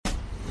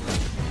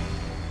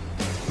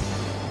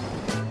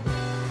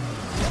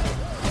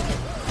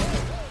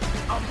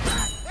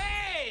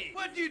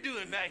you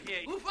doing back here?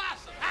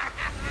 Mufasa!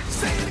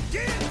 Say it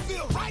again,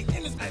 feel right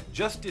in his... I've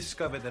just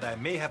discovered that I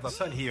may have a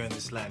son here in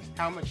this land.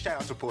 How much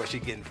child support she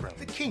getting from?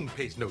 The king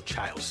pays no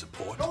child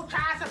support. No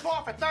child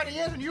support for 30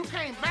 years and you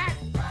came back?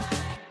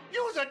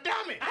 You was a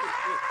dummy.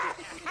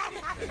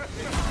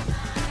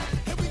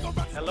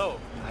 Hello,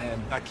 I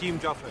am Hakim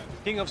Joffer,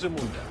 King of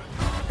Zamunda.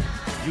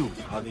 You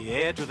are the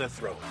heir to the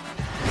throne.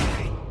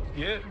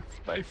 Yes,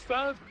 my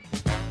father.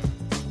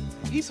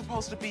 He's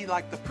supposed to be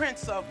like the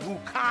prince of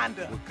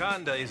Wakanda.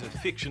 Wakanda is a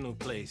fictional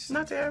place.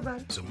 Not to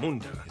everybody.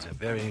 Zamunda is a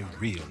very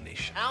real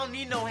nation. I don't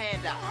need no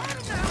handout.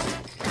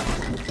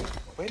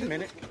 Wait a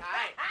minute. All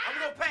right, I'm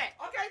gonna pack.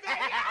 Okay,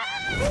 baby.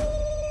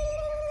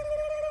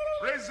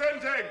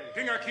 Presenting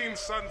King Akim's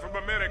son from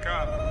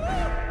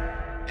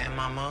America. And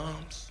my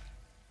mom's.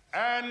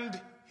 And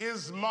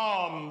his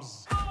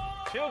mom's.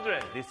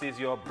 Children, this is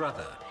your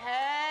brother.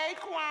 Hey,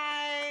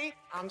 Quine.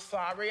 I'm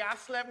sorry I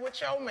slept with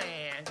your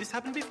man. This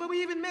happened before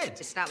we even met.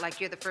 It's not like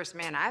you're the first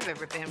man I've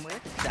ever been with.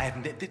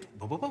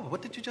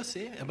 What did you just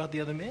say about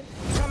the other man?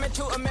 Coming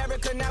to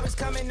America, now it's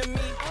coming to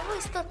me. I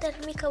always thought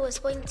that Mika was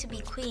going to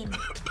be queen.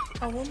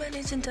 A woman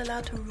isn't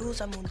allowed to rule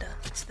Zamunda.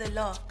 It's the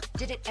law.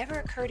 Did it ever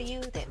occur to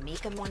you that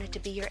Mika wanted to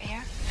be your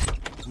heir?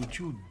 Would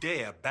you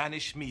dare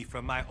banish me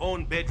from my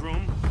own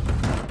bedroom?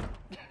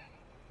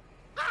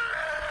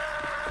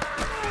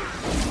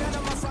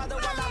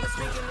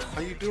 How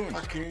you doing,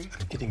 Hakim?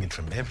 I'm getting it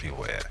from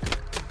everywhere.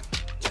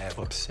 I have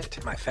upset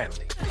my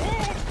family.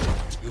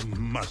 You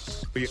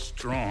must be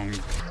strong.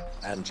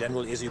 And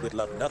General Izzy would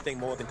love nothing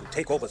more than to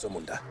take over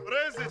Zamunda.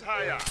 Raise it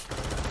higher.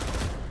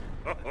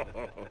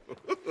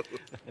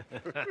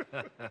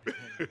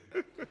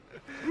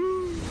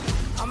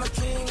 I'm a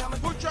king,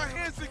 Put your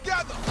hands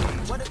together.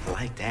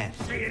 Like that.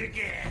 Say it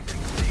again.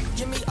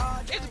 give me all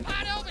It's a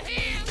party over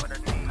here.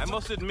 I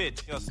must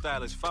admit, your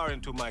style is far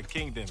into my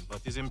kingdom, but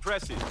it's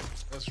impressive.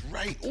 That's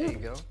right. There you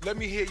go. Let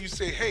me hear you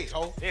say, hey,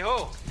 ho. Hey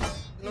ho!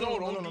 No,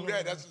 don't do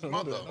that. That's his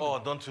mother.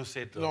 Oh, don't you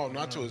say it. No,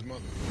 not to his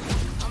mother.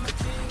 I'm a king,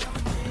 I'm a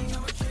king,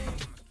 I'm a king.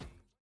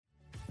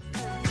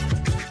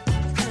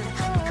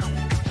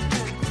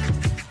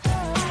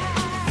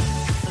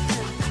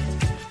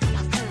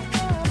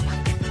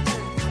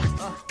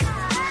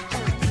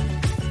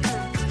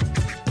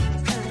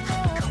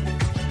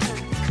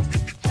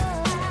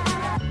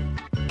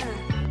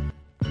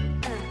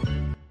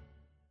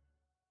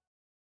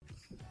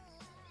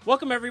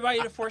 Welcome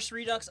everybody to Force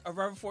Redux, a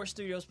Rebel Force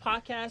Studios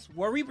podcast,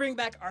 where we bring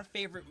back our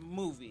favorite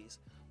movies.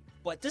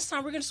 But this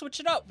time we're going to switch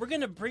it up. We're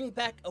going to bring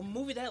back a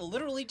movie that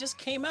literally just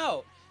came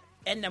out.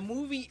 And the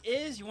movie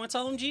is, you want to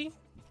tell them, G?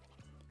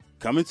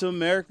 Coming to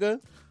America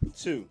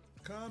 2.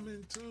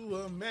 Coming to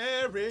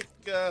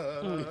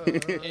America.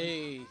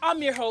 Hey.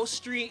 I'm your host,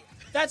 Street.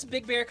 That's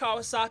Big Bear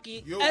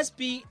Kawasaki, Yo.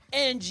 SB,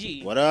 and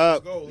G. What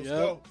up? Let's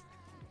go.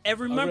 And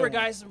remember,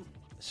 guys,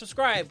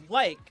 subscribe,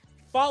 like,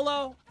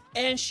 follow,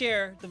 and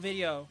share the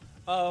video.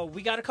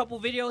 We got a couple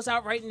videos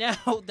out right now.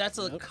 That's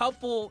a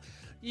couple,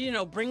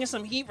 bringing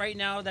some heat right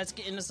now. That's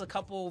getting us a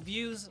couple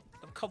views,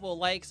 a couple of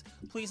likes.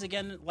 Please,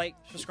 again, like,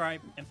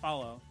 subscribe, and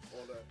follow.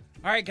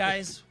 All right,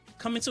 guys.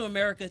 Coming to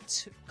America.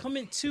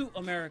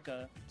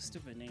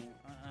 Stupid name.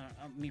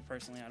 Me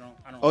personally, I don't.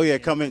 Oh yeah,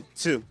 like it. coming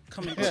to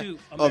America.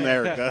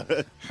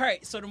 America. All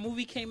right, so the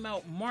movie came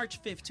out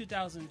March 5th,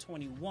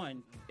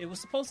 2021. It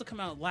was supposed to come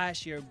out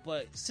last year,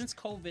 but since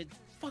COVID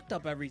fucked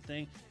up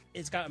everything,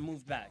 it's gotten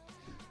moved back.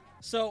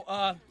 So,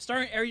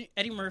 starring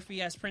Eddie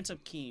Murphy as Prince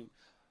Akeem,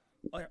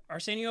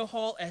 Arsenio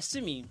Hall as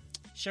Simi,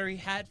 Sherry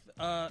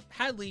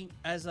Hadley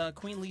as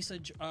Queen Lisa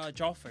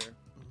Joffre,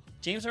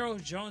 James Earl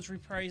Jones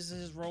reprises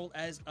his role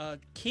as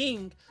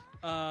King.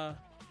 I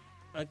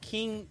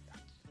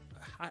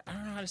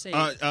don't know how to say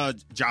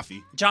it.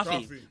 Jaffe.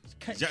 Jaffe.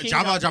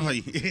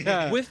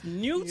 With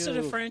new to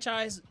the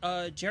franchise,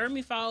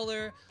 Jeremy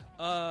Fowler,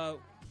 as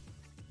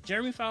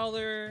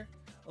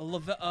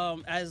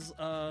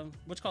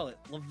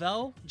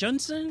Lavelle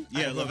Johnson?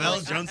 Yeah,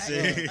 Lavelle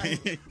Johnson.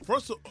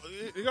 First of all,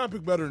 you gotta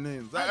pick better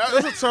names.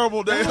 That's a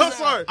terrible name. I'm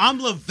sorry. I'm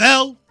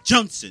Lavelle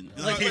Johnson.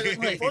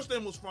 The first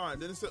name was fine.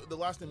 Then the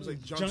last name was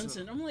like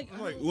Johnson. I'm like,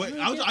 wait,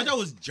 I thought it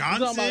was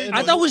Johnson.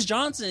 I thought it was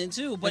Johnson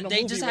too, but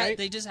they just had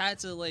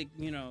to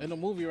in the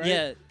movie, right?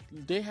 Yeah,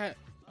 they had.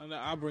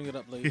 I'll bring it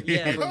up later.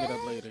 Yeah, I'll bring it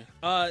up later.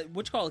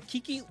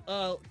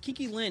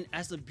 Kiki Lynn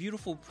as the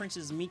beautiful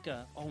Princess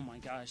Mika. Oh my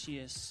gosh, she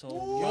is so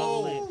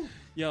young.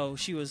 Yo,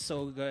 she was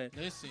so good.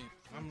 Let's see.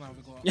 I'm not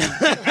even going.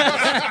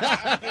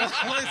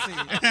 Let's see.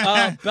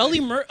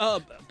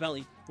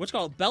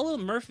 Bella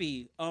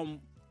Murphy.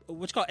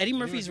 Eddie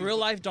Murphy's real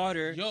life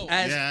daughter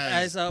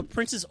as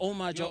Princess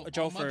Oma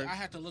Joffre. I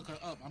had to look her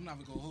up. I'm not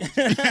even going to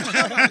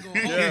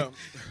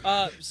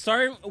hold you.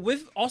 Starring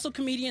with also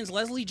comedians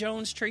Leslie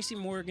Jones, Tracy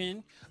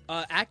Morgan,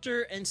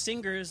 actor and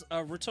singers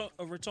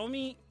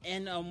Ratomi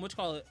and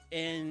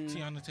and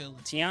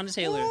Tiana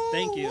Taylor.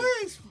 Thank you.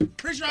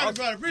 Preach on it,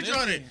 brother. Preach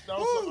on it.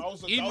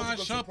 Iman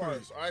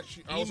Shumpert.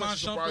 Iman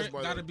Shumpert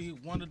gotta be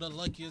one of the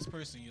luckiest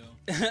person, yo.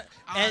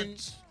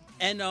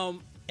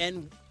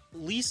 and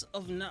least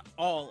of not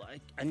all,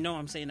 I know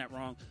I'm saying that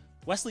wrong.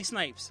 Wesley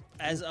Snipes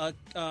as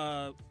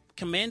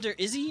Commander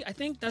Izzy. I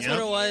think that's what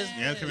it was.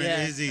 Yeah,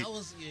 Commander Izzy. That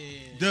was,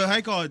 The how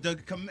you call it?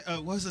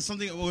 Was it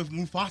something with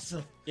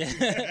Mufasa?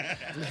 Yeah.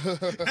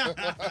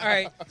 All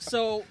right.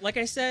 So, like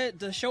I said,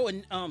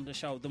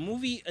 the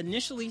movie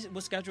initially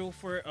was scheduled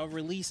for a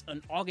release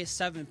on August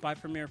 7th by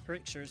Premiere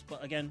Pictures,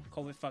 but again,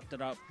 COVID fucked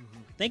it up.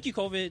 Thank you,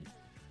 COVID.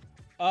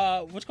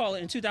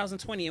 In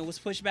 2020, it was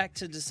pushed back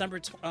to December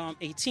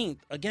 18th.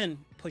 Again,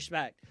 pushed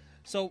back.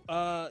 So,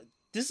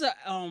 this is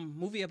a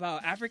movie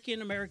about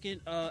African monarch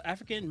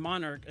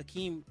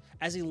Akeem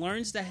as he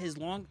learns that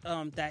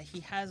that he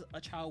has a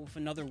child with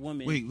another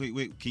woman.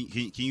 Wait.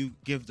 Can you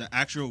give the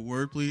actual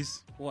word,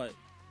 please? What?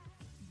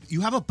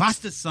 You have a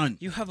bastard son.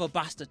 You have a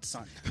bastard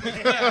son.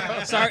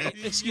 Sorry,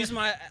 excuse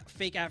my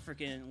fake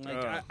African.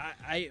 Like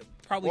I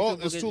probably. Well,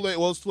 it's too late.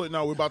 Well, it's too late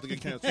now. We're about to get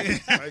canceled.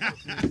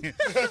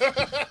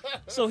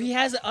 So he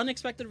has an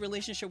unexpected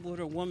relationship with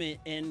a woman,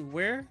 and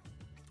where?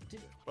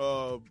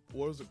 What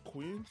was it?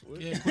 Queens?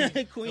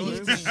 Yeah, Queens.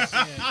 It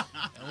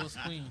was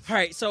Queens. All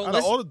right, so out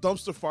of all the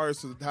dumpster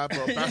fires to have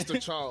a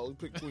bastard child,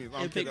 pick Queens.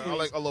 I'm kidding.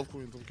 I love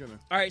Queens. I'm kidding.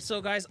 All right, so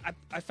guys,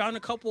 I found a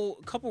couple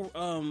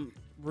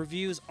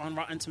reviews on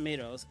Rotten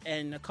Tomatoes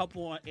and a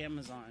couple on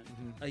Amazon.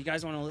 You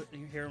guys want to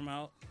hear them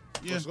out?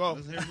 Yeah, let's go.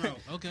 Let's hear them out.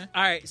 Okay.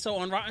 All right, so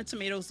on Rotten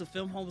Tomatoes, the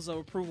film holds an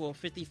approval of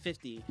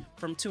 50-50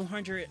 from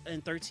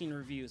 213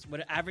 reviews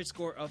with an average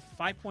score of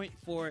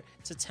 5.4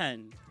 to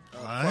 10.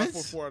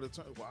 5.4 out of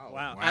 10.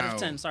 Wow. Out of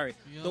 10, sorry.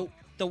 Yep.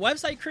 The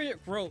website critic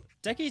wrote,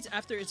 decades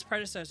after its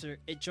predecessor,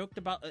 it joked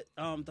about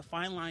the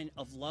fine line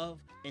of love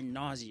and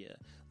nausea.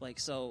 Like,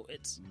 so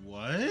it's...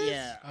 What?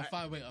 Yeah. A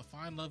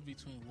fine love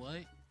between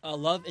what?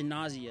 Love and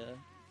nausea.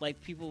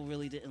 Like, people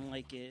really didn't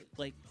like it.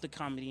 Like, the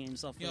comedy and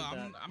stuff like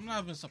that. I'm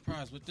not even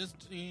surprised. With this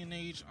day and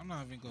age, I'm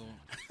not even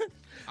going...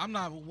 I'm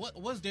not...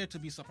 What's there to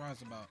be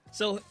surprised about?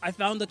 So, I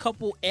found a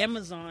couple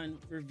Amazon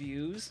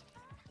reviews.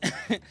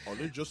 Oh,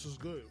 they're just as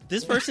good.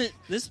 This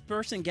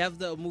person gave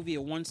the movie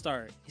a 1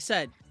 star. He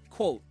said,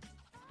 quote,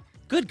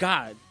 "Good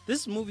God,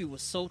 this movie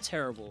was so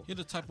terrible." You're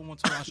the type of one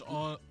to watch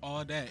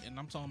all that, and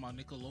I'm talking about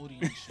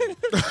Nickelodeon and shit.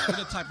 You're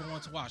the type of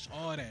one to watch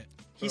all that.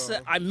 He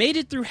said, "I made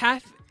it through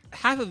half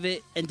of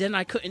it, and then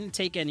I couldn't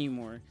take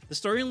anymore. The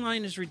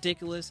storyline is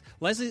ridiculous.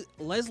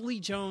 Leslie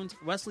Jones,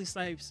 Wesley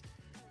Snipes,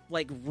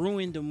 like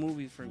ruined the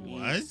movie for me."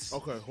 What?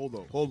 Okay, hold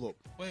up.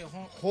 Wait,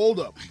 hold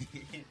up.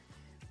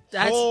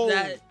 Hold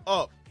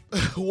up.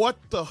 What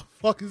the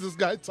fuck is this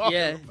guy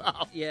talking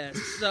about? Yeah.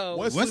 So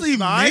Wesley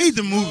made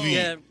the movie.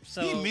 Yeah.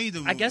 So he made the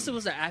movie. I guess it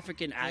was an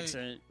African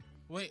accent.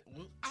 Wait,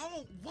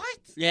 what?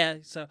 Yeah,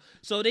 so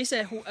they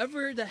said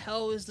whoever the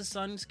hell is the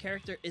son's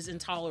character is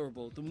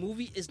intolerable. The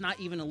movie is not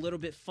even a little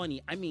bit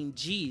funny. I mean,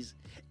 geez,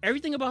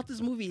 everything about this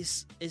movie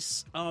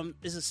is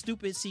a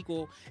stupid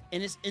sequel,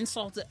 and it's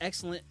insult to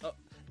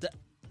the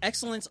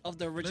excellence of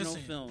the original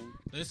film.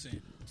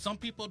 Listen, some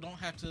people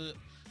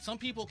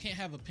can't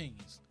have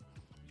opinions.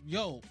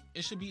 Yo,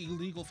 it should be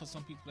illegal for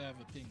some people to have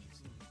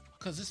opinions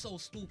because it's so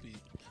stupid.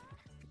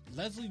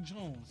 Leslie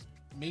Jones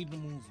made the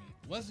movie.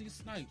 Wesley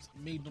Snipes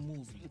made the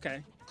movie.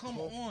 Okay. Come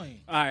on.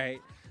 All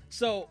right.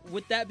 So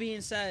with that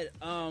being said,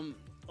 I'm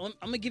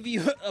gonna give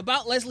you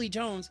about Leslie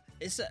Jones.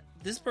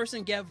 This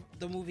person gave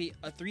the movie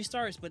a 3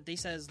 stars, but they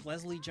says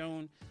Leslie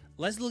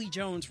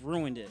Jones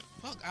ruined it.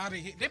 Fuck out of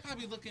here. They're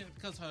probably looking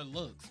because her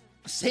looks.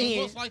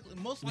 Saying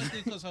most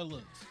likely because her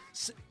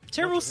looks.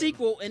 Terrible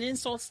sequel and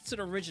insults to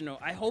the original.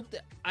 I hope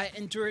that I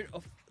endured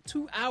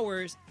 2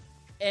 hours,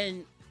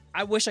 and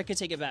I wish I could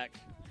take it back.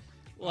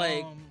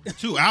 Like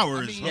 2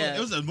 hours. I mean, yeah.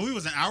 The movie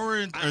was an hour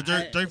and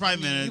 35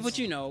 minutes. But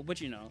you know.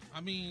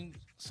 I mean,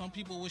 some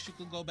people wish you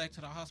could go back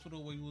to the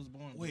hospital where you was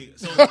born. Wait,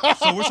 so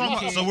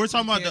we're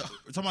talking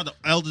about the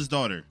eldest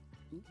daughter.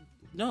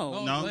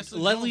 No.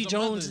 Leslie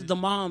Jones, the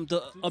mom,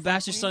 the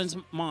bastard son's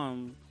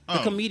mom, the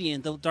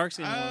comedian, the dark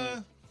skin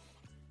one.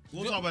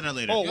 We'll talk about that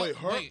later. Oh wait,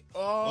 her.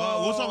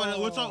 We'll talk about it.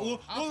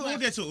 We'll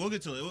get to it.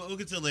 We'll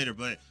get to it later.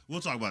 But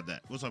we'll talk about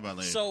that. We'll talk about it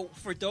later. So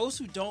for those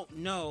who don't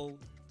know,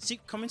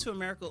 Coming to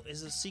America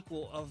is a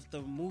sequel of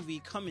the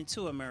movie Coming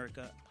to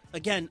America.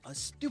 Again, a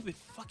stupid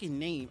fucking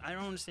name. I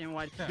don't understand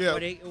why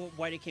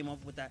they came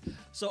up with that.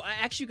 So I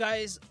asked you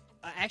guys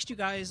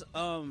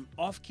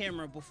off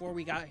camera before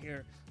we got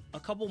here a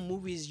couple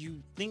movies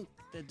you think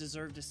that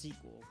deserved a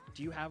sequel.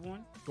 Do you have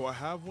one? Do I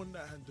have one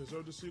that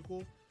deserved a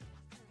sequel?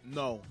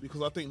 No,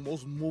 because I think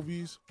most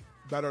movies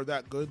that are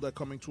that good, like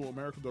Coming to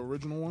America, the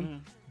original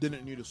one,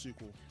 didn't need a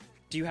sequel.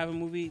 Do you have a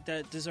movie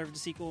that deserved a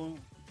sequel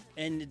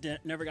and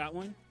never got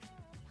one?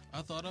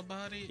 I thought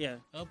about it. Yeah.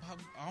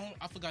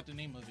 I forgot the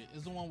name of it.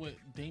 It's the one with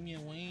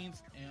Damian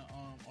Wayans and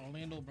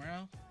Orlando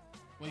Brown,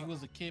 where he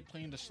was a kid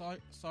playing the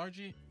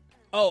sergeant.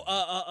 What's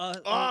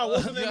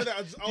the name of that?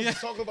 I was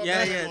talking about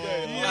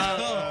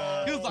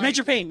that. He was like,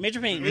 Major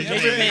Payne.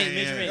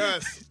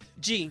 Yes.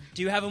 G,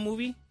 do you have a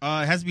movie?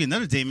 It has to be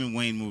another Damian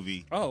Wayne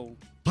movie. Oh.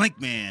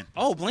 Blank Man.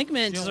 Oh, Blank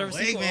Man deserves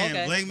a sequel.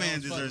 Okay. Blank Man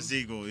deserves a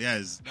sequel,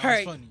 yes. All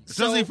right.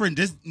 Especially for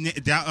this,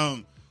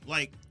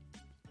 like,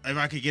 if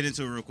I could get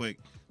into it real quick.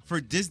 For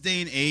this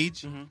day and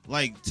age,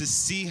 like, to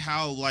see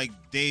how, like,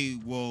 they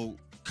will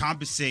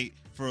compensate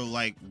for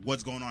like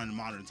what's going on in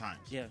modern times.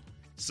 Yeah.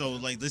 So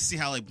like, let's see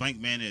how like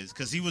Blinkman is,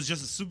 because he was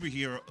just a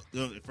superhero.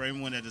 For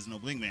everyone that doesn't know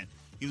Blinkman,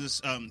 he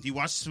was he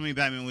watched so many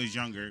Batman when he was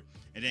younger,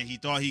 and then he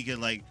thought he could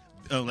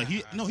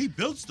he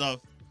built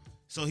stuff,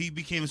 so he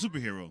became a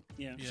superhero.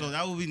 Yeah. So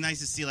that would be nice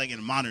to see like in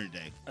a modern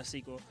day. A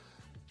sequel.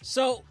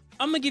 So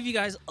I'm gonna give you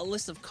guys a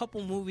list of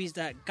couple movies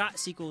that got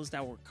sequels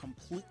that were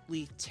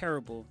completely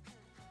terrible.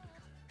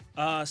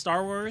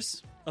 Star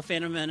Wars: A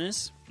Phantom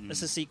Menace.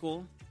 It's a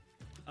sequel.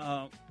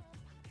 Yeah,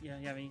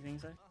 you have anything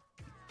to say?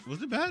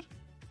 Was it bad?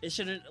 It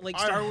shouldn't like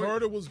I Star Wars.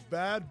 heard it was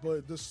bad,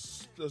 but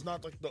there's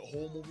not like the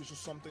whole movie.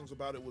 Just some things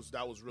about it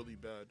that was really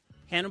bad.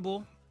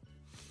 Hannibal.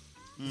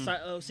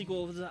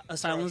 Sequel of A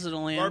Silence of the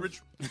Lambs.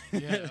 Garbage.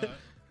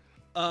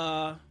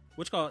 Yeah.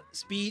 What's it called?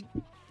 Speed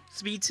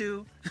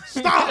 2.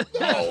 Stop!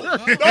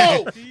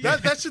 No!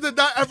 That shit did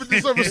not ever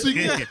deserve a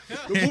sequel.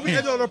 The movie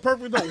ended on a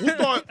perfect note.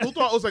 Who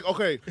thought it was like,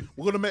 okay,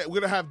 we're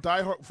gonna have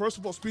Die Hard. First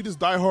of all, Speed is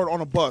Die Hard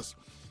on a bus,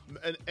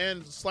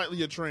 and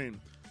slightly a train.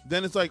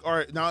 Then it's like, all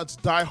right, now it's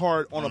Die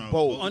Hard on a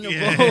boat. On a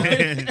boat.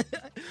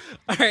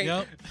 All right.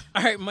 Yep.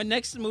 All right. My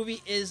next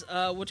movie is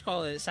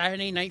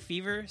Saturday Night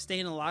Fever,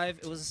 Staying Alive.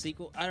 It was a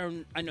sequel.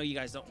 I know you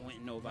guys don't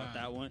know about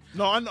that one.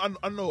 No,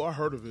 I know. I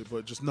heard of it,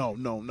 but just no.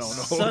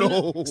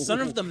 Son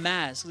of the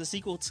Mask, the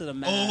sequel to The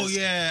Mask. Oh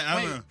yeah,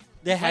 I remember.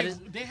 They had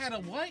a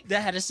what? They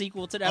had a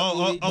sequel to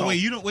that movie.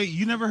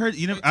 You never heard?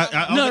 You never?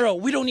 No.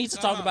 We don't need to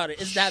talk about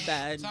it. It's that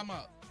bad. Talking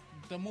about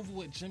the movie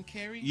with Jim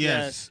Carrey?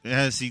 Yes. It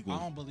has a sequel. I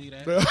don't believe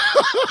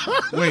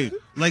that. Wait,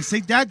 like say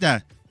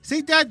Dada.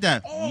 Say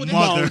Dada. Oh,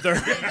 Mother. Oh,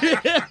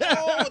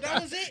 that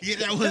was it? Yeah,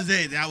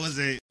 that was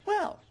it.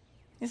 Well,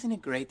 isn't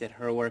it great that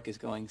her work is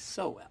going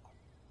so well?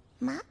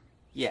 Ma?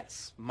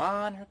 Yes,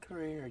 Ma and her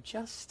career are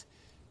just...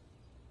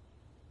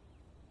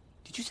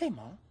 Did you say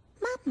Ma?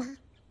 Mama.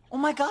 Oh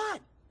my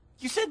God,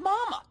 you said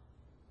Mama.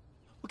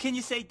 Well, can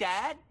you say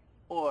Dad?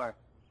 Or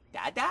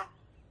Dada?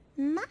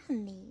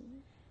 Mommy.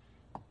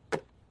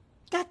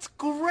 That's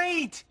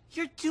great.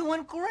 You're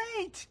doing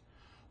great.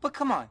 But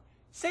come on,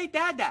 say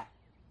Dada.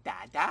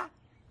 Dada?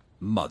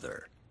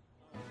 Mother.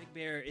 Big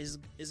Bear is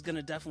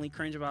gonna definitely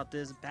cringe about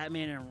this.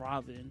 Batman and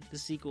Robin, the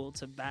sequel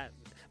to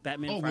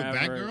Batman Forever. With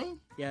Batgirl?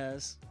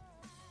 Yes.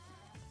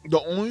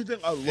 The only thing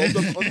I loved the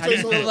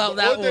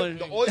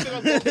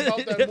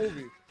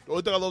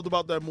only thing I loved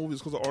about that movie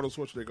is because of Arnold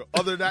Schwarzenegger.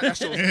 Other than that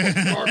shit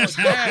was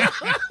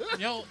garbage.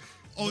 Yo,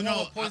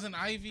 Poison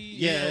Ivy.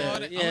 Yeah.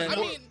 I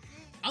mean,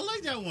 I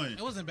like that one.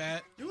 It wasn't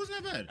bad. It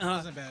wasn't that bad. It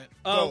wasn't bad.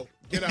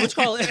 Get out. What's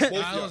called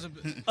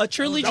a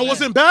trilogy. That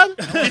wasn't bad?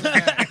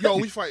 Yo,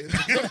 we fighting.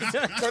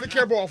 Turn the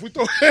camera off. We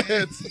throw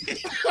hands.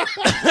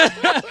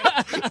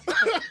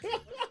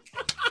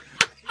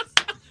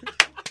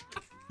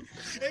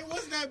 It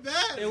wasn't that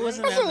bad. It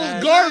wasn't that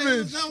bad. It was garbage. It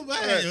was not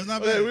bad. It was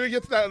not bad. We'll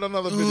get to that in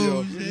another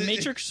video.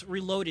 Matrix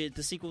Reloaded,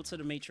 the sequel to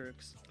The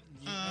Matrix.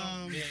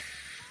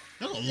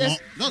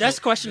 That's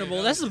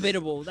questionable. That's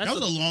debatable. That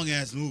was a long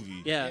ass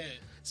movie. Yeah.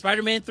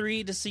 Spider-Man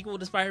 3, the sequel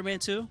to Spider-Man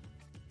 2.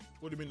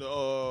 What do you mean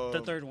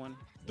the third one?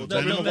 The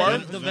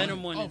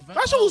Venom one.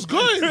 That shit was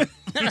good.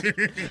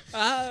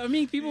 I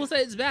mean, people say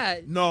it's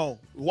bad. No,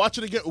 watch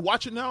it again.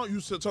 Watch it now. You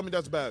tell me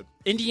that's bad.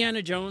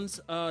 Indiana Jones,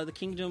 the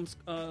Kingdoms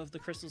of the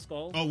Crystal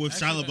Skull. Oh, with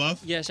Shia LaBeouf?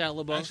 Yeah, Shia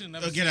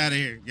LaBeouf. Get out of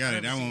here. Got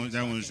it. That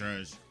one was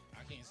trash.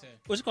 I can't say.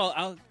 What's it called?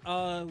 Al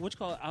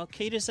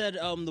Qaeda said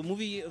the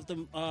movie of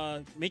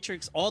the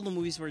Matrix. All the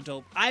movies were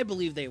dope. I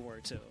believe they were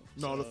too.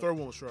 No, the third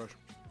one was trash.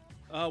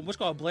 What's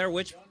called Blair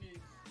Witch.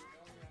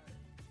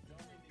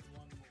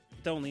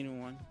 Don't need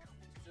one.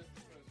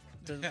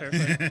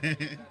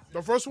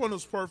 The first one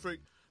was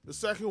perfect. The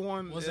second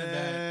one wasn't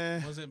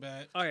bad. Wasn't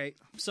bad. All right.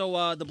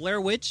 So the Blair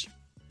Witch.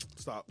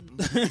 Stop.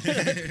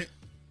 The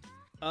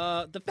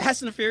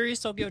Fast and the Furious,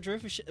 Tokyo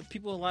Drift.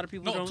 A lot of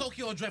people don't.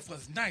 Tokyo Drift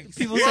was nice.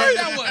 People say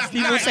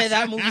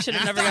that movie should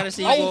have never got a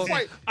sequel.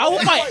 I will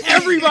fight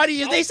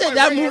everybody if they said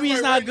that movie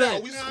is not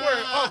good. We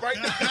square up right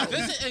now.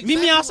 Meet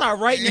me outside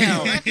right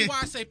now. That's why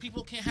I say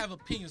people can't have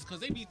opinions because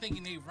they be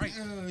thinking they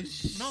right.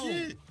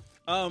 Shit.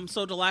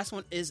 So the last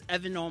one is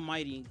Evan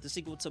Almighty, the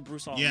sequel to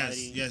Bruce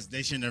Almighty. Yes,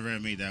 they should never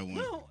have made that one.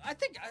 No, I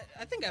think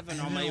Evan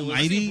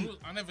Almighty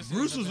was.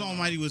 Bruce was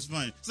Almighty was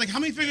fun. It's like, how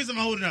many fingers am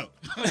I holding up?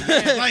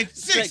 Like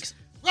 6.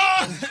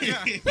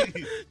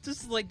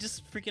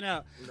 just freaking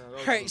out.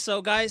 All right,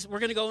 so guys, we're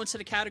gonna go into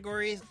the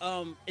categories.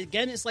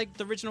 Again, it's like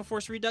the original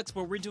Force Redux,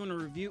 but we're doing a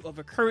review of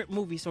a current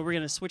movie, so we're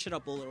gonna switch it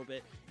up a little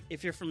bit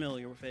if you're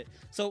familiar with it.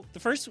 So the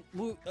first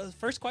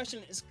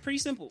question is pretty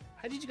simple.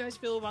 How did you guys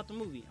feel about the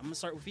movie? I'm gonna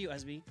start with you,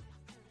 SB.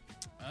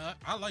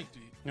 I liked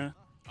it. Yeah,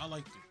 I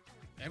liked it.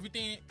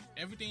 Everything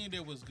in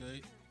there was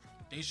good.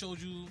 They showed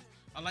you.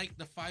 I like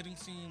the fighting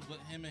scenes with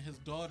him and his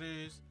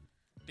daughters.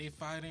 They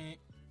fighting.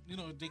 You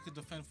know, they could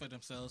defend for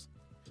themselves.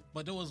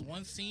 But there was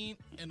one scene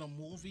in a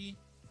movie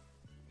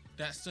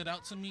that stood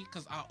out to me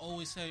because I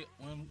always say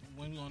when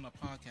we're on a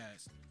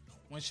podcast,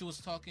 when she was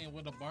talking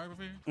with a barber,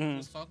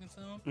 was talking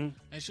to him,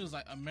 and she was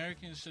like,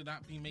 "Americans should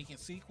not be making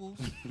sequels."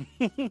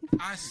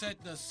 I said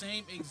the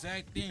same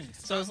exact thing.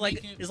 So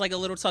it's like a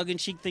little tongue in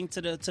cheek thing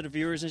to the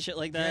viewers and shit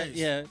like that. Yes.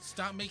 Yeah.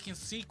 Stop making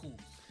sequels.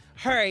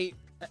 All right,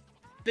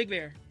 Big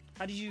Bear,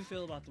 how did you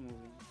feel about the movie?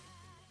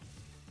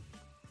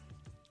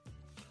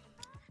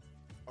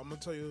 I'm gonna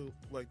tell you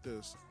like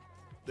this.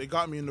 They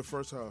got me in the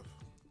first half.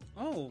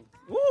 Oh,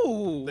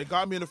 ooh! They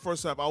got me in the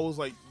first half. I was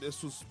like,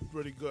 this was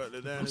pretty good,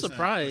 and then I'm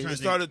surprised. It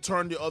started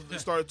turn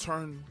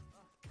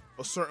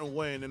a certain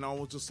way, and then I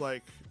was just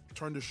like,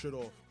 turn this shit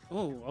off.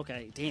 Oh,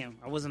 okay. Damn,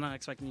 I was not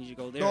expecting you to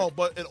go there. No,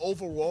 but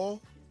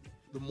overall,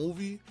 the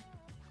movie,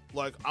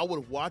 like I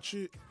would watch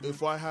it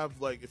if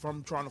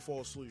I'm trying to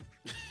fall asleep.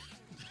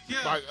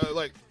 Yeah.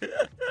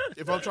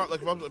 If I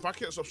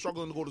can't stop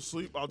struggling to go to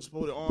sleep, I'll just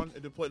put it on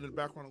and then play it in the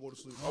background and go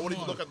to sleep. I wouldn't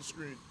even look at the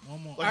screen.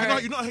 One more.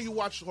 You know how you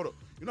watch. Hold up.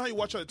 You know how you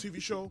watch a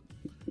TV show.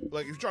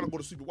 Like if you're trying to go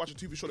to sleep, you watch a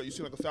TV show that you've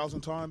seen like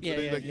 1,000 times. Yeah,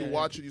 and then you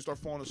watch it, you start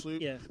falling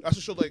asleep. Yeah. That's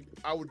a show like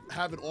I would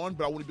have it on,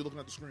 but I wouldn't be looking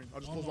at the screen. I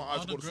just close my eyes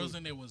All and the go to girls sleep.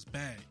 in there was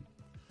bad.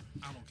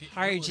 I don't care.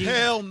 All right, G.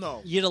 Hell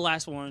no. You're the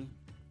last one.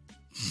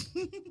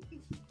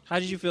 How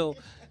did you feel,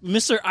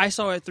 Mr. I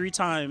saw it 3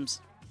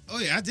 times? Oh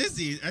yeah, I did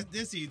see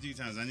it 3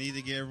 times. I need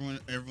to get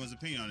everyone's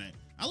opinion on it.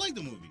 I like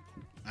the movie.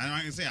 I'm not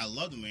gonna say I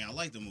love the movie. I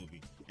like the movie,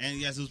 and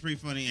yes, it was pretty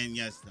funny. And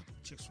yes, the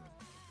chicks were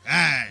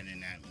bad in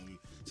that movie.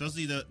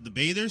 Especially the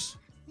bathers.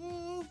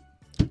 Ooh.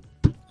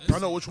 I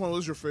know which one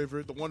was your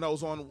favorite. The one that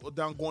was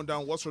going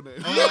down. What's her name?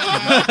 Wait,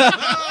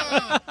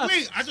 I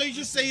thought you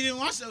just say you didn't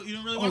watch. You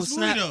didn't really watch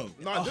the movie though.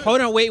 No, hold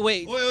on, wait.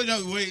 Wait.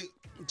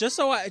 Just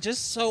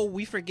so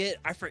we forget,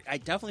 I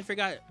definitely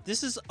forgot.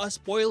 This is a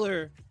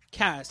spoiler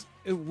cast.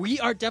 We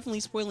are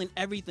definitely spoiling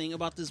everything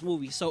about this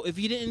movie. So if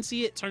you didn't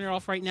see it, turn it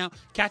off right now.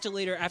 Catch it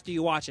later after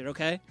you watch it,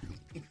 okay?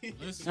 All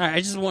right,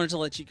 I just wanted to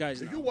let you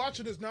guys know. If you're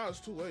watching this now,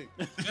 it's too late.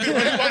 You're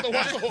about to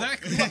watch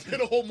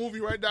the whole movie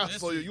right now.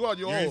 So you on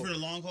your You're in own. for the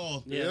long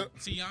haul. Yeah.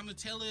 Tiana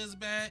Taylor is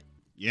bad.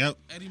 Yep.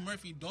 Eddie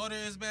Murphy's daughter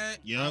is bad.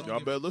 Yep.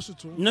 Y'all better listen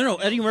to him. No.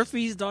 Eddie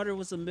Murphy's daughter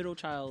was a middle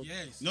child.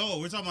 Yes. No,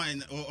 we're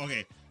talking about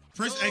okay.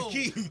 Prince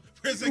Akeem.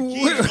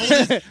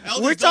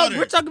 We're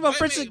talking about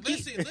Prince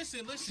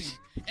Akeem. Listen.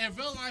 In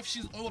real life,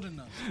 she's old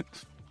enough.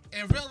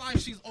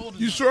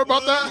 You sure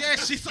about that? Yeah,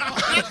 she's old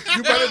enough.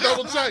 You better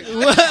double check.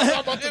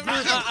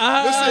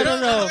 I don't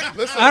know.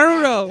 I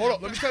don't know. Hold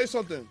up. Let me tell you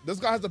something. This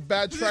guy has a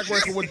bad track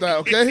record with that.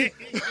 Okay.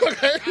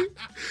 Okay.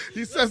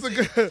 He says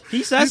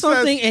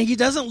something, and he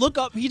doesn't look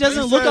up. He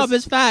doesn't look up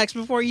his facts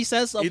before he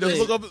says something. He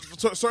doesn't look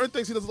up certain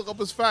things. He doesn't look up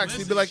his facts.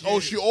 He'd be like, "Oh,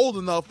 she old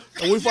enough,"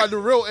 and we find the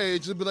real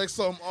age. It'd be like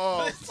some.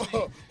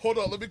 Hold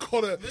on. Let me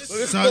call it. Let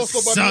me call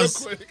somebody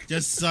real quick.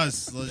 Just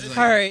sus.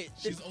 All right.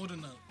 She's old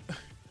enough.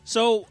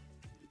 So,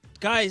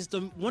 guys,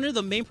 one of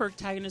the main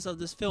protagonists of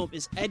this film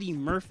is Eddie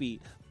Murphy,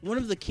 one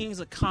of the kings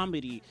of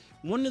comedy,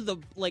 one of the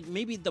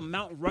maybe the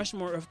Mount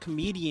Rushmore of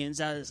comedians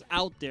that is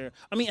out there.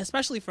 I mean,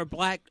 especially for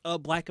black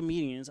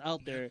comedians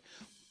out there.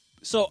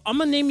 So I'm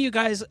gonna name you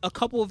guys a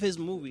couple of his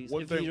movies.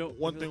 One thing I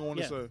want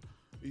to say.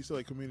 You say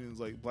like comedians,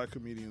 like black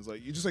comedians,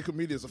 like you just say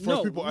comedians. The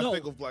first people I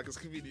think of black is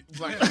comedians.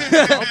 Black.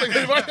 I don't think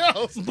anybody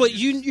else. But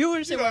you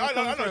understand where I'm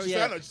coming from,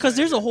 yeah? Because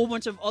there's a whole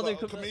bunch of other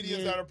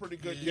comedians that are pretty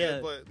good. Yeah,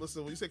 but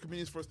listen, when you say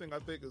comedians, first thing I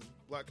think is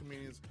black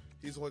comedians.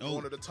 He's like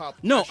one of the top.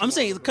 No, I'm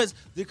saying because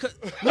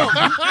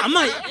I'm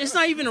not. It's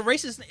not even a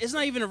racist. It's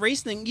not even a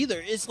race thing either.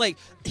 It's like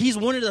he's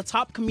one of the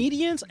top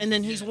comedians, and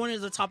then he's one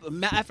of the top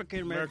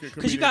African American.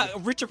 Because you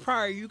got Richard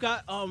Pryor, you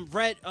got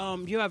Red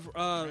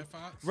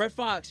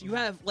Fox, you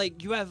have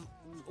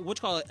what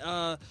you call it,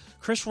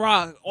 Chris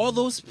Rock, all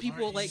those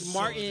people like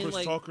Martin,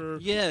 Chris Tucker.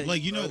 Yeah,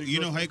 like you know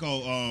how you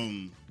call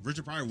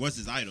Richard Pryor was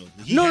his idol.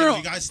 He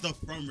got stuff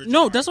from Richard.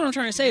 No, that's what I'm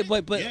trying to say.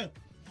 But yeah,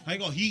 how you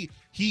go? He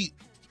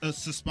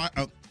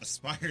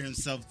aspired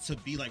himself to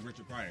be like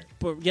Richard Pryor.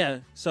 But yeah,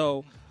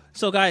 so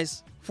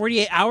guys,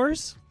 48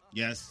 Hours.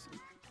 Yes.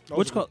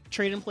 What's called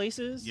Trading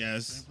Places.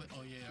 Yes.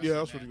 Yeah,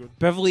 that's pretty good.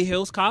 Beverly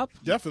Hills Cop.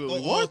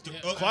 Definitely.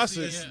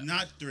 Classic.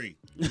 Not 3.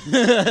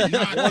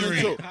 Not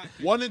 3.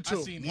 1 and 2.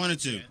 1 and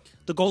 2.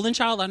 The Golden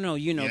Child. I know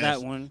you know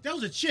that one. That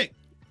was a chick.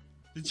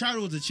 The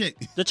child was a chick.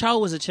 The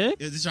child was a chick.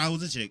 Yeah, the child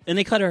was a chick. And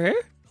they cut her hair.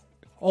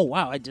 Oh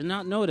wow, I did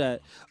not know that.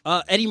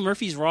 Eddie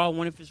Murphy's Raw,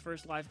 one of his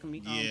first live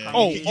comedy. Yeah.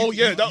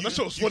 That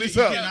show's funny as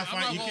hell.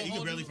 You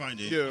can barely find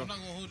it. Yeah,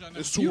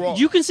 it's too raw.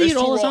 You can see it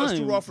all the time. It's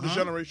too raw for the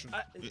generation.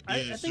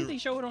 I think they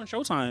show it on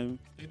Showtime.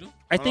 They do.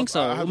 I think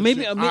so.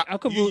 Maybe I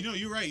could.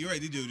 You're right.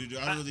 They do.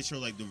 I don't know if they show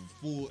like the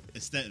full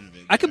extent of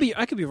it. I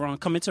could be wrong.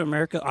 Coming to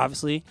America,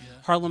 obviously. Yeah.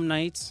 Harlem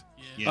Nights.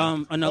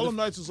 Yeah. Harlem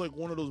Nights is like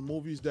one of those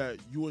movies that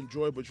you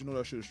enjoy, but you know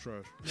that shit is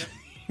trash. Yeah.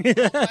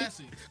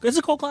 It's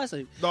a cult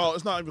classic. No,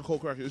 it's not even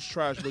cold crack. It's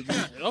trash, but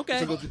okay.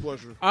 It's a guilty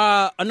pleasure.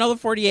 Another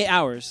 48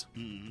 Hours.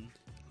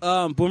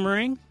 Mm-hmm.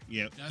 Boomerang.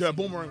 Yep. Yeah,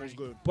 Boomerang was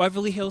good.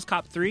 Beverly Hills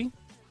Cop 3.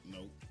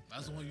 Nope.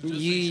 That's the one you just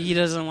he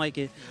doesn't like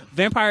it.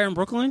 Vampire in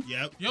Brooklyn.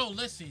 Yep. Yo,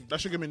 listen. That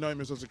should give me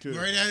nightmares as a kid.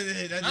 Right,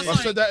 I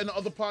said that in the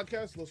other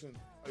podcast. Listen,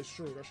 it's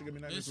true. That should give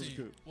me nightmares as a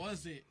kid. What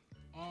is it?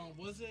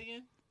 What is it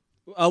again?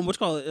 What's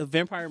called a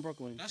Vampire in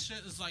Brooklyn. That shit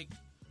is like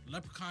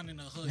Leprechaun in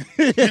the Hood.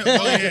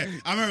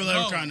 I remember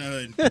Leprechaun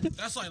in the Hood.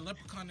 That's like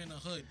Leprechaun in the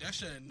Hood. That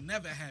shit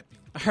never happened.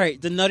 All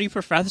right, the Nutty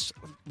Professor.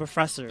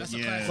 That's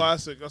a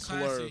classic. That's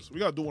hilarious. We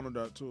gotta do one of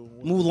that too.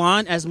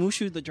 Mulan as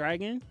Mushu the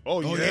dragon.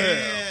 Oh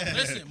yeah.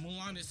 Listen,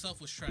 Mulan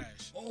itself was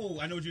trash. Oh,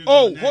 I know what you're.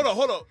 Oh,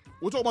 hold up.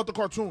 We're talking about the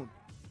cartoon.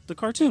 The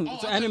cartoon.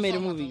 It's an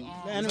animated movie.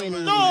 The animated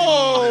movie.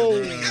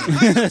 No.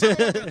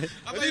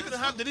 They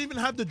didn't even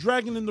have the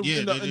dragon in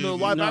the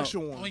live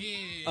action one. Oh,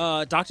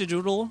 yeah. Dr.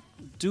 Doolittle.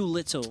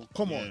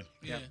 Come on.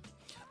 Yeah.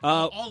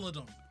 All of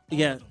them.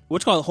 Yeah.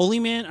 What's called Holy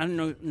Man? I don't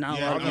know. Now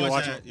Yeah, I've never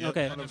watch seen it. that. Yeah,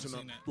 Okay. I've never seen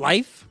that.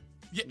 Life.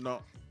 Yeah. No.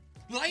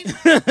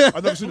 Life.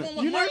 I've never seen it.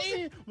 You never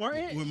seen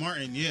Martin? With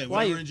Martin, yeah.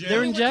 Why? When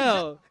They're in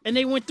jail, and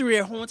they went through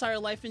their whole entire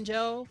life in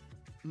jail.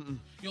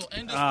 Yo,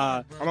 end this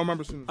I don't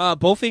remember seeing it.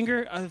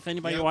 Bowfinger. If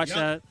anybody watched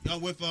that,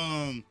 with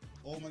oh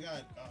my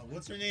god,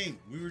 what's her name?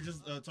 We were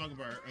just talking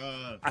about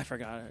her. I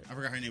forgot it. I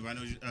forgot her name, but I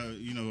know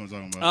you know who I'm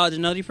talking about. The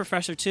Nutty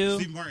Professor too.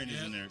 Steve Martin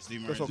is in there. Steve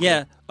Martin. Okay.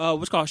 Yeah.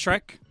 What's called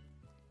Shrek.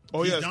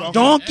 Oh yeah,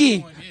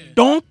 Donkey.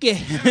 Donkey.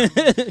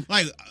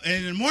 Like, and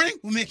in the morning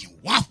we're making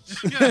waffles.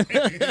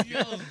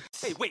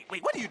 Hey, wait,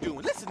 what are you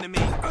doing? Listen to me.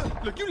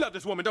 Look, you love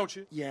this woman, don't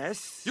you?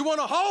 Yes. You want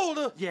to hold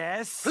her?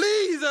 Yes.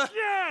 Please her?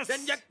 Yes.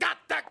 Then you got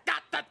to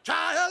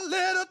try a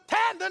little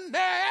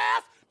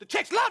tenderness. The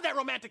chicks love that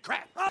romantic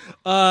crap.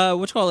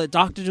 What's called it?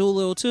 Dr.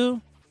 Doolittle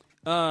too.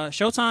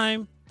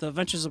 Showtime. The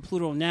Adventures of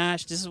Pluto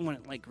Nash. This is when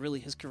like really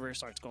his career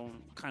starts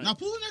going kind of. Now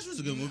Pluto Nash was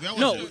a good movie. I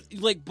watched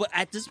it. Like, but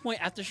at this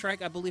point after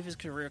Shrek, I believe his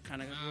career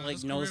kind of like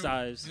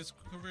nosedives. His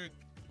career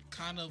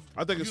kind of.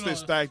 I think it stays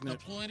stagnant.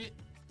 Deployed it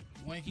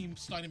when he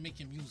started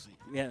making music.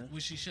 Yeah.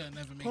 Which he should have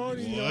never made.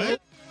 Party music.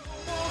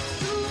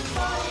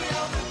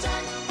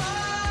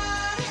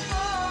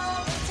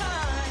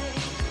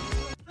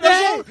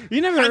 What?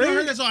 You never I heard? never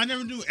heard that song. I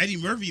never knew Eddie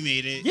Murphy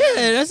made it.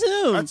 Yeah, that's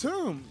him. That's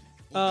him.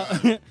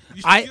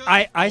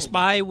 I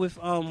Spy with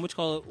what's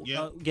called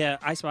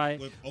I Spy.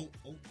 With Owen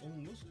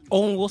Wilson.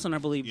 Owen Wilson, I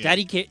believe. Yeah.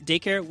 Daddy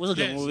Daycare was a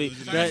good movie. it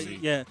was a good movie.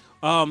 Yeah.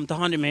 The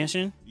Haunted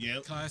Mansion.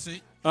 Yep.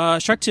 Classic.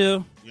 Shrek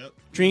 2. Yep.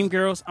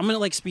 Dreamgirls. I'm gonna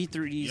like speed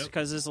through these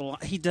because there's a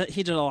lot. He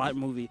did a lot of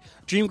movie.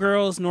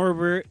 Dreamgirls,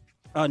 Norbit.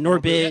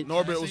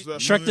 Norbit was the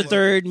Shrek the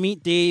Third,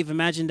 Meet Dave,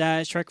 Imagine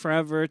That, Shrek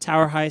Forever,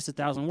 Tower Heist,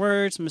 1,000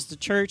 Words, Mr.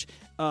 Church.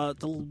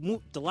 The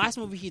last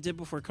movie he did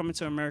before Coming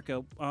to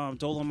America,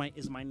 Dolomite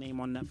Is My Name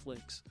on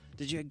Netflix.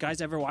 Did you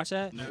guys ever watch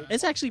that? No.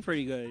 It's actually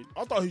pretty good.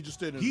 I thought he just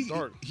stayed in the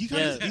dark. He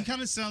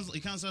kind of sounds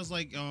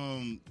like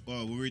when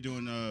we were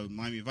doing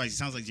Miami Vice. He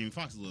sounds like Jamie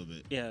Foxx a little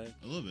bit. Yeah,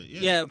 a little bit.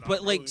 Yeah,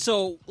 but like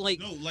no, like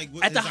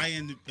what at is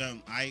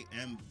the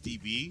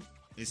IMDb?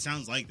 It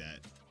sounds like that.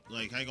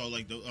 Like I go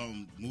like the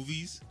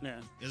movies. Yeah,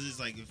 it's just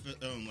like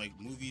like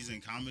movies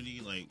and comedy.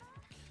 Like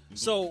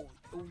so.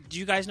 Do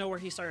you guys know where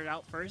he started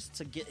out first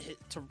to get hit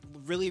to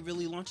really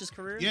launch his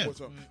career? Yeah.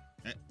 What's up?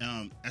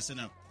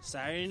 SNL.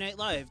 Saturday Night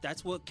Live.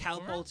 That's what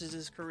catapulted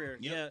his career.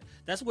 Yep. Yeah,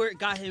 that's where it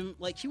got him.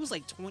 Like he was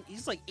like 20.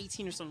 He's like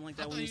 18 or something like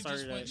that when he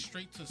started. Just went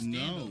straight to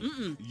No,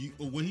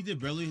 stand-up. when he did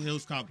Beverly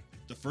Hills Cop,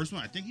 the first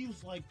one, I think he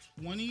was like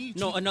 20.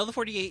 No, another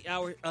 48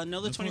 hours.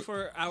 Another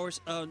 24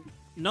 hours.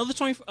 Another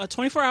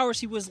 24 hours.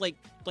 He was like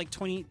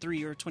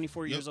 23 or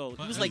 24 years old.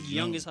 He was like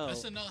young as hell.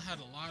 SNL had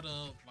a lot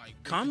of like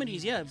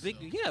comedies. Yeah,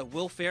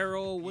 Will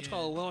Ferrell, what's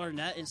called Will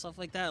Arnett and stuff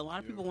like that. A lot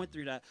of people went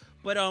through that.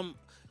 But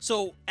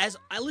so as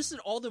I listed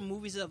all the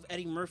movies of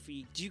Eddie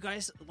Murphy, do you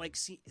guys like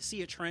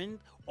see a trend?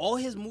 All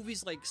his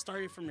movies like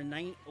started from the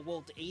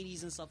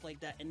 80s and stuff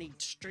like that, and they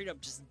straight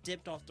up just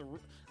dipped off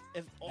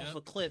off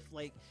a cliff.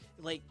 Like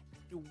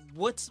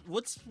what's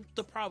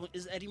the problem?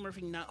 Is Eddie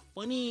Murphy not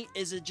funny?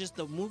 Is it just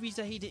the movies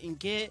that he didn't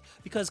get?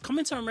 Because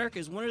Coming to America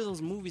is one of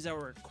those movies that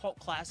were a cult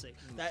classic.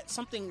 That's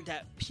something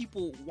that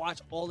people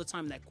watch all the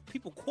time, that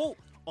people quote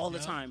all the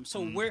time.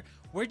 So where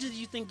did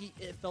you think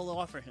it fell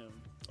off for him?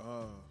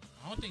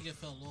 I don't think it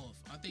fell off.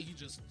 I think he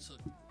just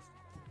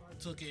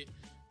took it.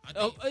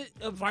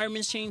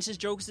 Environments changed. His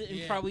jokes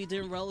probably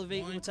didn't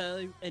relevate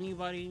to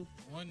anybody.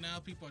 Now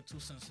people are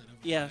too sensitive.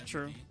 Yeah,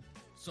 true.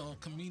 So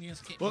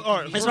comedians can't. Well, all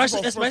right,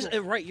 especially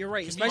right. You're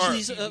right.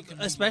 Especially all right,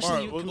 let's not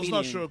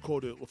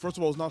sugarcoat it. Well, first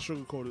of all, it's not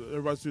sugarcoated.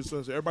 Everybody's too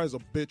sensitive. Everybody's a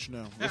bitch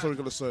now. That's what we're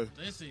gonna say.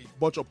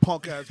 Bunch of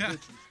punk ass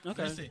bitches.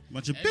 Okay.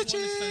 Bunch of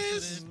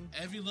bitches.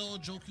 Every little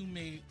joke you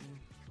made.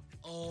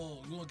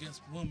 Oh, you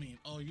against women.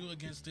 Oh, you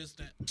against this,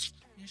 that.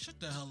 Man, shut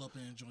the hell up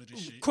and enjoy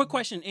this shit. Quick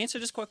question. Answer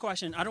this quick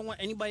question. I don't want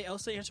anybody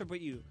else to answer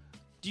but you.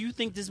 Do you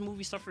think this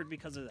movie suffered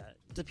because of that?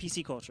 The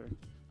PC culture?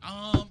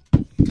 Kind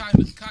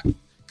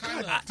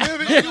of.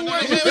 Damn it, you did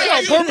that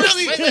on purpose.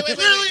 Wait.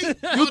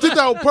 You did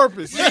that on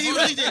purpose. Yeah, he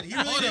really did.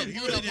 Hold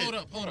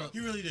up.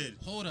 He really did.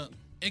 Hold up.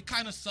 It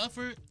kind of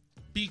suffered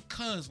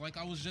because, like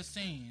I was just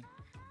saying,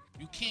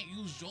 you can't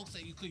use jokes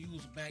that you could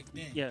use back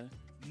then. Yeah.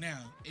 Now,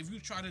 if you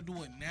try to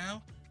do it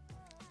now,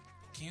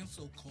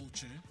 cancel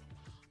culture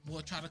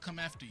will try to come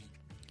after you.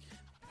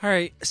 All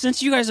right.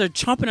 Since you guys are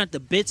chomping at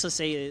the bits to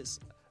say this,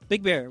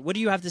 Big Bear, what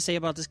do you have to say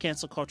about this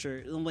cancel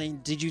culture?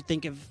 Did you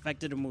think it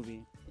affected the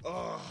movie?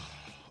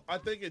 I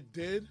think it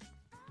did.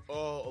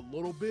 A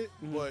little bit,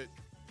 but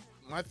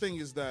my thing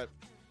is that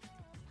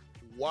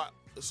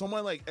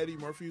someone like Eddie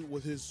Murphy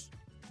with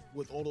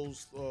all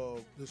those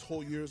his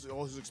whole years,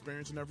 all his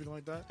experience and everything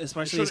like that,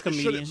 especially his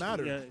comedians, shouldn't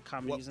matter.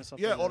 Comedies and stuff.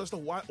 Yeah, like all that. that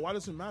stuff. Why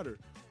does it matter?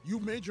 You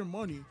made your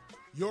money.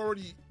 You're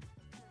already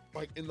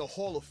like in the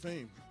Hall of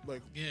Fame,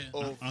 like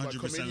of like,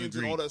 comedians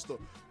and all that stuff.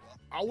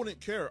 I wouldn't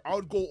care. I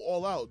would go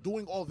all out.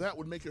 Doing all that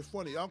would make it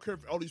funny. I don't care if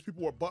all these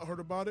people are butthurt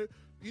about it.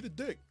 Eat a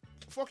dick.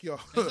 Fuck y'all.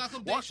 It's like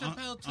when Dave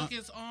Chappelle took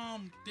his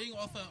thing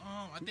off of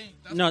I think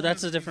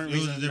that's a different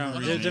reason.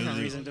 Different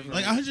reason.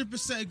 Like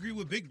 100% agree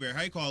with Big Bear.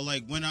 How you call?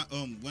 Like when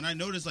I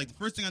noticed, like the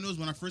first thing I noticed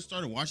when I first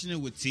started watching it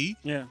with T.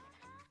 Yeah.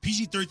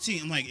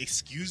 PG-13. I'm like,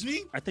 excuse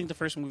me? I think the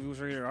first movie was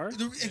rated R.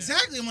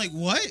 Exactly. I'm like,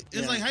 what?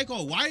 It's like, how you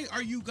call? Why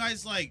are you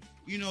guys like,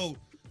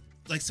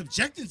 like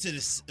subjecting to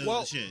this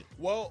shit?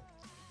 Well,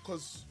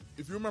 because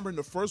if you remember in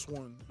the first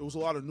one, there was a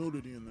lot of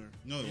nudity in there.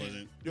 No, it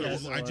wasn't.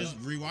 Yeah, I just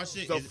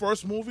rewatched it. The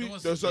first movie,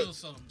 just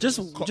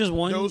one. Just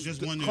one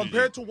nudity.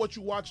 Compared to what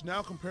you watch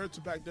now, compared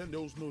to back then,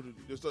 there was nudity.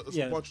 There's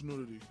a bunch of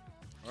nudity.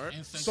 All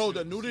right. So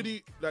the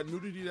nudity, that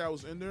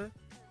was in there,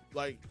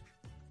 like,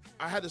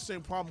 I had the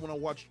same problem when I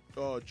watched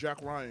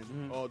Jack Ryan,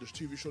 this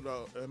TV show,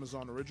 the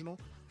Amazon original.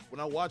 When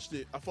I watched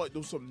it, I felt like there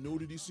was some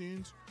nudity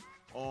scenes,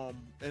 and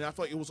I felt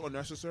like it was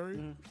unnecessary.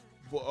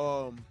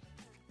 But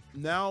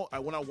now,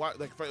 when I watch,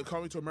 like, if I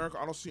Coming to America,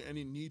 I don't see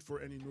any need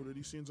for any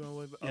nudity scenes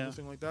or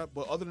anything like that.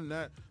 But other than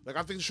that, like,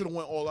 I think they should have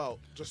went all out,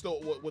 just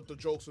still with the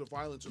jokes and the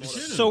violence and all that.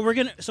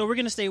 So we're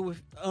gonna stay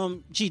with.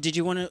 G, did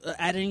you want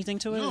to add anything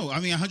to it? No, I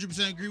mean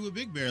 100% agree with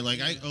Big Bear. Like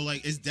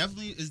it's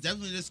definitely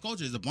this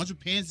culture. It's a bunch of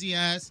pansy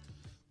ass,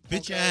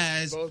 bitch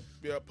ass,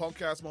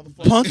 punk ass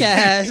motherfucker, punk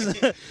ass,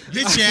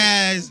 bitch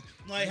ass.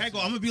 Like, heck,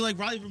 I'm gonna be like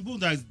Riley from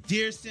Boondocks.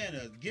 Dear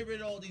Santa, get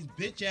rid of all these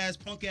bitch ass,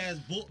 punk ass,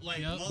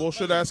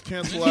 bullshit ass,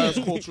 cancel ass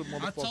culture,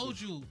 motherfucker. I told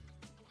you,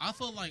 I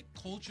feel like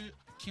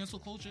cancel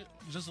culture,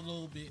 just a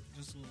little bit.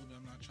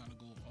 I'm not trying to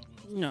go all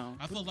the way. No,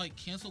 I feel like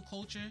cancel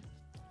culture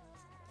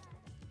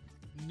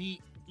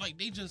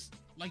they just,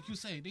 like you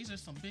say, these are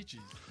some bitches.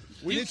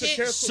 We need to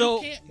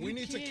cancel. We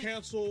need to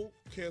cancel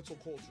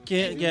culture.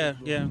 Yeah.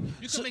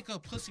 You can make a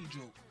pussy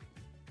joke.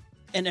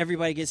 And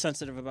everybody gets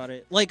sensitive about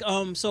it. Like,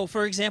 so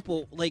for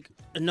example, like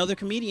another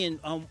comedian,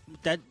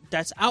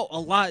 that's out a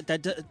lot,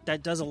 that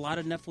does a lot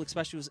of Netflix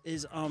specials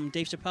is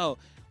Dave Chappelle.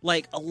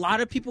 Like, a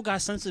lot of people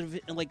got sensitive,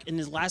 like, in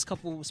his last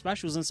couple of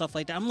specials and stuff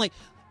like that. I'm like,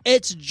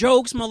 it's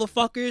jokes,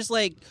 motherfuckers.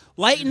 Like,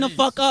 lighten the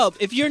fuck up.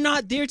 If you're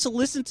not there to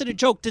listen to the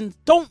joke, then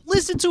don't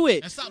listen to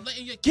it. And stop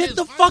letting your kids Get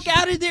the fuck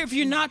out of there if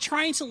you're not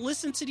trying to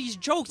listen to these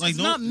jokes. Like, it's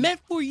not meant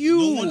for you.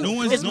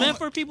 It's meant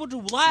for people to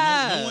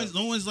laugh.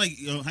 No one's like,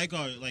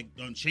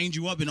 change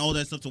you up and all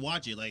that stuff to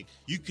watch it. Like,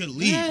 you could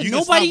leave. Yeah, you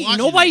can stop watching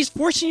nobody's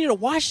forcing you to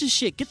watch this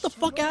shit. Get the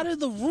fuck out of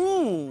the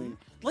room.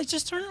 Like,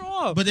 just turn it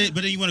off. But then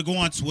you want to go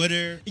on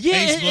Twitter,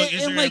 yeah, Facebook,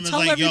 Instagram, and like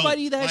tell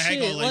everybody that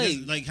shit.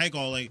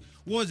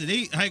 What was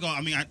it?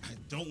 I mean, I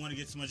don't want to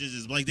get too much into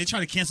this, but like, they try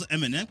to cancel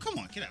Eminem. Come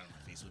on, get out of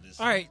my face with this.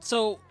 All right,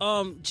 so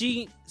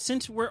G,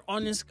 since we're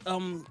on this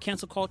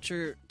cancel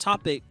culture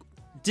topic,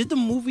 did the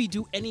movie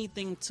do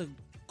anything to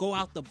go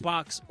out the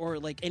box or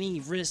like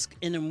any risk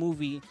in a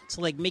movie to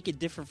like make it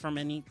different from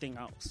anything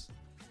else,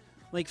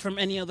 like from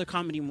any other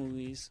comedy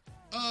movies?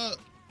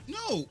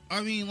 No.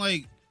 I mean,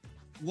 like,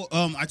 well,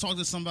 I talked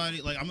to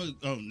somebody, like,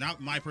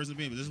 not my personal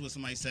opinion, but this is what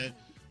somebody said.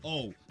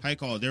 Oh,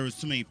 there was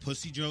too many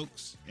pussy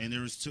jokes, and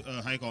there was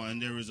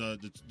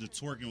the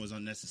twerking was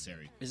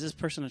unnecessary. Is this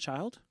person a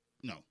child?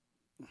 No.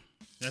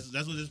 That's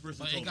what this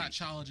person told me. It got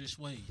childish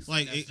ways.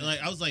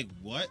 I was like,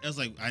 what? I was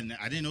like, I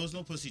didn't know it was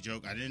no pussy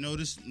joke. I didn't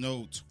notice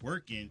no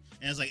twerking.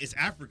 And it's like, it's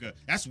Africa.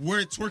 That's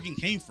where twerking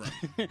came from.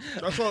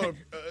 That's all.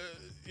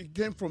 It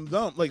came from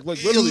them. Like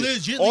literally,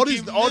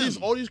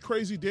 all these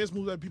crazy dance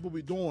moves that people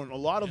be doing. A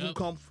lot of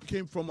them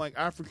came from like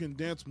African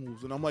dance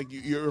moves, and I'm like,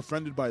 you're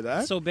offended by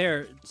that? So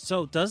Bear,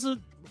 does the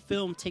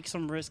film take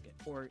some risk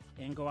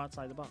and go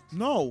outside the box?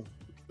 No.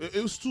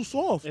 It was too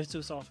soft. It's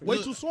too soft.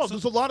 Way too soft.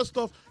 There's a lot of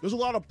stuff. There's a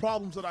lot of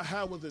problems that I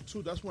had with it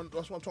too. That's what I'm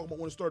talking about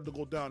when it started to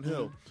go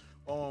downhill.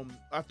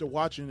 After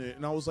watching it,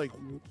 and I was like,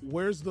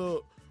 where's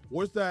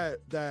that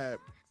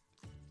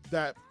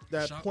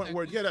point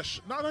where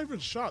that's not even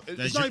shock.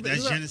 It's not even.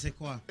 Je ne sais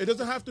quoi. It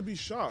doesn't have to be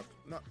shock.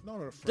 Not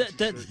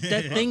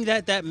that thing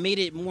that made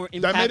it more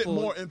impactful. That made it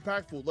more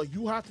impactful. Like,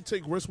 you have to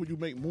take risks when you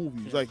make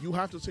movies. Yeah. Like, you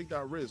have to take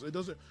that risk. It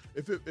doesn't.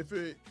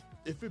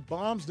 If it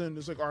bombs, then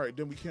it's like, all right,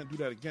 then we can't do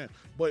that again.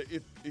 But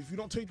if you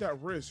don't take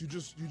that risk, you're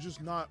just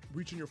not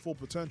reaching your full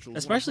potential.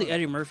 Especially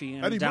Eddie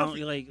Murphy. Like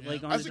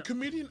as a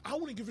comedian, I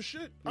wouldn't give a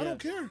shit. Yeah. I don't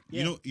care.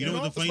 Yeah. You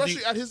know the funny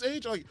especially thing? at his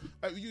age, like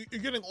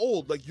you're getting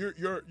old. Like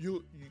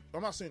you.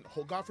 I'm not saying,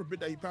 God forbid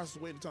that he passes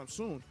away anytime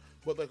soon.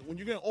 But like when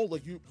you're getting old,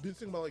 like you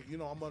think about like,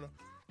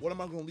 what am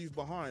I gonna leave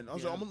behind? I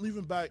was like, I'm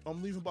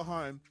leaving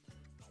behind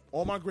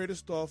all my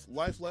greatest stuff,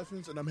 life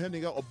lessons, and I'm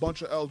handing out a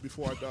bunch of L's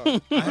before I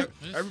die.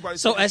 Everybody.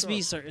 So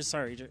SB,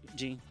 sorry,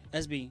 G.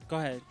 SB, go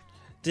ahead.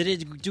 Did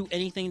it do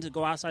anything to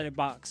go outside the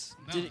box?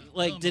 Nah,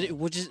 Did it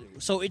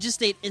so it just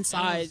stayed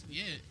inside?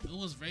 It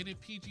was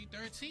rated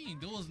PG-13.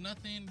 There was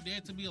nothing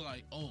there to be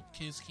like, oh,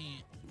 kids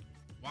can't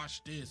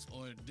watch this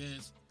or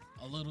this,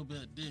 a little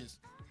bit of this.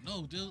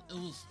 No, it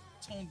was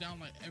toned down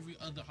like every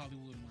other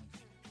Hollywood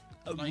movie.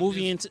 A Like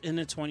movie in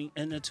the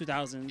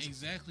 2000s.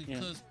 Exactly, Yeah.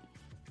 because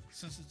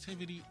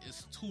sensitivity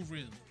is too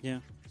real. Yeah.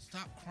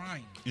 Stop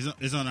crying.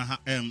 It's on a high.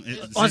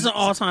 It's an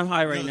all-time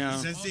high right now.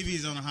 Sensitivity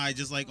is on a high,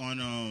 just like on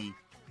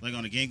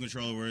a game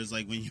controller, where it's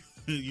like when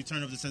you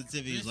turn up the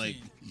sensitivity, it's like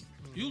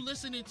you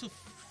listening to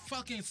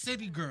fucking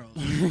City Girls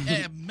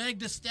and Meg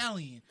Thee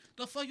Stallion.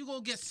 The fuck you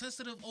gonna get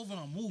sensitive over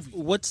a movie?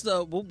 What's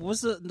the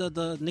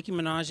Nicki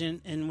Minaj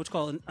and what's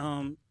called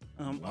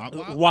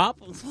WAP? WAP?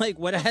 Like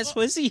what ass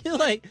pussy?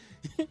 Like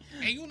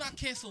And you not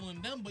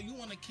canceling them, but you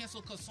want to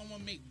cancel because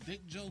someone make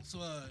dick jokes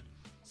or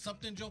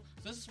something joke.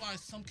 This is why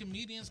some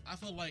comedians, I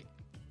feel like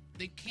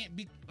they can't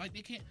be like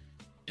they can't.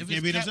 If They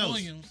can't it's be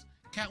themselves.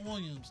 Cat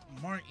Williams,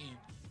 Martin,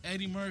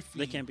 Eddie Murphy,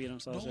 They can't be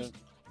themselves, those- yeah.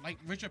 Like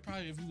Richard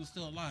Pryor, if he was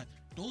still alive,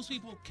 those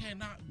people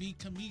cannot be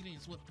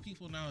comedians with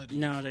people nowadays.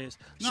 nowadays.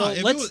 no.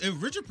 So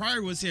If Richard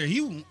Pryor was here,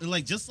 he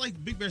like just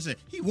like Big Bear said,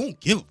 he won't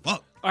give a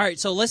fuck. all right.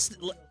 So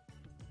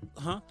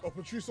huh? Oh,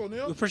 Patrice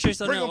O'Neal.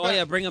 Patrice O'Neal. Oh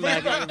yeah, bring him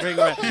back. Bring him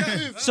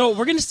back. So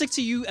we're gonna stick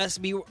to you,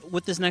 SB,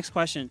 with this next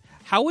question.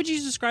 How would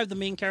you describe the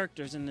main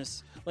characters in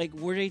this? Like,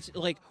 were they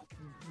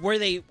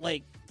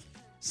like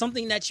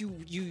something that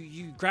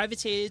you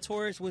gravitated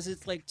towards? Was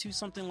it like to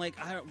something like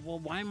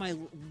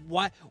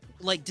why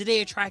like did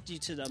they attract you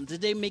to them?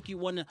 Did they make you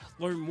want to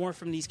learn more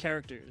from these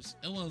characters?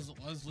 It was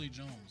Leslie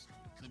Jones,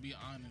 to be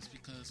honest,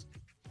 because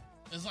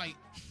it's like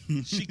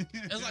she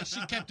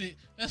kept it.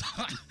 It's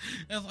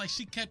like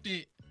she kept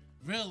it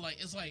real. Like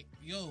it's like,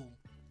 yo,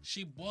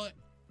 she bought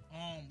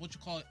what you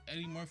call it,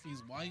 Eddie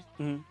Murphy's wife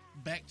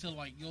back to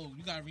like, yo,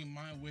 you gotta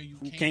remind where you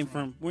came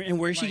from.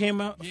 Where she came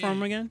out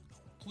from again?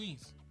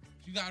 Queens.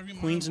 You gotta remind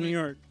Queens, New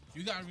York.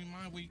 You gotta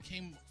remind where you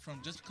came from.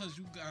 Just because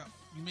you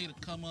made a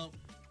come up,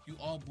 you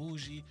all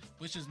bougie,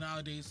 which is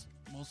nowadays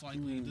most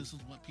likely this is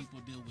what people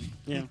deal with.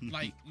 Yeah.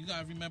 Like you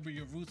gotta remember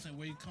your roots and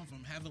where you come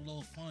from. Have a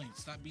little fun.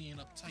 Stop being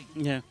uptight.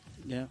 Yeah.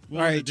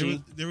 Well, All right,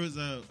 there was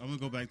I'm gonna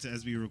go back to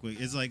SB real quick.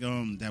 It's like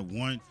that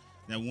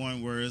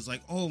one where it's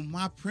like, oh,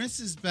 my prince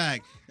is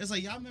back. It's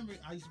like, y'all remember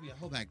I used to be a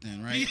hoe back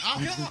then, right?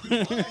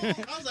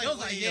 I was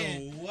like, yeah.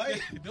 what?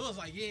 It was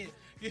like, yeah.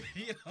 You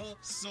know?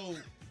 So,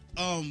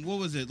 what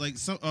was it? Like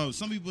some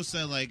people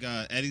said like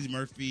Eddie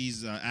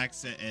Murphy's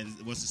accent and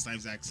Wesley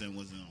Snipes' accent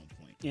wasn't on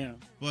point. Yeah.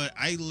 But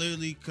I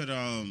literally could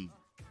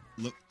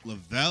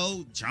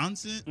Lavelle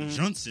Johnson.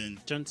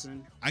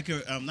 I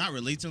could not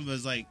relate to him, but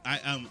it's like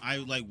I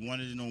like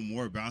wanted to know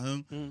more about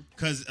him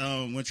because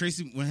when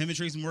him and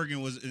Tracy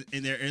Morgan was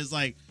in there, it's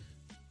like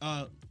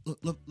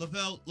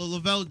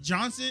Lavelle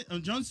Johnson,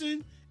 and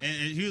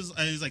he's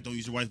like, don't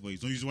use your white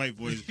voice,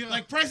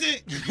 like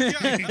present.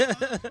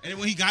 And then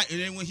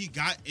when he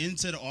got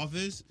into the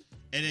office.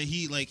 And then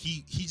he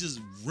just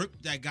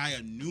ripped that guy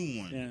a new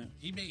one. Yeah.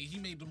 He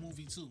made the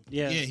movie too.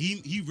 Yeah. Yeah,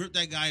 he ripped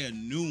that guy a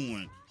new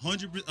one.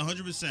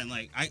 100%.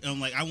 Like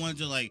I wanted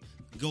to like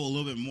go a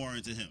little bit more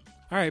into him.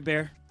 All right,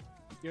 Bear.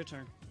 Your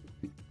turn.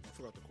 I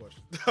forgot the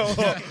question.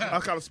 I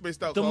kind of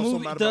spaced out. The so I was so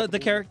movie, mad about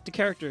the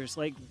characters.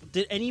 Like,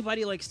 did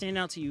anybody like stand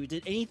out to you?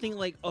 Did anything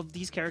like of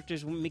these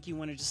characters make you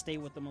want to just stay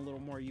with them a little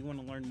more? You want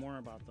to learn more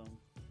about them?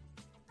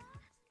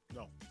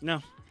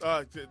 No.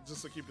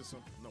 Just to keep it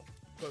simple, no.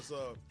 Because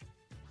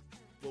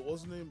what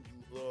was his name?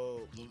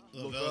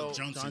 Lavelle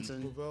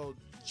Johnson. Lavelle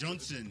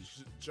Johnson.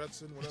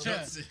 Jetson,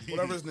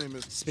 whatever his name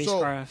is.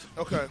 Spacecraft.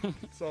 So, okay,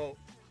 so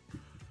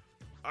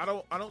I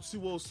don't see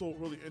what was so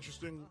really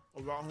interesting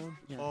about him.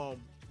 Yeah.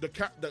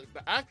 The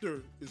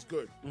actor is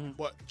good,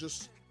 but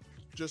just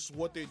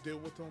what they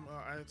did with him,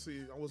 I didn't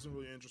see. I wasn't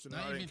really interested.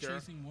 Not I didn't even care.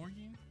 Tracy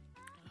Morgan.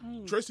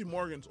 Tracy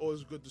Morgan's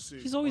always good to see.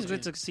 He's always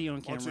good to see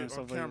on camera. And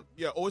stuff like that.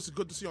 Yeah, always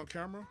good to see on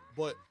camera,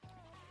 but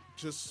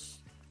just.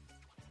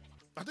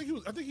 I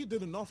think he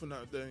did enough in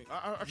that thing.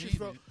 I actually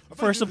felt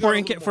for a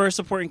supporting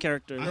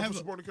character. I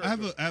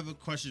have a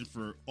question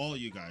for all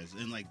you guys,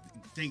 and like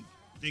thank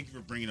you for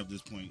bringing up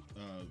this point,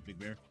 Big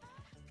Bear.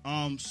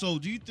 So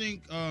do you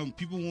think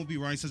people won't be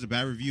writing such a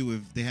bad review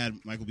if they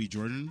had Michael B.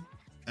 Jordan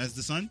as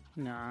the son?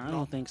 Nah, I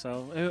don't think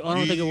so. I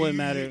don't think it would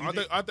matter.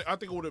 I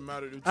think it wouldn't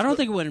matter. I don't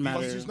think it wouldn't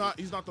matter. He's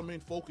not the main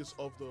focus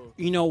of the.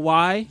 You know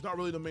why? He's not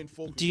really the main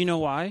focus. Do you know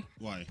why?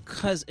 Why?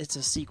 Because it's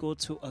a sequel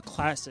to a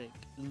classic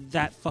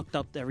that fucked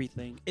up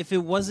everything. If it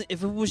was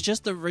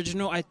just the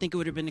original, I think it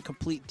would have been a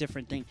complete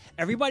different thing.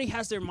 Everybody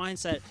has their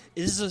mindset.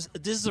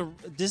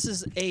 This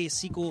is a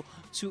sequel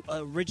to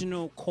an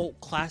original cult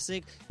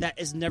classic that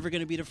is never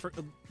going to be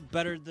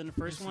better than the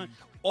first one.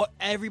 Or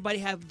everybody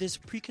have this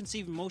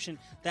preconceived notion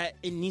that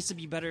it needs to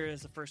be better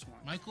as the first one.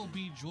 Michael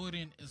B.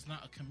 Jordan is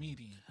not a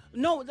comedian.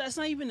 No, that's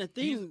not even a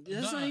thing.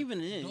 That's not even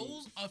it.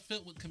 Those are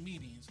filled with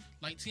comedians.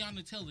 Like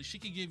Tiana Taylor, she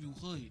could give you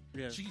hood.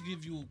 Yeah. She could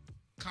give you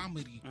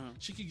comedy.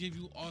 She could give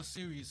you all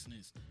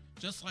seriousness.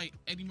 Just like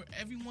Eddie Murphy.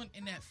 Everyone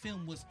in that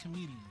film was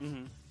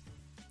comedians.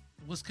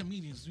 Was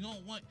comedians. You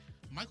don't want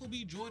Michael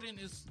B. Jordan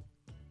is.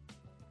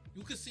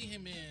 You could see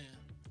him in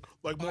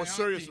like more biopics.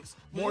 serious roles.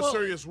 More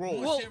serious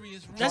roles.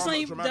 That's not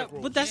even. dramatic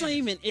roles. But that's not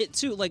even it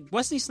too. Like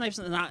Wesley Snipes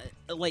is not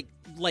like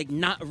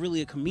not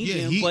really a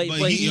comedian, he but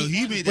made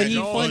he's that funny.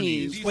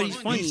 funny. But he's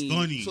funny. He's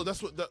funny. So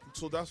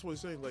that's what he's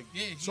saying. Like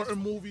certain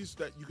movies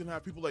that you can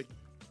have people like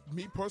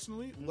me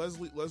personally,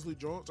 Leslie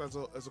Jones as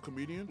a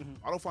comedian.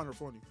 I don't find her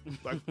funny.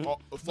 Like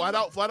flat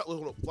out, I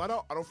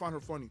don't find her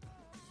funny.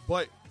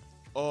 But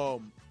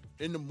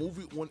in the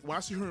movie, when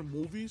I see her in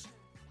movies,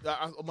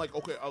 I'm like,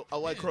 okay, I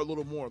like her a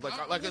little more.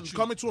 Like in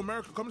Coming to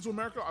America,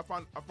 I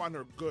find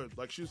her good.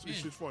 Like she's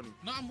funny.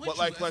 No, I'm with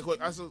but you.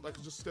 like as a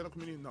just stand up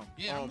comedian, no.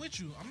 Yeah, I'm with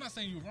you. I'm not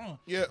saying you're wrong.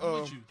 Yeah,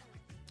 I'm with you.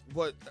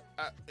 But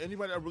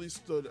anybody that really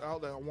stood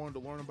out that I wanted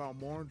to learn about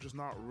more, just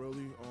not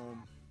really.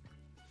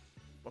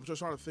 I'm just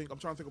trying to think. I'm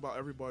trying to think about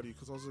everybody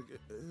because I was like,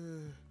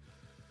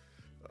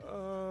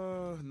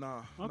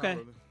 nah. Okay. Not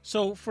really.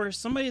 So for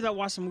somebody that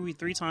watched the movie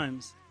 3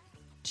 times,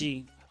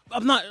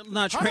 I'm not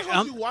How the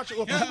hell you watch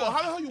it? How the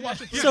hell you watch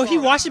it? So he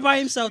watched it by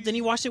himself, then he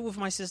watched it with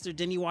my sister,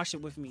 then he watched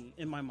it with me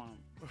and my mom.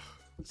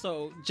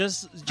 So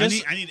just I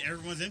need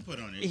everyone's input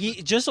on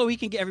it. Just so he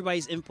can get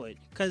everybody's input,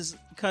 because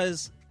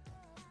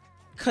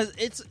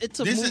it's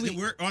a movie.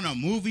 We're on a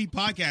movie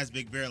podcast,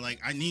 Big Bear.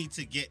 Like I need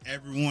to get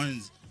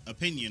everyone's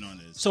opinion on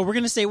this. So we're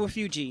gonna stay with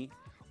you, G.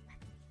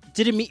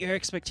 Did it meet your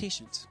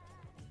expectations?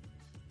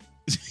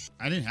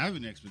 I didn't have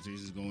any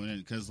expectations going in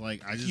because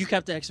You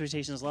kept the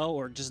expectations low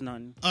or just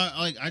none?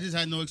 I just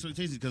had no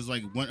expectations because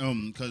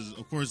because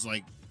of course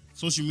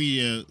social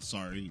media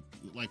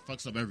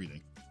fucks up everything.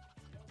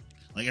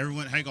 Like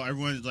everyone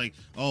is like,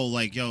 oh,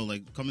 like yo,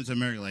 like Coming to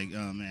America, like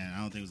oh man,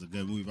 I don't think it was a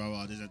good movie, blah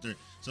blah, this that third.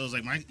 So it was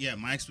like my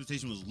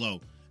expectation was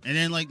low, and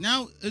then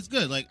now it's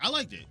good. Like I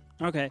liked it.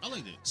 Okay, I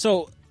liked it.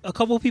 So a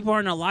couple of people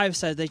on our live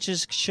said they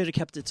just should have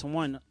kept it to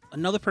 1.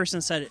 Another person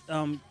said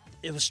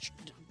it was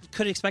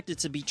could expect it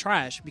to be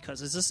trash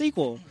because it's a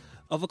sequel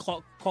of a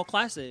cult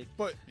classic.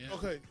 But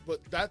okay,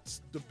 but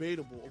that's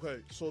debatable. Okay,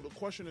 so the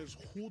question is,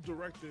 who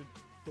directed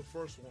the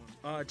first one?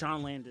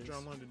 John Landis.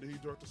 John Landis. Did he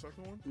direct the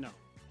second one? No.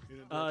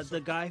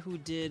 The guy who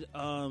did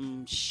I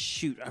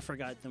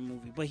forgot the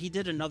movie, but he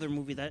did another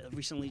movie that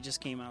recently just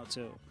came out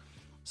too.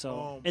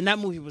 So and that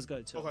movie was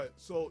good too. Okay,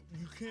 so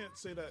you can't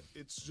say that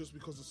it's just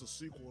because it's a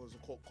sequel as a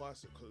cult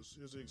classic. Because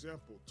here's an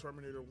example: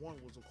 Terminator 1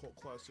 was a cult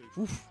classic.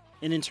 Oof.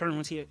 And then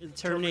Terminator 2,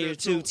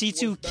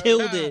 T2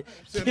 killed it,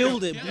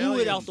 blew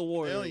it out the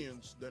water.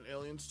 Aliens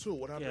 2.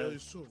 What happened to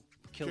Aliens 2?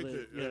 Killed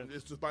it. And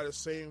it's just by the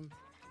same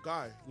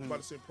guy, by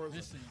the same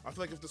person. I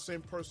feel like if the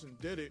same person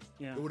did it,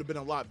 it would have been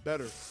a lot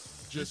better.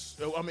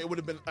 It would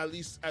have been at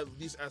least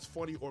as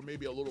funny, or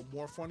maybe a little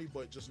more funny.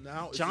 But just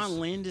now, John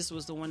Landis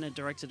was the one that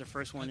directed the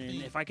first one,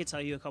 and if I could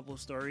tell you a couple of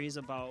stories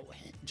about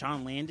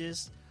John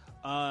Landis.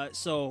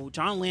 So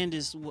John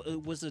Landis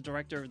was the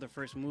director of the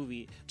first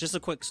movie. Just a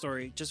quick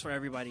story, just for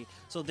everybody.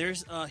 So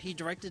there's he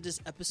directed this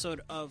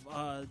episode of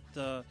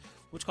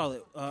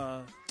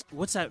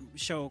what's that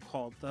show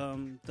called?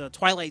 The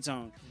Twilight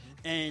Zone.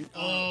 And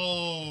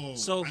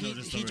so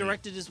he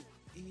directed this.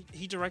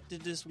 He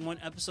directed this one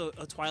episode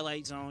of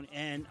Twilight Zone,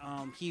 and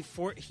he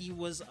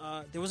was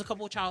there was a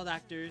couple of child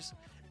actors,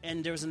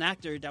 and there was an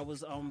actor that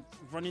was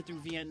running through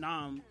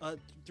Vietnam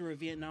through a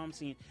Vietnam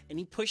scene, and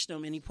he pushed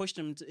him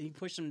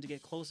to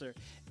get closer,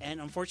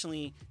 and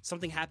unfortunately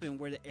something happened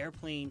where the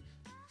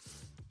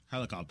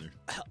helicopter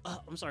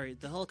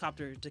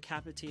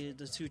decapitated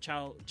the 2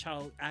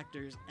 child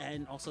actors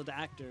and also the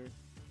actor.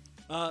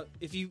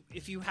 If you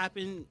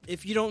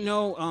don't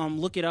know,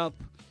 look it up.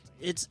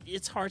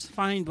 It's hard to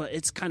find, but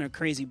it's kind of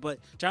crazy. But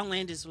John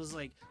Landis was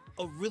like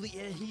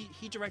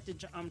he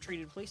directed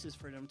Trading Places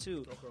for them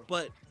too.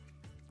 Okay.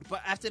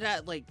 But after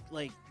that,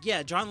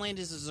 John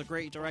Landis is a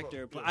great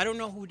director. But I don't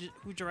know who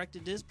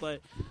directed this,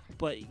 but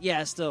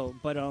yeah, still.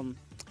 But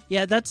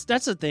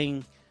that's a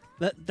thing.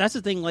 That's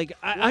the thing. Like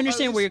I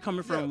understand where you're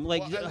coming from.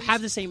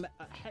 Have the same.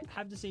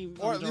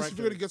 Or at least if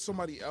you're gonna get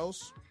somebody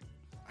else,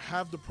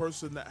 have the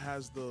person that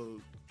has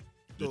the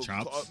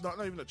chops. Not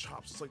even the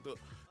chops. It's like the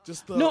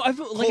I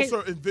feel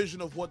closer envision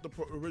of what the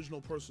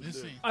original person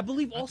did. I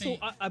believe also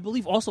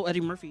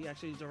Eddie Murphy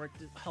actually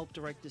helped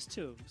direct this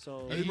too.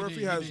 So Eddie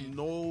Murphy has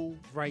no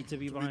right to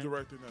be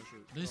directing that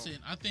shit. Listen,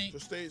 I think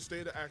just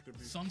stay the actor.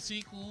 Some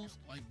sequels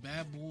like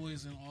Bad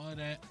Boys and all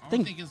that, I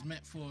don't think it's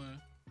meant for.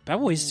 Bad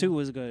Boys 2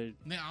 was good.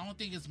 I don't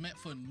think it's meant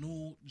for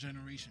new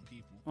generation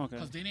people. Okay.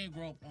 Because they didn't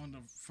grow up on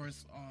the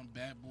first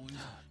Bad Boys.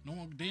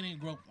 They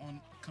didn't grow up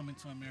on Coming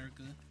to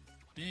America.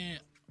 Then,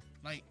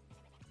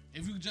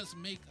 if you just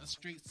make a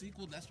straight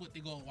sequel, that's what they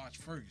go watch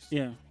first.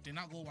 Yeah. They're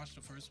not go watch the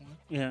first one.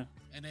 Yeah.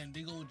 And then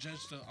they go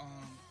judge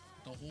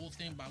the whole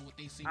thing by what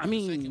they see. I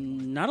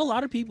mean, not a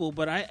lot of people,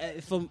 but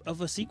if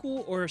a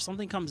sequel or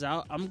something comes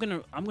out, I'm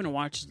gonna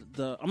watch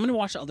the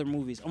other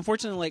movies.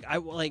 Unfortunately,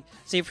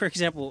 say for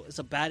example, it's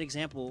a bad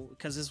example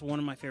because it's one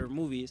of my favorite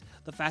movies,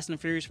 the Fast and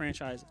Furious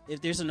franchise.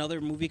 If there's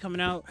another movie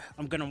coming out,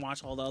 I'm gonna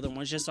watch all the other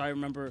ones just so I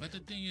remember. But the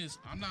thing is,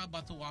 I'm not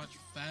about to watch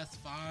Fast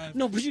 5.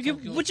 No, but you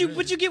get what you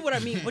get what I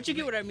mean. But you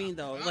get what I mean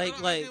though.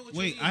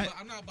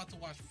 I'm not about to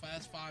watch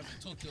Fast 5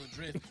 and Tokyo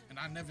Drift, and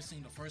I've never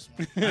seen the first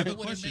one. I have a It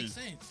wouldn't question. make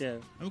sense. Yeah.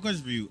 I have a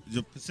question for you,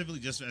 specifically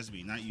just for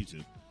SB, not you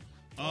two.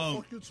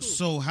 Fuck you too.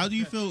 So how do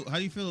you feel? How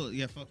do you feel?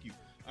 Yeah, fuck you.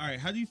 All right,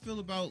 how do you feel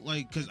about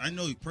because I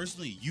know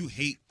personally you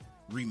hate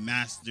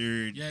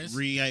remastered,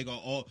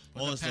 all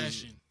this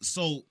stuff.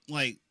 So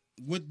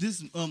with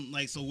this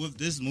with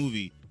this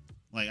movie,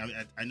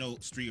 I know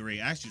Street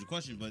already asked you the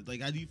question, but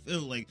how do you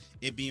feel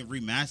it being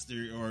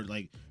remastered or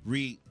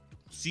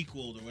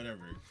sequeled or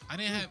whatever? I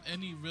didn't have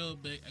any real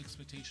big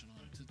expectation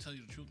on it, to tell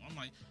you the truth. I'm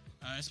like,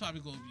 it's probably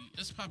gonna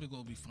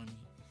be funny.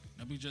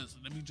 Let me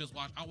just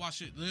watch. I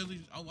watched it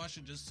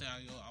just to say,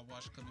 I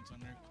watched Coming to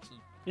America too.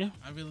 Yeah.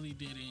 I really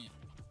didn't.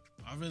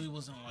 I really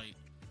wasn't like,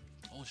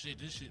 oh shit,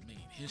 this shit made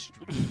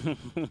history.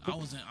 I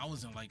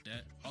wasn't like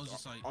that. I was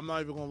just like, I'm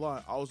not even gonna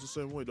lie. I was the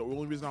same way. The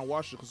only reason I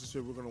watched it because they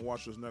said we're gonna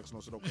watch this next, and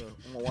I said okay,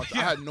 I'm gonna watch it.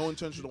 I had no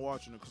intention of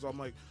watching it because I'm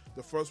like,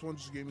 the first one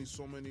just gave me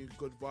so many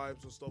good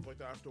vibes and stuff like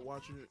that after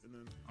watching it, and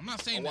then I'm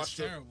not saying it's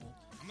terrible.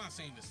 I'm not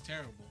saying it's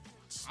terrible.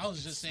 I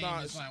was just saying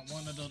it's like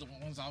one of the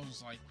ones I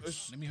was like,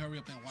 let me hurry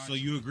up and watch. So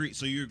you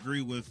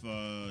agree with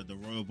the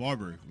Royal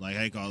Barber,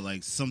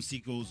 some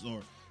sequels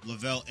or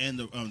Lavelle and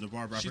the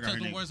Barber. She took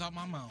the words out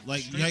my mouth.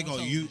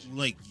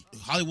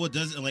 Hollywood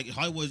doesn't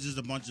Hollywood is just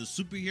a bunch of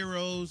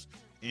superheroes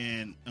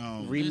and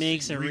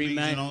remakes and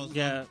remakes, all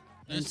yeah,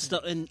 and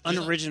stuff and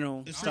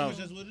unoriginal it's stuff.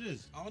 That's what it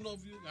is. I don't know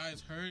if you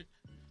guys heard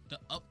the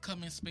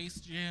upcoming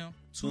Space Jam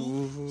 2.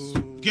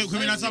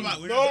 We're not talking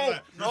about.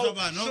 No.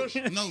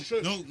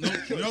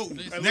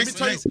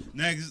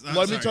 Next.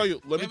 Let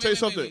me tell you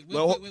something.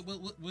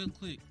 Real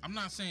quick. I'm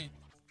not saying.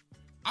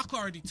 I can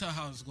already tell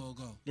how it's gonna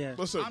go. Yeah.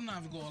 Listen, I'm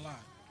not even gonna lie.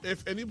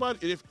 If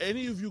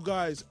any of you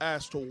guys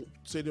ask to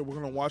say that we're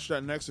gonna watch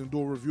that next and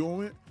do a review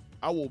on it,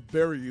 I will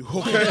bury you.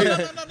 Okay?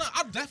 No.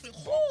 I'm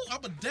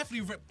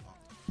definitely rip.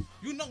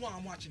 You know why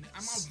I'm watching it.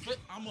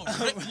 I'm a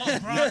rip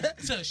LeBron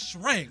to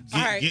shreds.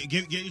 All right.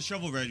 Get your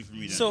shovel ready for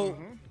me then. So,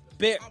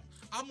 Bear.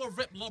 I'm gonna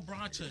rip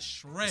LeBron to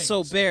shreds.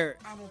 So, Bear.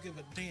 I don't give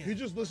a damn. He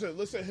just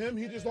listen. Him.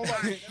 He just don't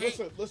like.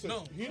 Listen.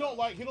 No. He don't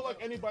like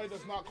anybody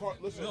that's not.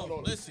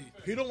 Listen.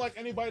 He don't like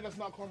anybody that's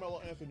not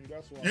Carmelo Anthony.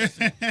 That's why.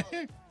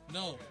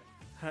 No.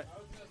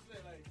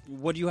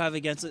 What do you have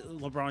against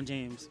LeBron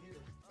James?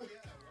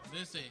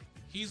 Listen,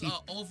 he's an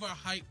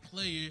overhyped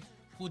player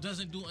who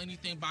doesn't do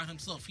anything by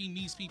himself. He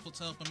needs people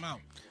to help him out.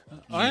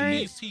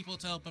 Needs people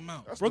to help him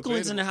out. That's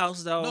Brooklyn's debatable. In the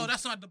house, though. No,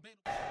 that's not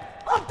debatable.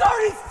 I'm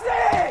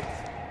 36!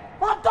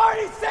 I'm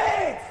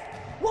 36!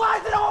 Why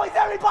is it always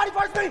everybody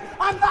versus me?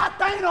 I'm not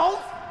Thanos!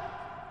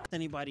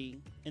 Anybody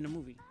in the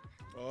movie?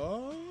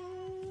 Oh.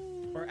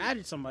 Or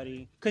added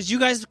somebody. Because you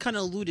guys kind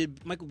of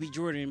alluded Michael B.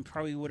 Jordan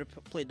probably would have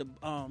played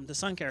the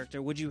son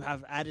character. Would you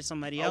have added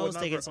somebody else,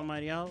 taken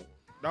somebody out?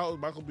 That was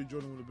Michael B.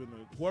 Jordan would have been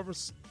whoever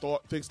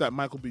thinks that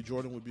Michael B.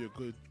 Jordan would be a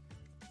good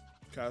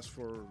cast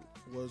for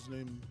what's his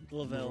name?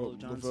 Lavelle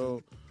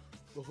Johnson.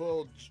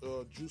 Lavelle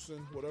Juicin,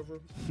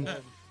 whatever.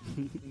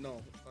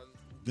 No.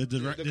 The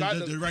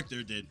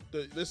director did.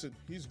 Listen,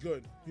 he's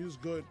good. He was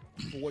good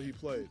for what he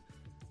played.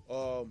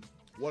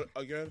 What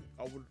again?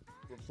 I would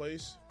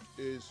replace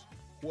is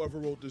whoever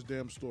wrote this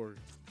damn story.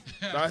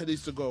 That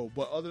needs to go.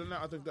 But other than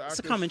that, I think the actors...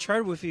 It's a common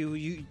thread with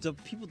you.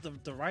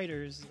 The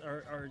writers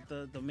are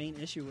the main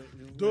issue with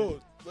you.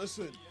 Dude,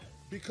 listen.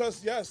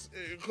 Because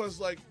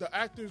the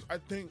actors, I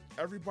think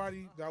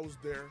everybody that was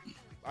there,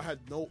 I had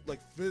no,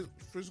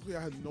 physically,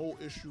 I had no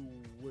issue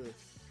with...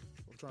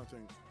 I'm trying to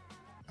think.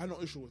 I had no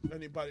issue with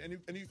anybody.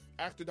 Any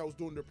actor that was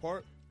doing their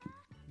part,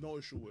 no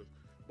issue with.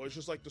 But it's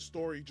just the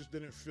story just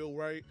didn't feel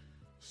right.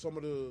 Some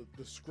of the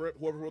script,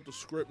 whoever wrote the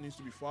script needs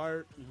to be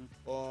fired.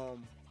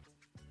 Mm-hmm.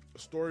 The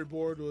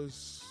storyboard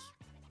was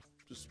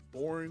just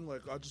boring.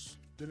 I just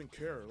didn't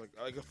care.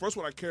 The first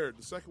one I cared.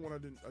 The second one I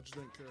just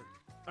didn't care.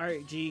 All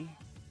right, G.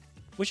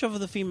 Which of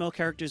the female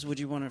characters would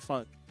you want to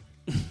fuck?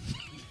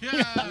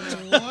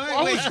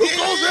 Why would you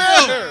go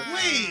there?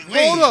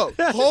 Wait.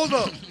 Hold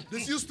up.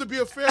 This used to be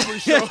a family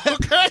show,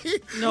 okay?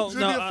 No.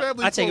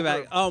 I take it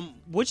back.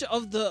 Which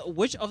of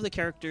the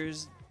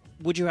characters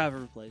would you have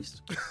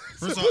replaced?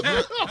 First off,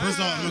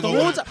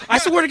 I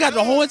swear to God,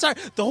 the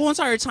whole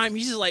entire time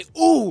he's just like,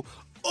 ooh,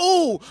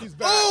 she's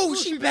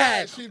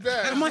bad. She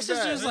bad. And my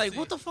sister's like,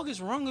 what the fuck is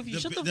wrong with you?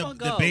 Shut the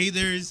fuck up. The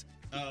bathers,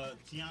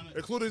 Tiana,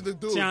 including the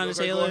dude, Tiana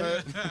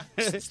Taylor.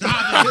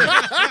 Stop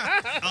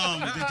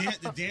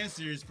it. The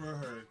dancers for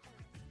her,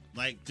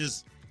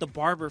 just. The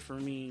barber for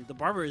me. The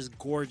barber is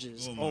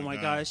gorgeous. Oh my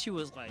God. She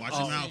was like, Watch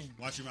your mouth.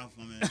 Watch your mouth,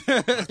 my man.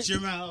 Watch your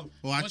mouth.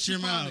 Watch your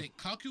mouth.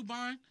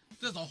 Concubine?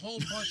 There's a whole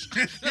bunch.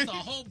 There's a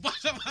whole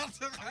bunch of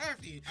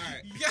happy. All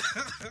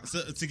right.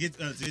 So to get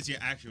to your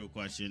actual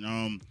question,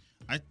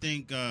 I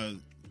think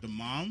the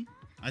mom.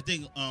 I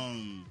think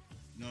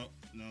no,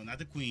 not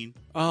the queen.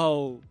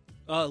 Oh,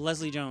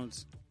 Leslie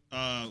Jones.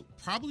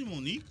 Probably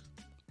Monique.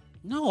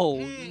 No,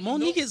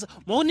 Monique is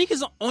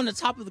on the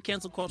top of the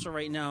cancel culture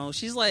right now.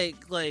 She's like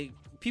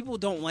people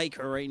don't like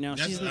her right now.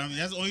 That's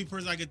the only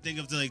person I could think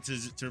of to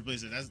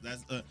replace it.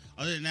 That's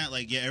other than that,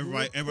 like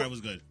everybody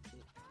was good.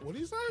 What do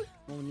you say?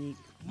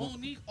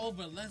 Monique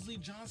over Leslie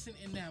Johnson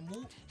in that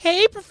movie.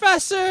 Hey,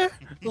 Professor.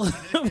 like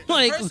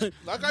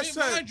I said,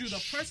 mind you,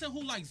 the person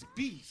who likes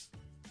Beast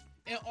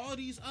and all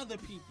these other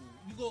people,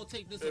 you go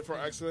take this for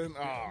accident.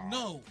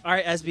 No. All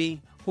right, SB,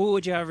 who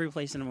would you have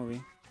replaced in the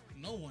movie?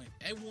 No one.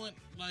 Everyone,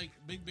 like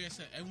Big Bear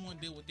said, everyone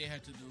did what they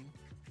had to do.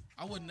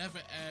 I would never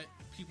add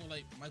people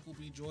like Michael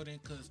B. Jordan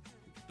because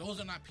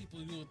those are not people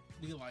you would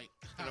be like.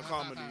 In a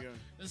comedy, yeah.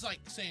 It's like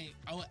saying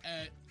I would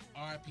add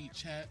R.I.P.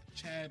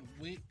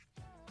 Chadwick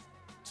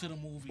to the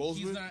movie.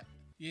 Bozeman? He's not.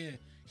 Yeah,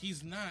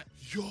 he's not.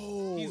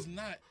 Yo, he's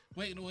not.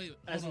 Wait.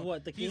 As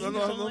what? The king? No,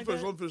 let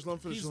him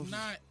finish. He's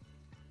not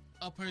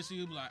a person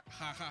you'd be like,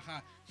 ha ha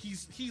ha.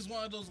 He's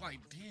one of those like,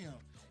 damn,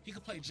 he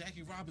could play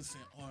Jackie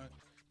Robinson or.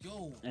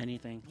 Yo,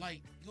 anything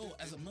like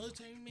as a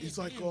military man, he's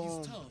like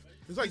he's tough.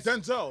 He's like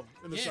Denzel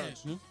in a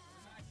sense.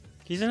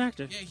 He's an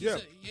actor. Yeah,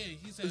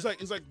 he's like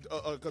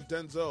a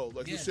Denzel.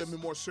 Like you see him in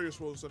more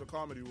serious roles than the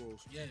comedy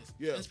roles. Yes,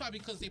 yeah. It's probably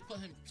because they put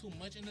him too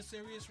much in the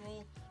serious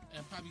role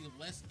and probably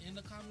less in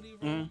the comedy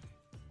role.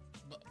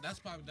 But that's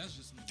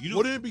just me.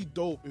 Wouldn't it be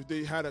dope if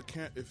they had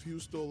if he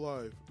was still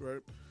alive,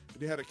 right?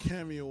 They had a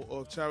cameo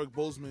of Chadwick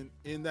Boseman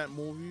in that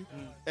movie,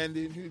 and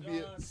then he'd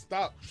be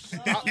stop,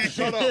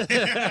 shut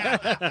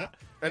up,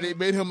 and they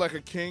made him like a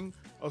king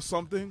or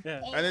something.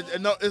 Yeah. And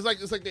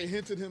it's like they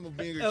hinted him of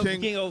being a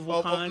king of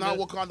Wakanda. of not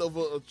Wakanda, of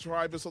a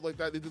tribe or something like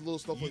that. They did little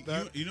stuff like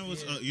that. You know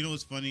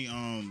what's funny?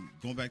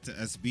 Going back to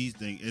SB's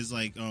thing is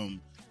like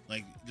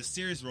the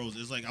serious roles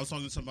is like I was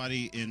talking to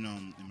somebody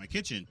in my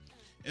kitchen.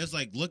 It's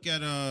like look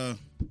at oh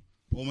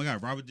my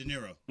God, Robert De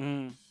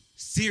Niro.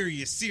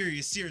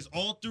 Serious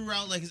all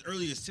throughout like his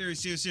earlier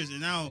serious,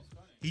 and now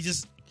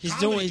he's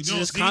doing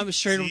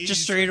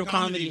straight up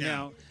comedy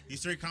now. He's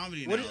straight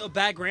comedy now. What a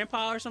Bad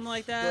Grandpa or something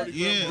like that?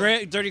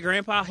 Dirty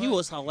Grandpa. He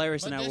was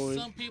hilarious in that movie. But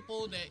there's some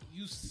people that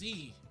you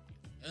see,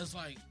 it's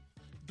like,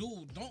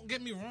 dude, don't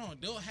get me wrong,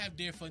 they'll have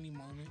their funny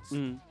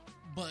moments,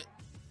 but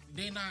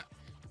they're not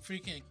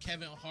freaking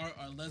Kevin Hart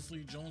or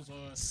Leslie Jones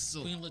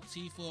or Queen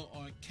Latifah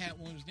or Cat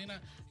Williams. They're not.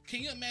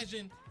 Can you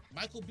imagine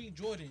Michael B.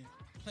 Jordan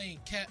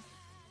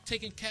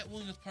taking Cat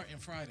Williams' part in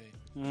Friday?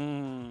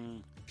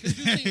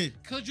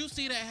 Could you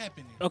see that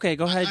happening? Okay,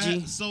 go ahead,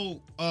 G. So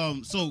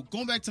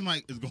going back to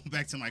my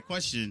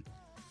question.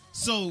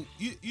 So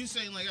you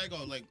saying like I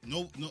go like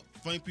no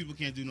funny people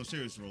can't do no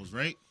serious roles,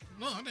 right?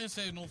 No, I didn't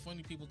say no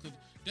funny people could.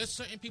 There's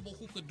certain people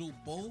who could do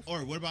both. Or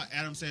what about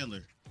Adam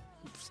Sandler?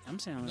 Adam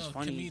Sandler's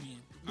funny.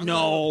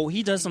 Comedian.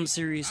 He does some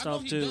serious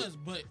stuff too. He does,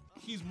 but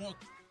he's more.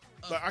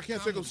 But I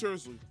can't take him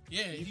seriously.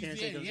 Yeah,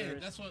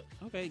 that's what.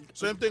 Okay.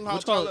 Same thing how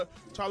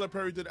Tyler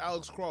Perry did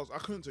Alex Cross. I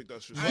couldn't take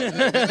that shit.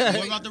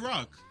 What about The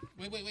Rock?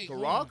 Wait. The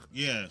Rock?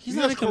 Yeah. He's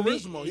not a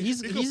charisma.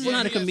 He's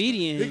not a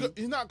comedian.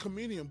 He's not a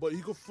comedian, but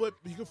he could flip.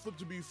 He could flip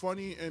to be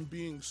funny and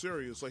being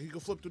serious. Like he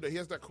could flip to that. He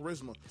has that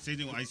charisma. Same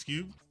thing with Ice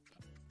Cube.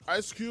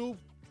 Ice Cube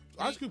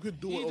could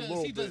do it a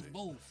little bit. He does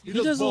both. He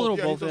does a little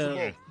both.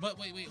 Yeah. But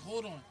wait,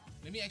 hold on.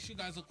 Let me ask you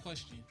guys a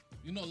question.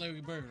 You know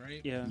Larry Bird,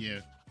 right?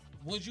 Yeah.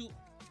 Would you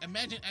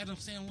imagine Adam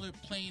Sandler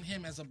playing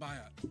him as a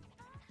biop?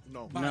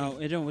 No. No,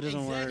 it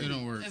doesn't work. It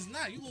don't work. It's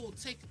not. You will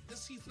take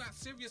this. He's not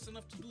serious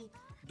enough to do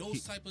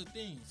those type of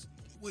things.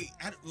 Wait,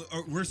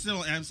 we're still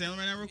on Adam Sandler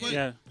right now, real quick?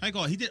 Yeah.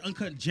 He did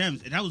Uncut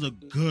Gems, and that was a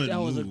good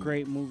That was a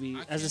great movie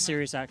as a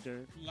serious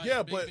actor. Like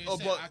yeah, but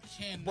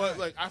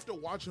like after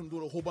watching him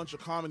do a whole bunch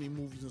of comedy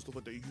movies and stuff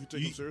like that, you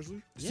take him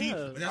seriously? See,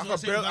 Yeah. that's what I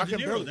was saying about De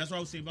Niro. That's what I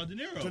was saying about De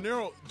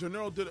Niro. De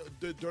Niro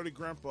did Dirty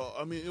Grandpa.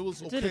 I mean, it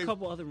was okay. It did a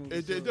couple other movies.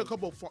 It did a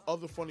couple of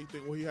other funny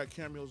things where he had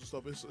cameos and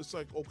stuff. It's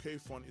like okay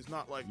funny. It's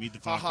not like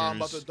Meet the haha, I'm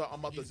Fockers.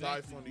 about to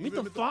die funny. Meet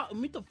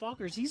the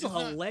Fockers. He's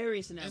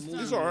hilarious in that movie.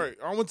 He's all right.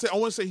 I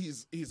wouldn't say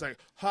he's like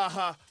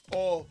haha.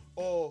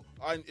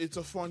 It's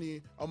a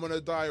funny. I'm gonna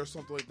die or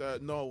something like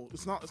that. No,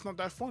 it's not. It's not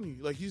that funny.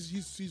 Like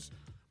he's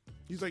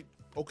like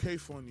okay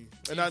funny.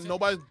 And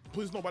nobody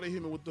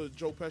hit me with the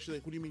Joe Pesci.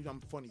 Like, what do you mean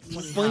I'm funny?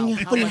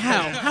 Funny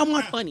how? How am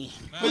I funny?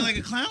 Like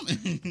a clown?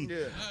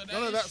 Yeah,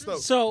 none of that stuff.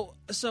 So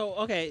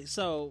okay.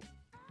 So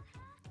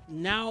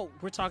now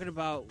we're talking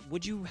about.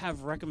 Would you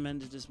have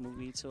recommended this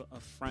movie to a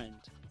friend?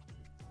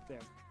 There.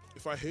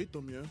 If I hate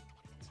them, yeah.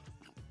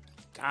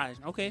 God.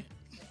 Okay.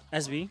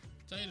 SB.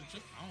 Tell you the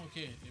truth, I don't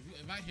care.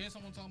 If I hear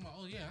someone talking about,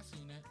 oh yeah, I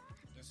seen that.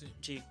 That's it.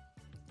 G.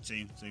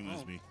 Same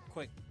as me.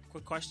 Quick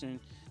question.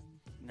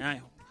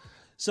 Now,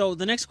 so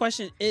the next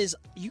question is,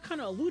 you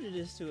kind of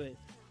alluded to it.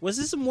 Was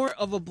this more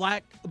of a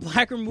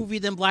blacker movie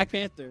than Black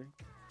Panther?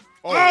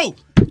 Oh!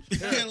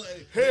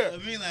 Here.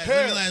 Let me laugh.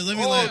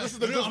 Oh, this is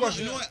the good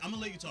question. You know what? I'm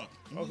gonna let you talk.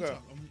 I'm gonna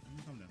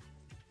come down.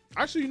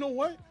 Actually, you know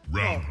what?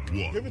 Round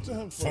one. Give it to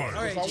him first.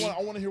 Fight. Because All right,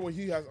 I want to hear what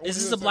he has. Is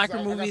this a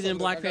blacker movie than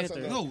Black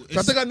Panther? No,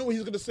 I think I know what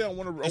he's gonna say.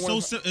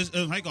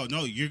 Heiko,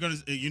 no, you're gonna.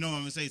 You know what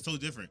I'm gonna say? It's so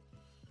different.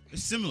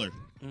 It's similar.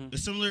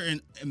 It's similar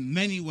in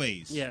many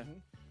ways. Yeah.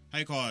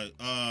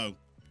 Heiko,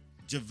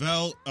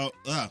 Javel. Oh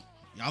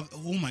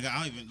my God,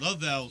 I don't even.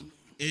 Lovell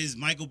is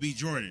Michael B.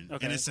 Jordan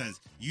in a sense.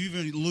 You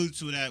even alluded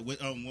to that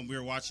when we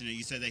were watching it.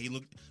 You said that he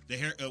looked the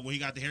hair when he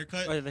got the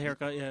haircut. Oh, the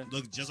haircut, yeah.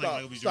 Looked just like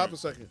Michael B. Stop Jordan. a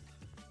second.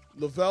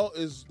 Lavelle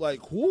is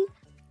like who?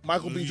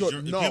 Michael B.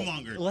 Jordan. No.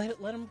 Killmonger.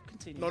 Let him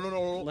continue.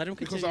 No. Let him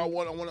continue. Because I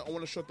want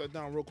to shut that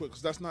down real quick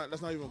because that's not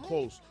even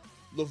close.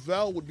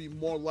 Lavelle would be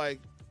more like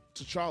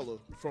T'Challa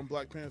from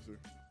Black Panther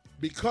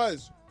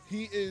because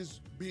he's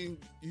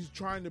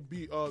trying to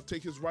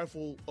take his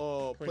rightful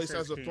place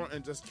as a throne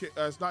and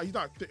he's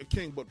not a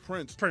king but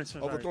prince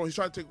of a throne. He's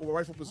trying to take a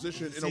rightful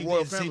position in a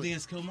royal family. Same thing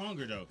as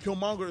Killmonger though.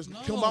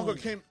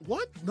 Killmonger came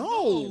what?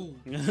 No.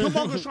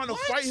 Killmonger's trying to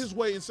fight his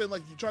way and say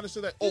like you're trying to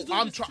say that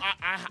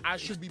I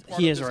should be part of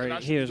this.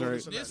 He is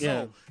right. Yeah.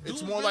 No,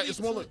 it's more like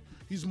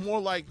he's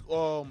more like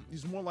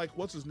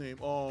what's his name?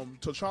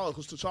 T'Challa,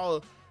 because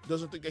T'Challa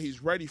doesn't think that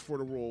he's ready for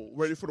the role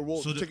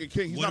to take a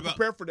king. He's not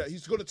prepared for that.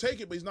 He's going to take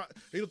it, but he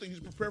don't think he's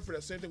prepared for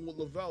that. Same thing with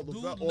Lavelle.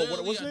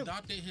 What's his name?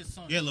 Adopted his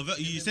son. Yeah, Lavelle.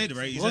 You said it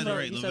right. You said it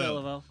right.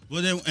 Lavelle.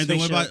 Well, then, and then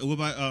what about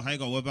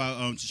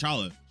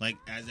T'Challa? Like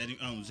as Eddie,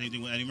 same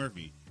thing with Eddie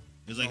Murphy.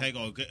 It's like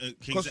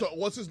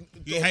what's his?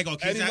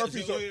 Eddie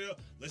Murphy.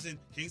 Listen,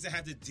 kings that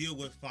have to deal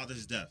with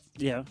father's death.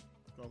 Yeah.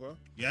 Okay.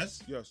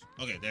 Yes.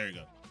 Okay, there you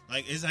go.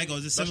 Like is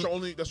this that's the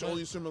only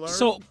similarity.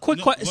 So quick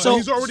question. So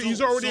he's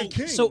already a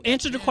king. So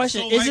answer the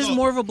question: is this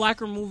more of a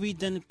blacker movie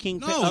than King?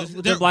 No,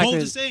 they're Black both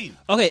Panther? the same.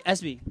 Okay,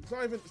 SB. It's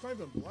not even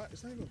black.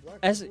 It's not even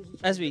black.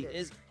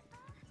 SB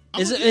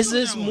is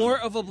this more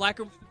of a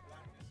blacker?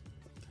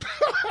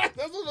 That's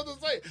what I was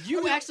gonna say.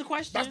 You asked the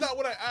question. That's not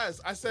what I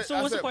asked. I said.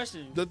 So what's the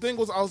question? The thing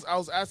was, I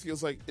was asking.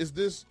 It's like, is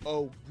this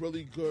a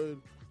really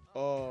good?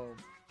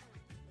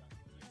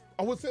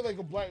 I would say like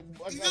a black. No.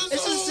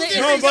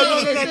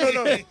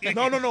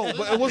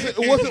 But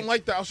it wasn't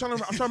like that. I'm trying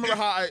to remember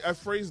how I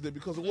phrased it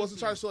because it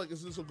wasn't trying to say like,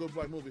 is this a good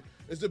black movie?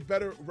 Is it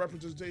better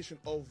representation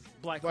of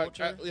black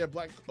culture?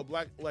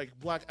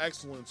 Black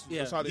excellence. Yeah.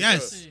 That's how they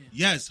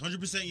yes,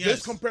 100% yes.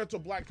 This compared to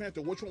Black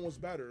Panther, which one was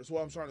better? That's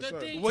what I'm trying to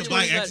say. Which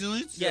black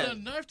excellence? Yeah. The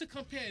nerve to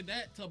compare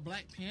that to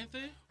Black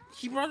Panther.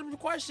 He brought up the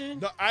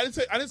question. No, I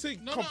didn't say.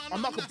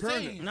 I'm not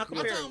comparing it. I'm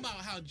talking about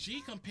how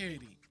G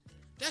compared it.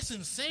 That's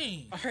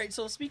insane. All right,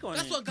 so speak on it.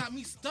 That's what got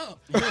me stuck.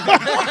 I'm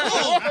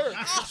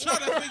trying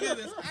to figure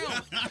this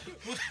out.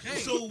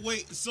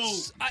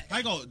 So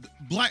I go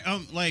black.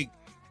 Like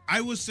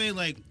I would say,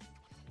 like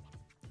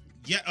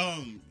yes,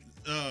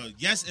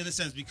 in a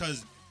sense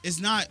because it's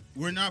not.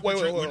 We're not. Wait,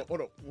 hold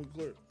on. We're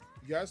clear.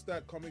 Yes,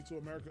 that Coming to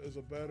America is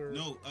a better.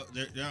 No,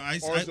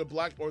 is it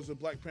Black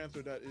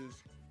Panther that is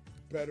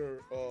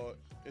better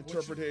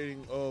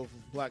interpreting of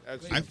black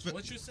excellence?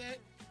 What you said?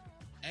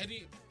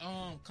 Eddie,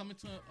 Coming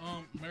to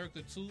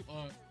America 2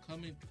 or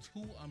Coming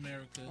to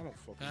America? I don't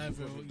fucking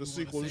know. The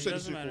sequel. You said the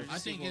sequel. I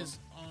think it's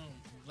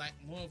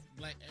more of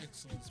black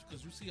excellence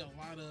because you see a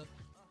lot of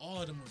all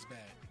of them was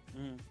bad.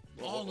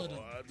 All of them.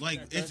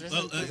 Like it's that's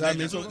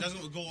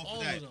what we go off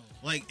of that.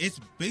 Like it's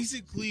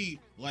basically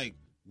like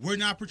we're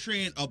not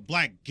portraying a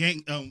black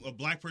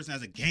person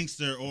as a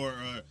gangster or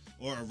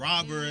a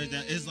robber.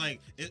 That is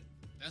like it.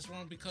 That's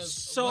wrong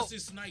because Wesley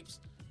Snipes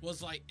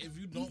was like, if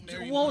you don't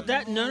marry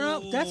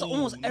that's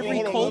almost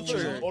every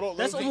culture.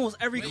 That's almost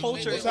every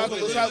culture. Let's have G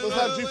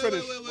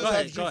finish.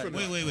 Go ahead.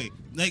 Wait.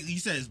 Like you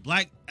said, it's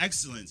black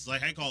excellence.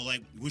 Like I call it,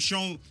 like we're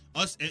showing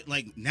us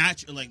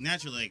naturally.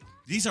 Like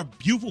these are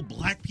beautiful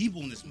black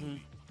people in this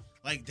movie.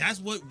 Like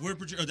that's what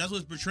that's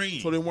what's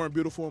portraying. So they weren't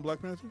beautiful in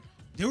Black Panther?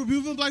 They were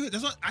beautiful in Black Panther.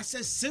 That's what I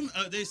said. Same.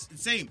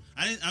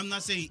 I'm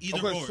not saying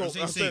either or. I'm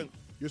saying same.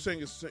 You're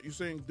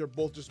saying they're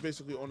both just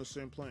basically on the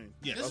same plane.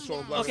 Yes.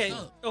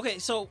 Okay.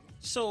 So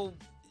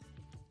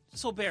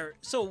Bear.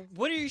 So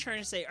what are you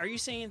trying to say? Are you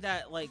saying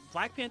that like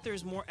Black Panther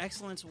is more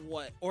excellence?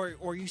 What? Or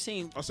are you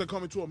saying? I said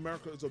Coming to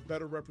America is a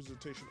better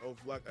representation of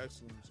black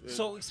excellence.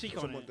 So speak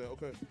on it. Like that.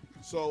 Okay.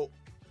 So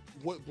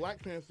with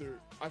Black Panther,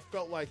 I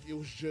felt like it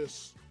was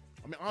just.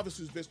 I mean,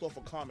 obviously it's based off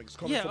of comics,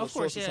 coming from a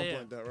source or something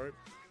like that, right?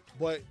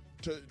 But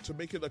to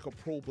make it like a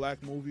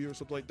pro-black movie or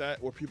something like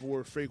that, where people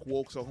were fake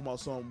woke, talking about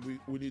something,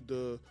 we need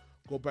to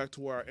go back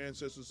to our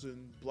ancestors and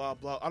blah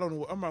blah. I don't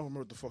know. I don't remember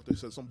what the fuck they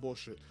said. Some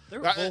bullshit. They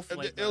were both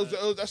like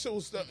that. That shit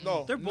was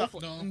no. They're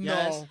both.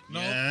 No.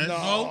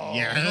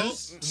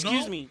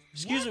 Excuse me.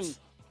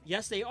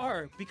 Yes, they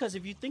are, because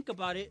if you think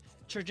about it,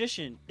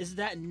 tradition is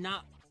that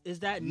not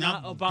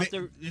about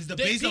the? Is the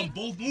base on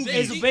both movies?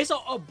 It's based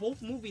on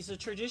both movies. A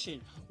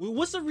tradition.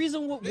 What's the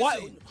reason?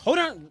 Why? Hold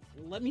on.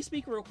 Let me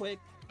speak real quick.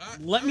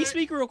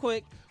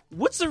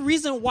 What's the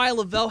reason why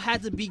Lavelle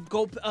had to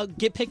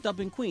get picked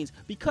up in Queens?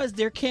 Because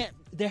there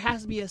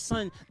has to be a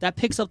son that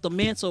picks up the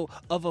mantle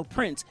of a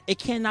prince. It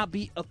cannot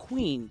be a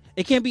queen.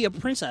 It can't be a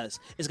princess.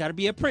 It's got to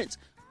be a prince.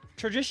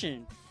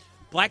 Tradition.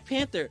 Black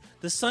Panther.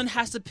 The son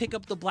has to pick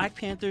up the Black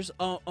Panther's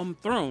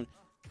throne.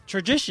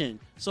 tradition.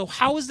 So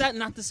how is that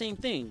not the same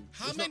thing?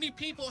 How many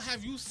people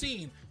have you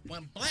seen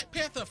when Black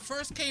Panther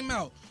first came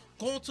out?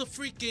 Going to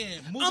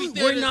freaking movie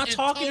theaters. We're not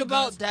talking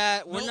about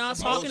that. We're not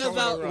talking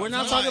about. We're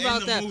not talking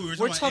about that.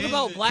 We're talking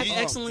about black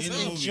excellence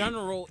in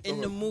general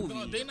in the movie.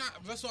 No, they're not.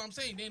 That's what I'm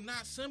saying. They're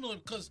not similar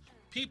because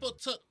people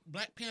took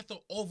Black Panther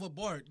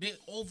overboard. They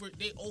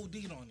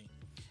OD'd on it.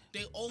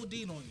 They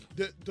OD'd on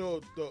it.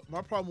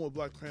 My problem with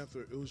Black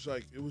Panther, it was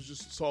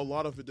just so a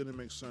lot of it didn't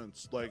make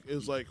sense. Like it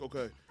was like,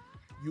 okay,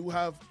 you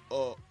have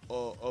a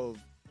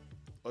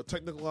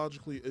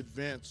technologically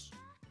advanced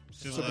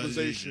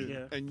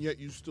civilization, and yet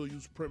you still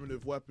use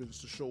primitive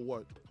weapons to show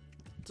what?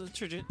 I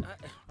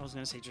was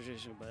gonna say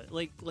tradition, but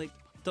like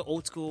the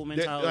old school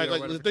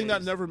mentality. The thing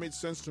that never made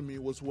sense to me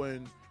was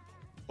when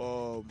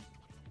the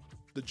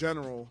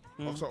general,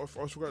 I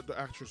forgot the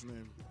actress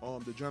name.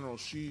 The general,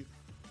 Okoye.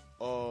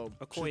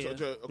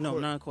 No,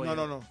 not Okoye.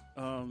 No.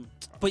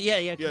 But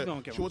yeah. Keep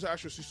going. She was an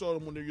actress. She saw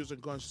them when they're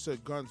using guns. She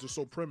said, "Guns are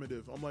so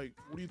primitive." I'm like,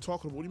 "What are you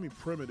talking about? What do you mean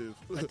primitive?"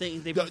 I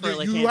think they prefer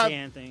like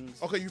hand-to-hand things.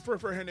 Okay, you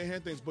prefer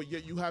hand-to-hand things, but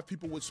yet you have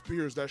people with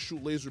spears that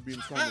shoot laser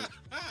beams from it.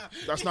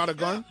 That's not a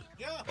gun.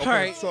 Okay, all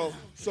right. So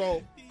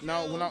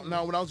now when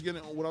I was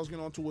getting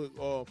onto it,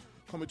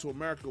 Coming to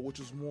America, which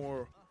is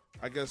more,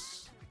 I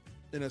guess,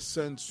 in a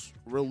sense,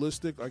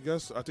 realistic. I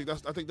guess I think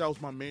that was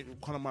my main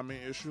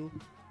issue.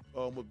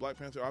 With Black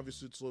Panther,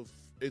 obviously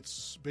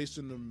it's based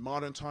in the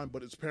modern time,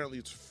 but it's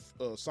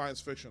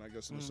science fiction, I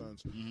guess, in a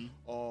sense.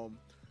 Mm-hmm.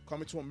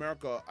 Coming to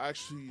America, I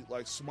actually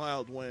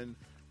smiled when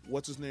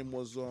what's his name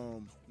was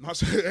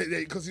not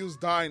because he was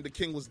dying, the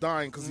king was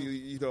dying because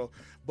he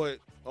but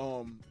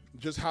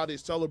just how they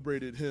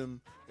celebrated him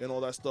and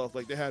all that stuff.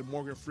 Like they had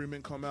Morgan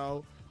Freeman come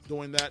out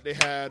doing that. They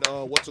had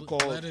what's it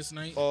called? Gladys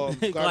Knight.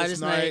 Gladys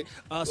Knight,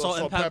 Salt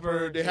and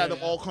Pepper. They had them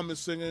all coming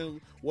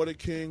singing "What a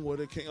King, What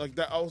a King" like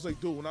that. I was like,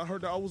 dude, when I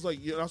heard that, I was like,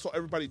 I saw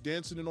everybody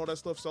dancing and all that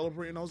stuff,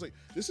 celebrating. I was like,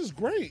 this is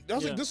great. I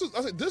was like,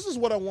 this is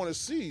what I want to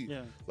see.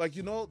 Yeah. Like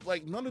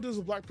none of this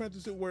is Black Panther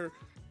shit where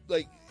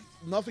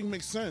nothing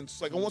makes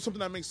sense. Like I want something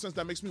that makes sense,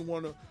 that makes me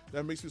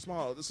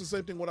smile. It's the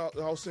same thing what I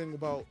was saying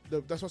about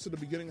that's why I said the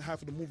beginning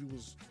half of the movie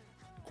was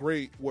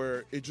great,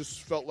 where it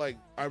just felt like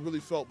I really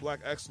felt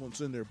black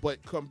excellence in there, but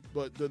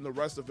then the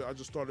rest of it I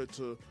just started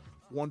to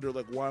wonder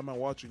why am I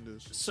watching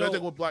this? Same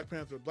thing with Black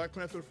Panther.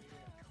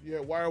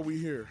 Why are we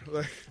here?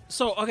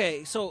 So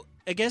I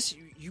guess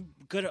you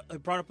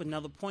brought up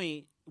another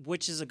point,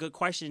 which is a good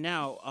question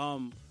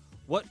now.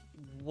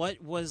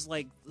 What was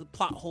the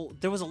plot hole?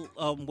 There was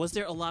was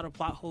there a lot of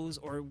plot holes,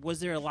 or was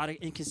there a lot of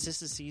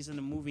inconsistencies in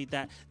the movie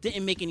that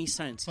didn't make any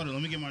sense? Hold on,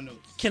 let me get my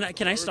notes. Can I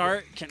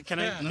start? Can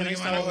I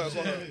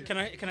start? Can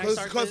I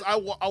start? Because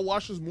I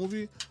watched this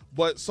movie,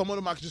 but some of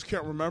them I just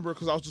can't remember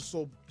because I was just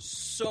so.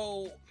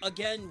 So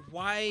again,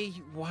 why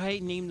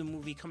name the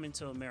movie "Coming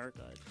to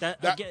America"?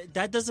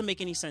 That doesn't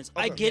make any sense.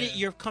 Okay, I get it.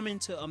 You're coming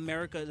to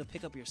America to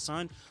pick up your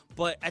son,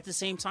 but at the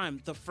same time,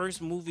 the first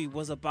movie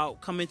was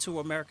about coming to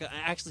America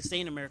and actually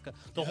staying in America.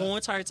 The whole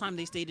entire time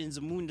they stayed in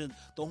Zamunda,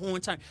 the whole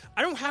entire.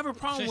 I don't have a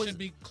problem with. It should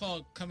be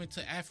called "Coming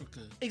to Africa."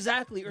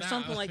 Exactly, or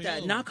something like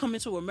that. Not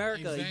coming to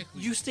America.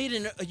 Exactly. You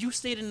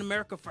stayed in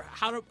America for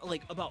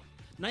about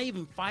not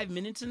even 5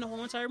 minutes in the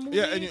whole entire movie.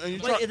 Yeah, and you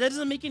try, that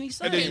doesn't make any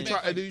sense. And then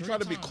you try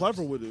to be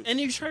clever with it. And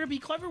you try to be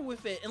clever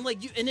with it, and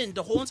and then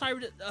the whole entire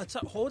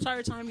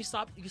time you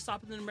stopped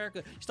in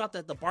America. You stopped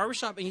at the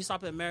barbershop and you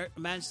stopped at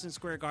Madison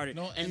Square Garden.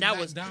 No, and that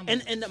was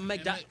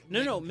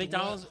McDonald's.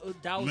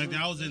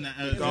 McDonald's in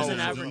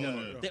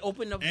Africa. They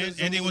opened up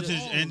and they went to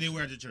and they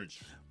were at the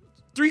church.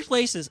 3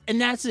 places, and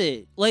that's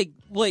it. Why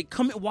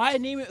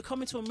name it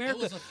 "Coming to America"?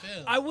 It was a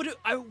fail. I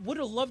would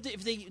have loved it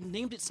if they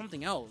named it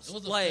something else. It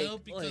was a fail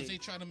because they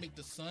tried to make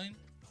the son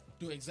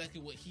do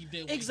exactly what he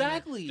did.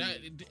 Exactly.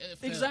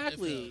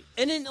 Exactly.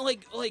 And then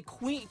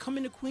Queen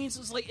coming to Queens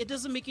was it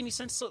doesn't make any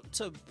sense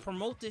to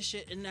promote this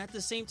shit, and at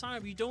the same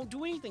time you don't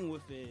do anything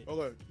with it.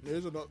 Okay,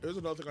 here's another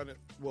thing I don't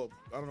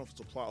know if it's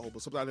a plot hole,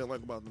 but something I didn't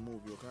like about the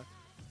movie. Okay.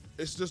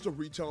 It's just a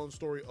retelling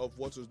story of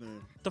what's his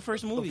name. The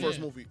first movie.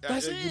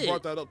 That's it. You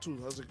brought that up too.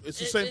 It's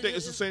the same thing.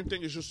 It's the same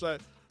thing. It's just that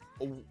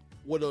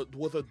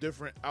with a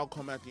different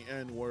outcome at the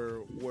end,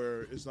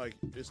 where it's not.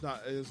 It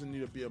doesn't need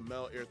to be a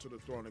male heir to the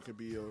throne. It could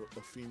be a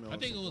female. I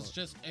think it was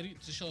just Eddie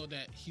to show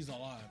that he's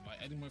alive. Like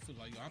Eddie Murphy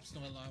was I'm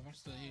still alive. I'm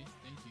still here.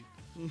 Thank you.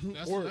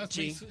 Mm-hmm. That's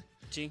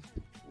G.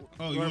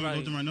 Oh, you want to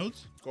go through my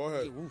notes? Go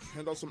ahead.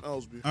 Hand out some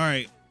L's, B. All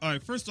right.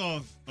 First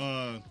off,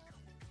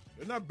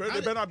 they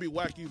better not be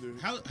whack either.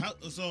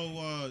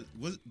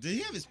 Did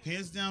he have his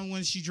pants down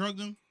when she drugged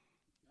him,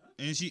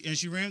 and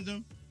she rammed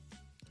him?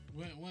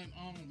 When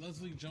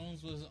Leslie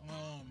Jones was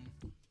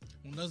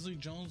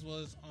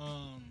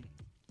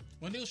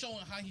when they were showing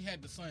how he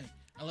had the son,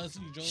 and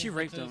Leslie Jones she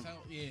raped him.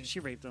 She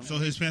raped him. So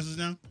his pants was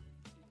down.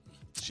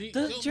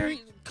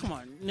 Jerry, come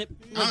on.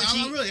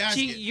 I'm really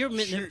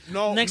asking.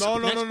 No. That's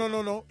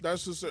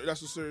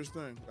a serious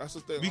thing. That's the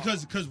thing.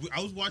 Because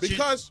I was watching.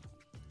 Because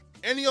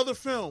any other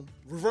film,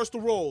 reverse the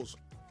roles.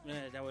 Yeah,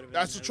 that would have been.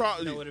 That's a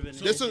try. That would have been.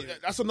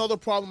 That's another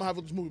problem I have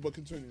with this movie. But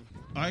continue.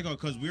 I go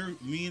because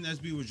me and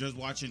SB were just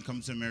watching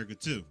Coming to America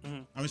too.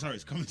 I'm sorry,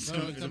 it's Coming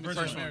to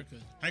America.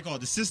 I call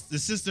it the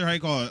sister. I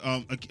call it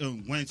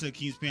went into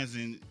Akeem's pants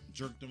and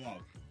jerked him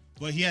off,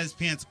 but he had his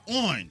pants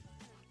on,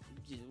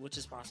 Yeah, which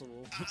is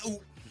possible.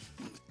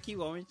 Keep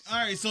going. All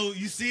right, so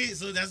you see it.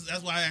 So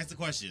that's why I asked the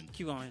question.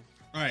 Keep going.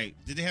 All right,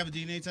 did they have a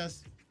DNA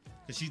test?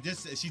 Because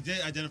she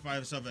did identify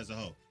herself as a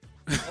hoe.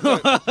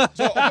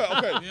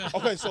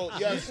 Okay. So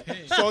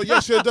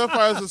yes, she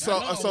identifies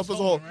herself as a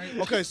whole. Right?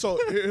 Okay, so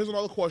here's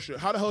another question: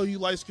 how the hell are you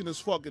light skinned as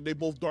fuck and they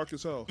both dark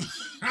as hell?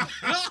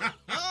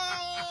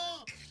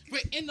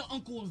 But and the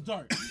uncle was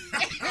dark.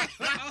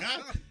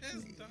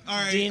 All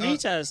right, DNA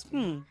test.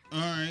 All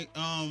right,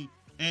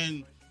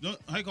 and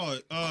how you call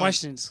it?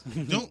 Questions.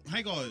 Don't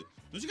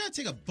you gotta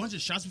take a bunch of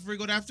shots before you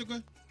go to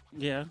Africa?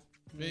 Yeah.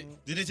 Did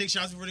they take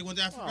shots before they went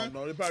to Africa?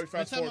 No, they probably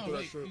fast forward through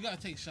that shit. You gotta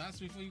take shots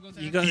before you go to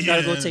Africa? You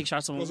gotta go take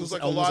shots almost, it's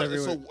like almost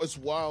everywhere. It's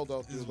wild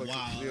out there. It's like,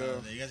 wild.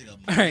 Yeah. You guys go,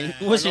 all right,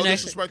 what's your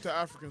next? Disrespect to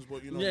Africans,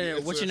 but you know. Yeah.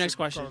 What's your next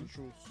question?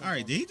 All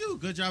right, did he do a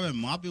good job at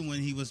mopping when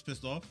he was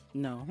pissed off?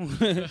 No.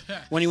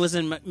 When he was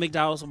in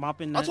McDowell's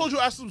mopping. I told you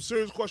ask some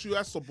serious questions. You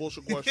asked some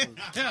bullshit questions.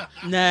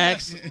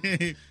 Next.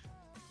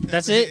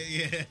 That's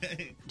it.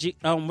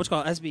 Yeah. What's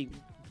called SB?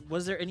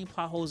 Was there any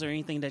plot holes or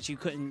anything that you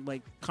couldn't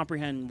like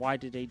comprehend? Why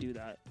did they do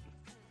that?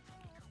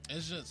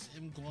 It's just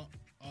him going.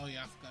 Oh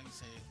yeah, I forgot you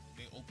said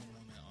they opened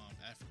one in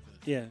Africa.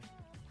 Yeah.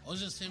 It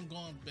was just him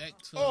going back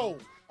to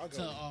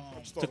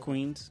to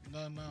Queens. No,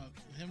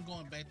 him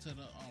going back to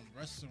the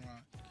restaurant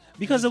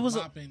because it was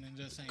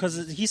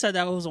because he said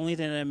that was the only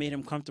thing that made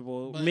him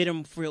comfortable, made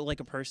him feel like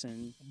a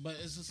person. But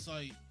it's just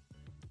like,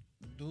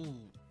 dude,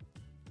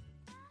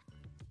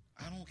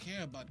 I don't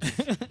care about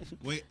this.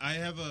 Wait, I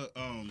have a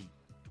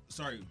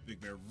sorry,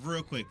 Big Bear,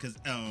 real quick, because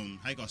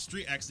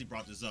Street actually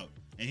brought this up,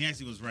 and he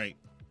actually was right.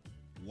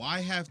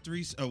 Why have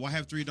three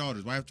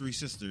daughters? Why have three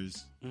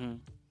sisters? Mm-hmm.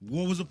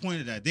 What was the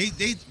point of that? They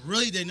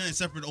really did nothing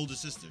except for the older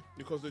sister.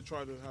 Because they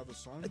tried to have a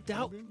son.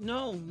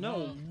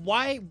 No.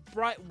 Why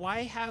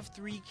have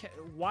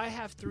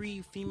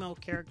three female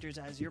characters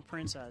as your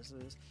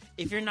princesses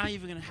if you're not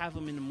even gonna have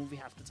them in the movie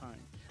half the time?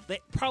 They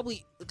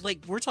probably, like,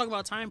 we're talking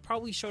about time,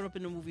 probably showed up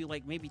in the movie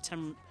like maybe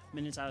 10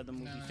 minutes out of the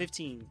movie,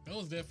 15. It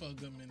was there for a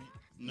good minute.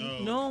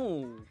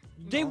 No.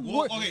 They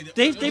well, were. Okay,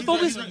 they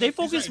focus. They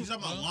focus. He's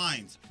talking about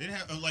lines. They didn't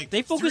have like.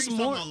 They focus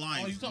more. About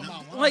lines.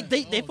 Like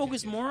they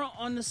focus more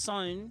on the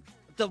son,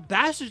 the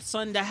bastard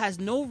son that has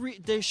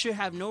they should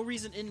have no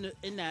reason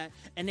in that,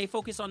 and they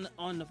focus on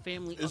the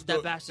family of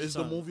that bastard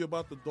son. Is the movie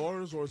about the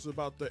daughters or is it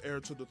about the heir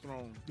to the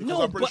throne? Because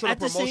No, I'm pretty but sure at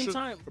the same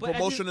time, the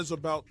promotion is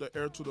about the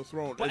heir to the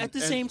throne. But at the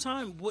same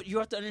time, what you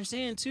have to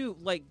understand too,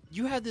 like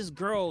you had this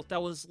girl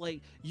that was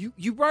like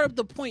you brought up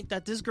the point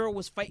that this girl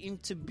was fighting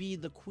to be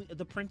the queen,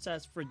 the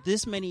princess for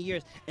this many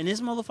years, and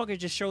this motherfucker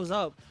just shows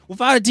up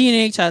without a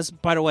DNA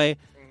test, by the way,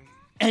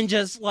 and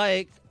just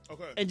like.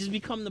 Okay. And just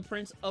become the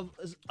prince of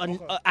an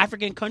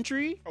African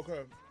country. Okay.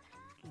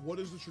 What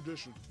is the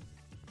tradition?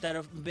 That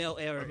a male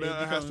heir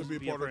has to be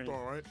part of the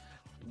throne, right?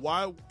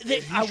 Why?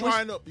 He's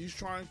trying to.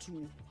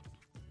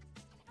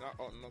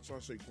 Not trying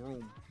to say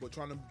groom, but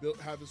trying to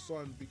have his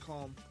son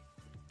become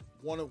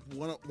one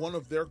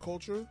of their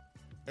culture,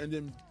 and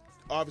then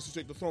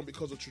obviously take the throne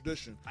because of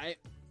tradition.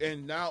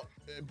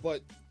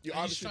 But you can't.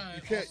 Also.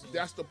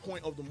 That's the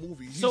point of the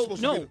movie.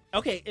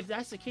 Okay. If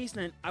that's the case,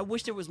 then I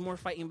wish there was more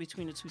fighting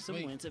between the two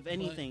siblings. If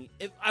anything,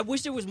 I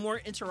wish there was more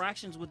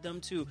interactions with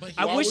them too.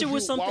 I wish there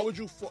was something.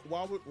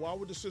 Why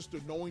would the sister,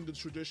 knowing the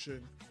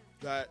tradition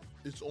that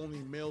it's only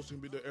males can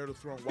be the heir to the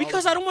throne?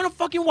 Because I don't want to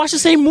fucking watch the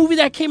same movie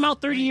that came out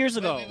 30 years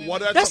ago.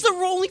 That's the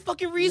only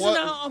fucking reason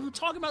I'm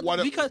talking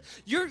about. Because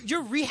you're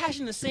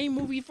rehashing the same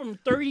movie from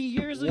 30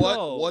 years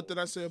ago. What did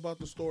I say about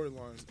the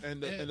storyline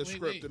and the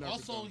script? And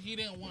also, he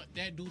didn't want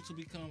that dude to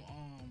become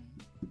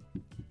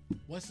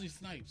Wesley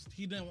Snipes.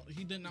 He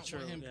did not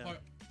want him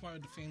part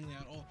of the family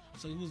at all.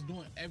 So he was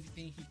doing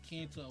everything he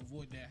can to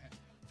avoid that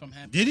from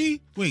happening. Did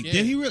he? Wait,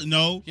 did he really?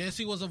 No. Yes,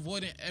 he was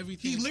avoiding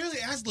everything. He literally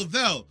asked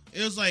Lavelle.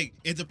 It was like,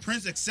 if the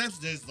prince accepts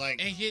this,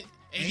 like, and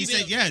he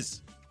said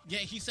yes. Yeah,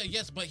 he said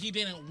yes, but he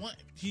didn't want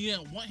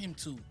him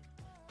to.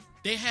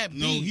 They had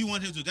beef. No, he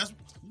wanted him to. That's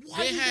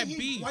why they had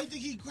beef. Why do you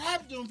think he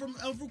grabbed him from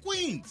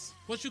Queens?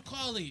 What you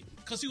call it?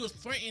 Because he was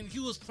threatening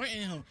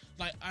him.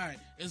 Like, all right,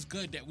 it's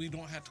good that we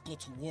don't have to go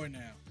to war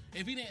now.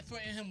 If he didn't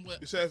threaten him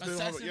with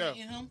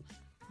assassinating him,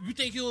 you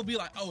think he would be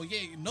like, oh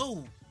yeah,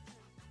 no.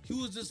 He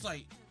was just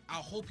like, I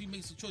hope he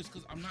makes a choice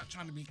because I'm not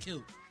trying to be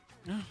killed.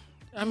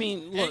 I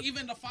mean, look. And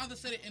even the father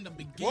said it in the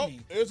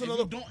beginning. Well, if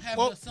you don't have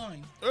the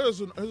son.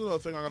 Here's another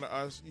thing I'm gonna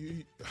ask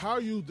you: how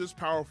are you this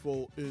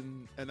powerful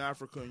in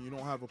Africa and you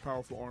don't have a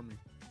powerful army?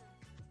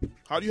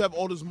 How do you have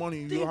all this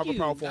money and you don't have a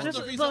powerful army? That's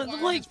the reason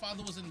why his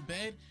father was in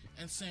bed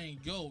and saying,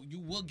 "Yo, you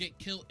will get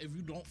killed if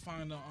you don't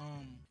find a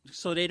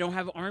So they don't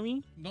have an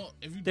army? No,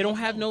 if you they don't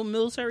have no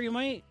military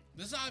might.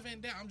 This is not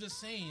even that. I'm just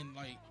saying,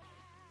 like.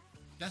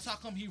 That's how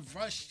come he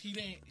rushed. He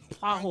didn't.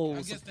 Plot I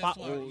holes, guess that's plot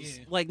why, holes.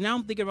 yeah. Like now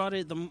I'm thinking about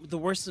it, the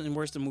worse and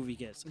worse the movie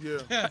gets. Yeah.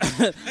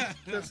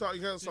 You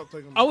gotta stop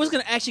taking. I was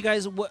gonna ask you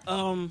guys what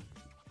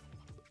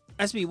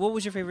SB, what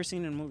was your favorite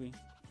scene in the movie?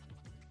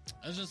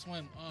 It's just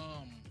when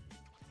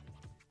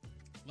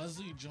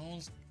Leslie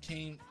Jones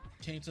came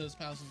to his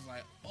palace and was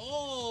like,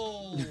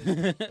 oh,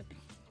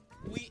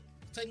 we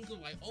technically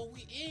like, oh,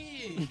 we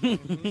in.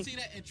 You see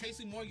that in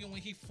Tracy Morgan when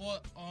he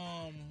fought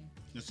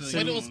but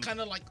it was kind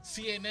of like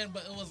CNN,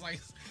 but it was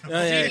like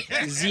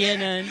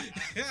CNN.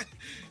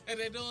 And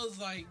then it was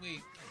like,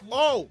 wait.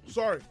 Oh,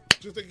 sorry.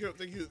 Just thank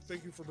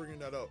you for bringing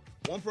that up.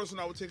 One person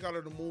I would take out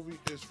of the movie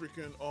is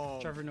freaking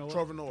Trevor Noah.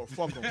 Trevor Noah.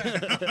 Fuck him.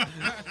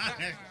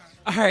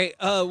 All right,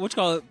 what you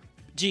call it?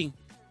 G.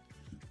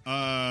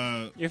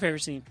 Your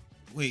favorite scene?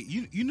 Wait,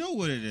 you know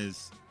what it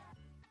is?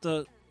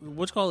 The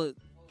what you call it?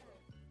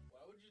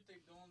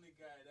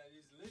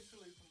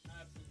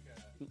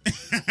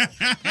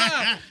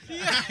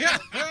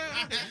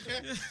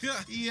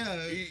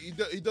 Yeah, he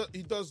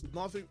does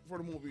nothing for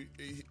the movie.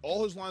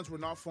 All his lines were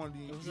not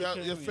funny. He had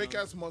a fake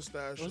ass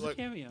mustache. It was a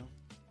cameo.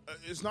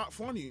 It's not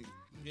funny.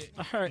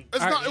 All right,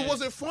 it's not. It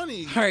wasn't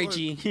funny. All right,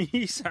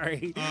 G.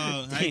 Sorry.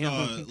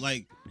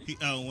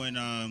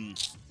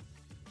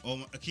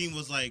 When Akeem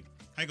was like,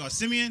 "Hi, go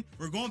Simeon.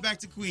 We're going back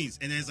to Queens,"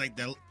 and there's like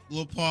that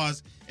little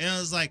pause, and I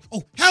was like,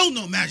 "Oh hell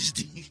no,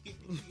 Majesty!"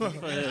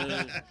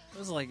 It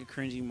was like a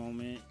cringy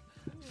moment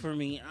for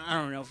me. I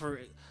don't know.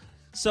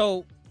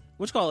 So,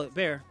 what you call it,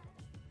 Bear?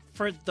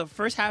 For the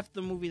first half of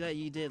the movie that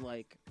you did,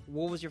 like,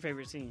 what was your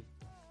favorite scene?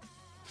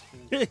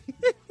 Like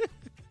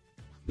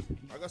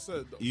I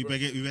said, you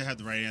better have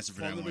the right answer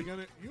for that from the one.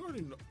 beginning. You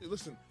already know.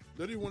 Listen,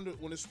 literally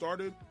when it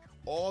started,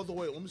 all the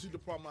way. Let me see the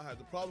problem I had.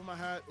 The problem I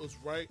had was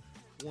right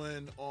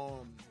when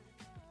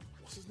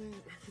what's his name?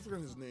 I forgot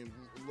his name.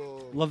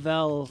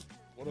 Lavelle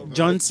whatever.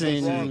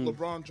 Johnson.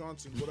 LeBron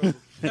Johnson. Whatever.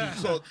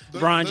 So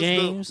LeBron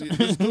James.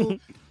 This dude,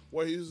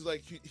 where he was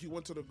like he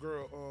went to the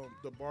girl,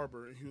 the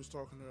barber, and he was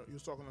talking to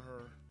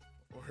her,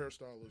 or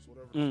hairstylist,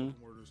 whatever the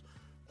word is.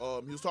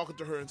 He was talking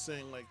to her and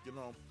saying like, you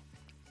know,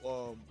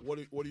 what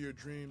are your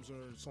dreams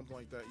or something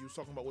like that. He was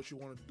talking about what she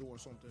wanted to do or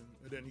something,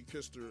 and then he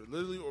kissed her.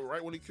 Literally, or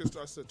right when he kissed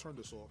her, I said, "Turn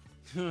this off."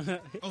 I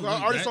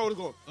already saw it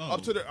going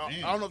up to the.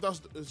 I don't know if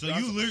that's. So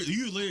you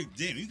literally,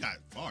 damn, you got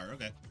far.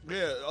 Okay.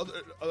 Yeah,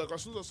 like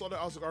as soon as I saw that,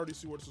 I was like, I already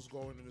see where this is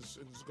going, and it's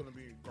gonna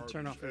be garbage.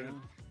 Turn off.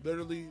 And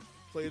literally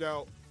played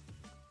out.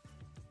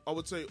 I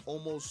would say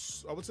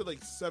like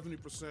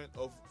 70%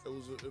 of it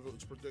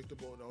was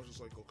predictable, and I was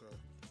just like, okay.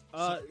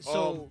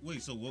 So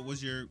what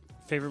was your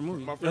favorite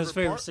movie? My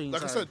favorite part? scene.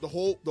 Like sorry. I said, the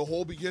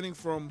whole beginning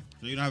from.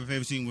 So you don't have a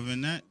favorite scene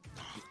within that?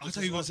 I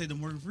thought you were gonna say the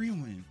Morgan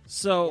Freeman one.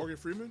 So Morgan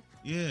Freeman.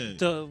 Yeah.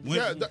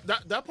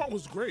 That part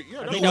was great.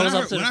 Yeah, I think that was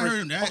up to the when I first.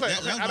 heard him, that was my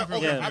favorite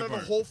out of the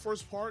part. whole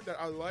first part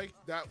that I liked,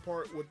 that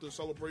part with the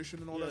celebration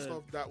and all that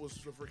stuff, that was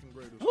the freaking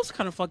greatest. It was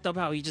kind of fucked up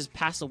how he just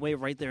passed away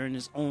right there in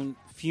his own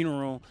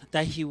funeral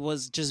that he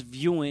was just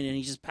viewing, and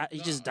he just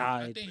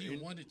died. I think he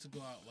wanted to go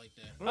out like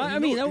that. I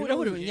mean, that would have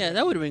been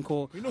that would have been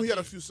cool. You know, he had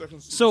a few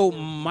seconds. So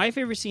my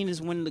favorite scene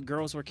is when the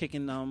girls were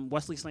kicking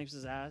Wesley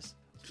Snipes' ass.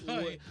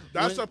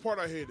 That's the part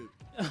I hated.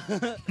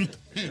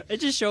 It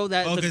just showed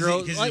that the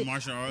girls because he's a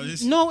martial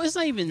artist. No, it's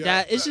not even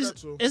that. It's that just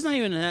too. it's not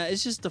even that.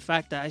 It's just the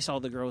fact that I saw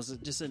the girls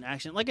just in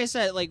action. Like I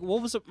said, like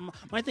what was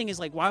my thing is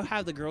like why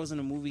have the girls in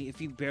a movie if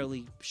you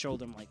barely show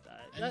them like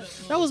that?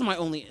 That was my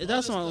only.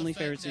 That's my only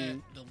favorite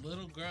scene. The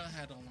little girl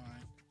had a line.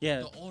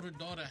 Yeah. The older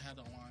daughter had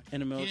a line. In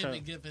the military. He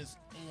didn't give his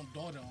own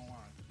daughter a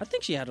line. I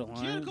think she had a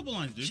line. She had a couple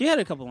lines, dude. She had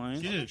a couple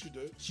lines. Yeah, she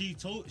did.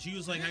 She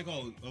was like, I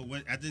go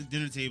when at the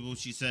dinner table.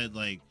 She said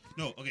like,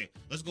 no, okay,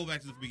 let's go back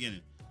to the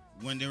beginning.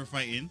 When they were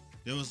fighting,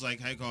 there was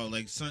like how you call it,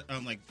 like son,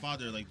 like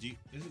father, like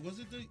was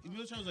it the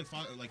military was like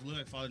father, like look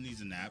like father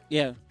needs a nap.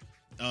 Yeah.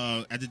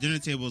 At the dinner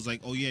table, it was like,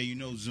 oh yeah, you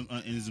know,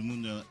 in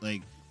Zamunda,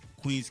 like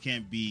queens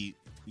can't be,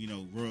 you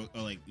know,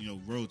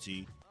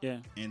 royalty. Yeah.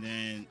 And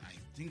then I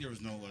think there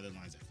was no other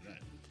lines after that.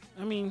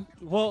 I mean,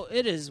 well,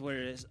 it is what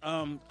it is.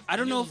 I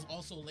don't know. He was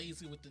also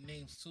lazy with the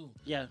names too.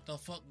 Yeah. The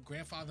fuck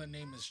grandfather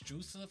name is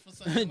Joseph or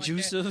something like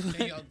Joseph. that.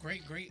 Then your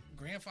great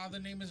grandfather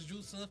name is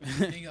Joseph.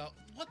 Then your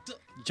what the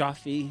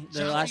Jaffe.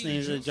 Their last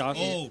name is Jaffe.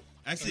 Oh,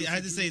 actually, I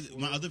had to say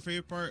my other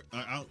favorite part.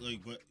 But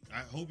I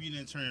hope you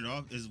didn't turn it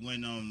off. Is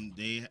when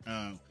they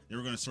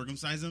were gonna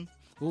circumcise him.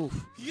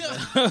 Oof. Yeah.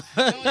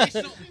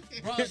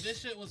 Bro,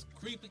 this shit was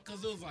creepy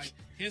because it was like,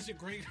 here's your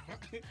great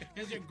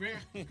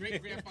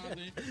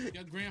grandfather,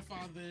 your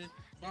grandfather,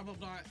 blah blah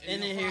blah,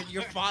 and then here's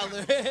your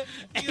father,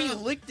 and he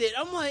licked it.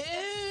 I'm like,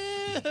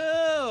 ew.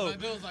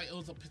 Like, it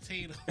was a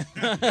potato.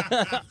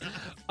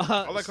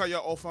 I like how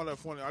y'all all found that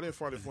funny. I didn't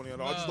find it funny at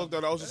all. I just looked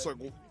at it. I was just like,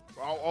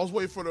 I was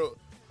waiting for the.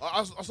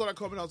 I saw that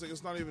coming. I was like,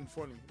 it's not even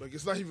funny. Like,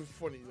 it's not even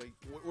funny. Like,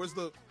 where's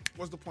the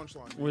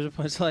punchline? Where's the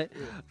punchline?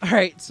 Yeah. All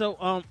right. So,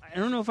 I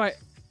don't know if I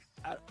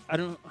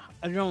don't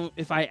know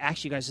if I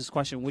asked you guys this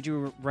question. Would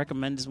you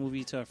recommend this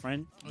movie to a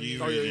friend?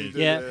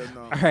 Yeah.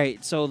 No. All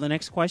right. So the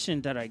next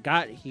question that I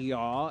got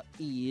here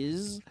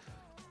is,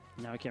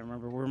 Now I can't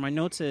remember where my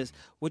notes is.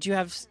 Would you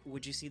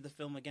see the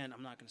film again?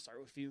 I'm not gonna start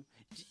with you,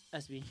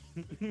 SB.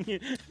 Bro,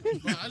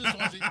 I just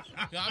want to.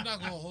 Yo, I'm not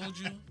gonna hold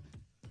you.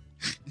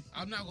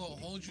 I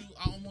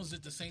almost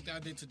did the same thing I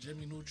did to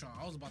Jimmy Neutron.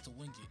 I was about to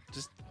wing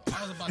it.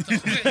 I was about to.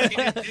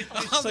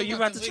 So you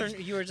were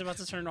just about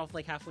to turn it off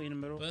like halfway in the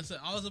middle. Listen,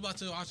 I was about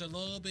to watch a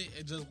little bit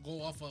and just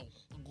go off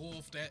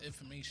that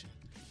information.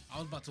 I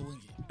was about to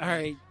wing it. All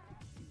right,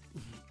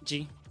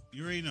 G.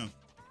 You already know.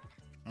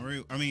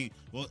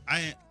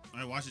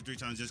 I watched it 3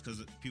 times just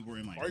because people were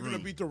in my room. Are you going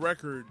to beat the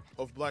record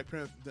of Black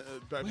Panther?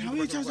 Wait, how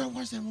many times have I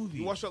watched that movie?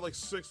 You watched that like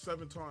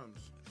 6-7 times.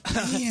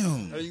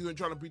 Damn. Are you going to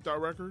try to beat that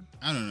record?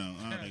 I don't know.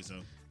 I don't think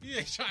so.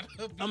 Yeah, trying to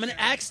beat I'm going to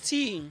ask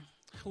T,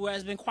 who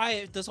has been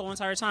quiet this whole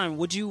entire time.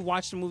 Would you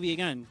watch the movie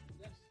again?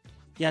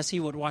 Yes, he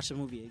would watch the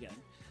movie again.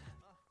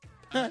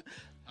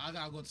 I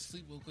gotta go to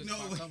sleep real quick. No,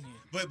 I come here.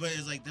 but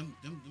it's like them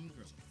girls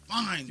are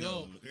fine.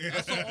 Yo, though.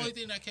 that's the only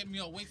thing that kept me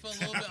awake for a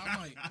little bit.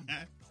 I'm like,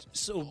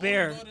 so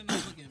Bear,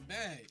 looking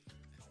bad.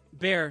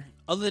 Bear,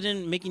 other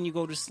than making you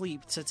go to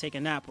sleep to take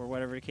a nap or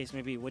whatever the case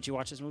may be, would you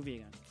watch this movie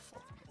again?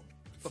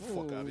 Get the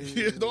fuck out of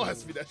here. Don't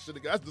ask me that shit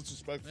again. That's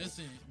disrespectful.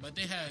 Listen, but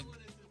they had.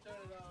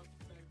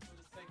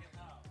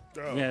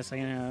 Yeah,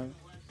 second half.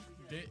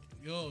 They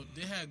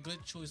had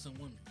good choice in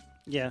women.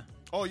 Yeah.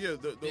 Oh yeah,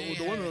 the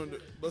women.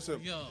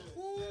 Listen, Yo.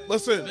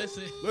 listen.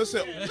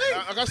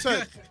 Like I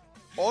said,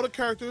 all the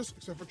characters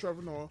except for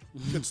Trevor Noah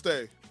can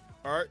stay.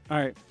 All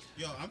right.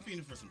 Yo, I'm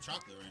feeling for some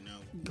chocolate right now.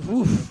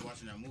 Oof.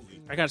 Watching that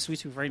movie. I got a sweet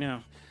tooth right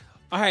now.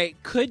 All right.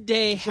 Could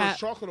they have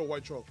chocolate or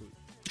white chocolate?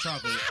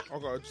 Chocolate.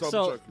 Okay.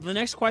 So the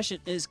next question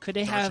is: could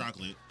they Dark have?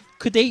 Chocolate.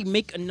 Could they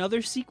make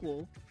another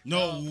sequel?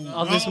 No.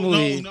 This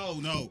movie.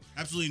 No.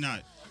 Absolutely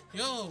not.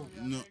 Yo.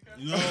 No.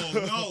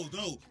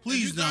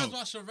 Please if you guys no.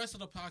 watch the rest of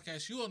the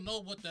podcast, you will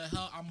know what the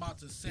hell I'm about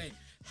to say.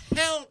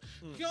 Hell,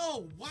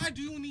 yo, why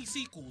do you need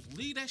sequels?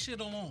 Leave that shit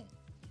alone.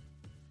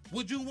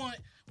 Would you want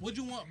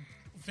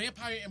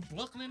Vampire in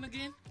Brooklyn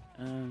again?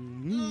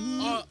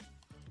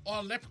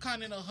 Or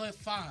Leprechaun in the Hood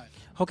 5?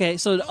 Okay,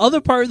 so the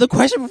other part of the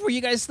question before you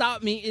guys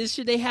stop me is: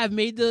 should they have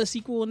made the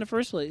sequel in the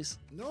first place?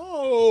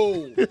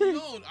 No.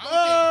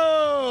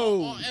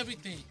 On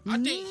everything. I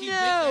think he did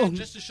that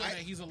just to show that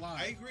he's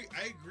alive. I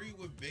agree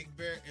with Big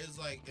Bear. Is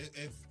like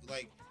if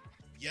like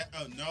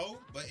no,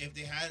 but if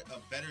they had a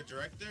better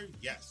director,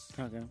 yes.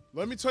 Okay.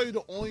 Let me tell you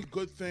the only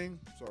good thing.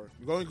 The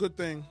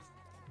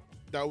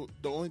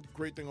only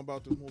great thing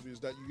about this movie is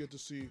that you get to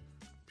see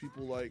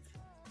people like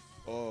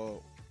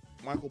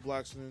Michael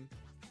Blackson,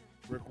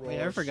 Rick Ross.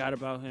 Wait, I forgot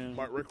about him.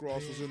 Rick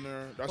Ross was in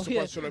there. That's the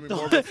question. I mean,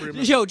 Morgan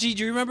Freeman. Yo, G,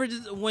 do you remember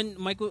when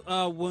Rick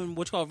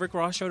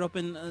Ross showed up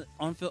in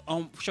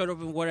showed up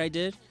in What I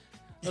Did?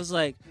 I was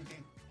like,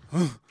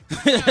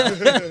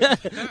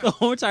 the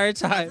whole entire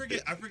time.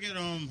 I forget.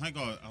 Oh my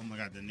god,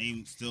 the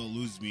name still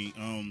eludes me.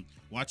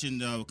 Watching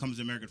the Comes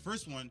to America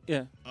first one.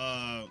 Yeah.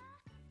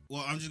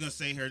 Well, I'm just gonna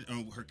say her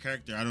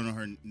character. I don't know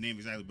her name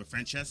exactly, but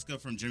Francesca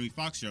from Jimmy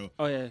Fox show.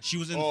 Oh yeah, she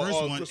was in the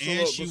first one,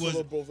 and she was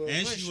in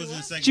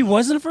the second. She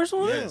was in the first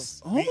one.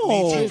 Yes.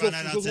 Oh, we found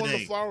that out She was today. one of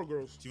the Flower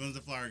Girls. She was one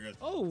of the Flower Girls.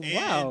 Oh and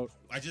wow!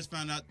 I just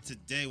found out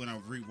today when I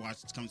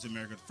rewatched Come to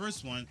America, the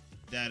first one,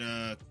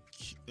 that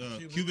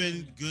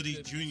Cuban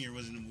Gooding Jr.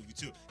 was in the movie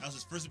too. That was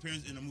his first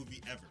appearance in a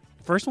movie ever.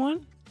 First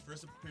one?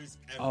 First appearance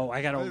ever. Oh,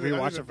 I gotta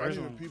rewatch the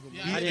first one.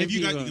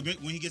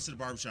 When he gets to the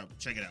barbershop,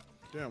 check it out.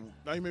 Damn,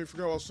 now you made me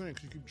forget what I was saying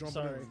because you keep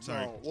jumping in.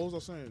 Sorry. No, what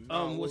was I saying?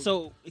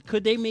 So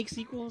could they make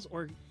sequels,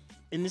 or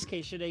in this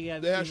case, should they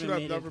have? They should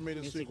have never made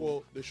a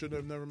sequel. They should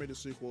have never made a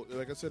sequel.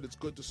 Like I said, it's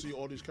good to see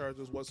all these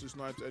characters: Wesley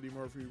Snipes, Eddie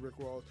Murphy, Rick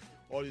Ross,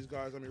 all these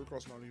guys. I mean, Rick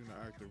Ross is not even an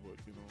actor, but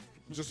you know,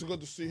 it's just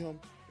good to see him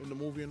in the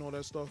movie and all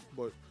that stuff.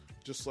 But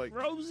just like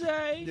Rose,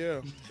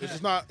 yeah, it's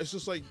just not. It's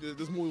just like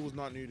this movie was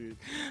not needed.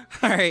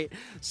 All right.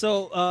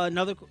 So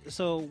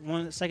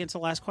one second to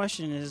last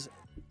question is: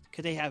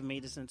 could they have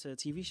made this into a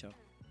TV show?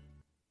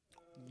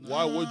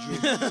 Why would you?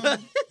 That's an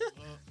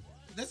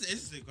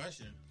interesting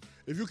question.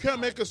 If you can't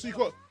make a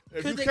sequel,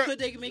 could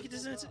they make it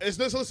this into?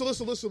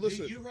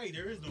 Listen. You're right.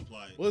 There is no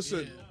plot.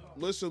 Listen.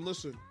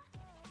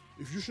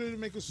 If you shouldn't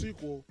make a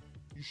sequel,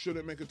 you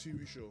shouldn't make a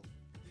TV show.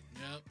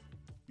 Yep.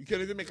 You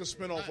can't even make a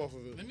spinoff off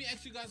of it. Let me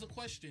ask you guys a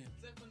question.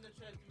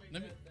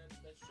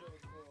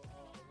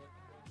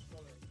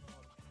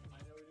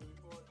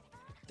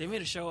 They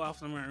made a show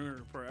off the Minority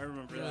Report. I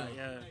remember that.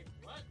 Yeah.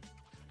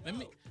 Let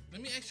me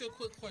ask you a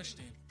quick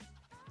question.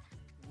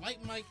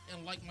 Like Mike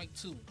and Like Mike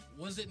 2,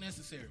 was it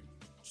necessary?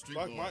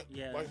 Like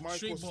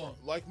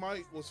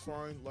Mike was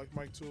fine. Like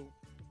Mike 2.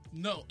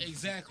 No,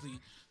 exactly.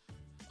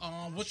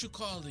 What you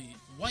call it?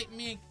 White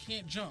Man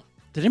Can't Jump.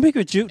 Did they make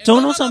a Jew?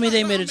 Don't tell me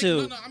they made it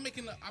too. I'm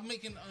making an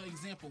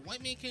example.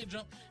 White Man Can't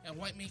Jump and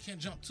White Man Can't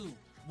Jump 2.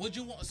 Would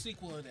you want a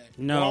sequel of that?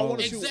 No.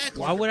 Exactly.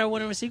 Why would I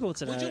want a sequel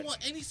to that? Would you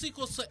want any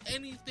sequels to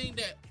anything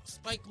that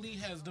Spike Lee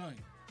has done?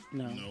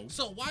 No.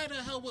 So why the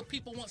hell would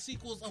people want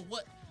sequels of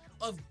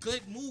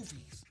good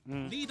movies?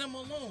 Leave them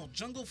alone.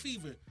 Jungle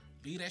Fever.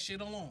 Leave that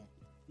shit alone.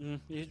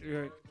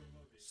 You're right.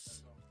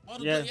 All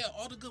the Yeah. good,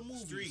 all the good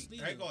movies. Street.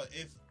 Leave Like,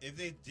 it. if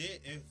they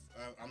did,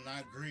 I'm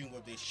not agreeing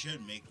what they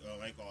should make,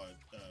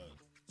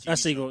 A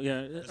sequel,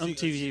 yeah, TV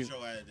TV.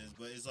 show out of this,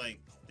 but it's like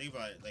think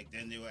about it, like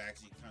then they would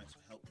actually kind of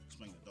help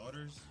explain the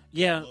daughters.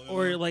 Yeah, a little bit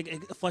or more.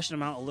 like flesh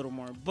them out a little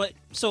more. But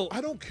so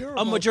I don't care. A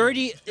about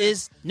majority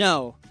is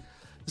no.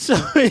 So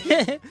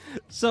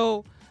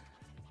so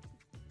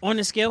on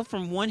a scale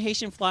from 1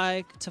 Haitian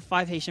flag to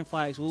 5 Haitian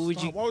flags, what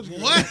would you? Why would you?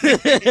 What?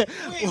 Wait,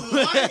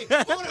 why?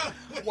 Hold on.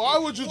 Why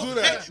would you do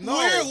that? No.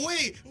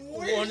 Where?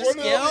 On a Where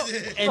scale,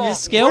 did- and Where the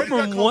scale did that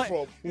from come one, from?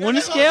 on a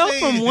That's what scale I'm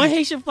from saying. 1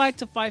 Haitian flag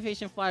to 5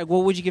 Haitian flag,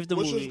 what would you give the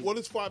movie? What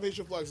is 5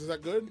 Haitian flags? Is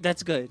that good?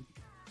 That's good.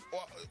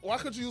 Why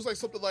couldn't you use like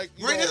something like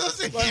Right, that's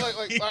what I'm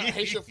saying. like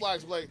Haitian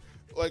flags, like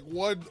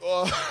one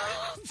one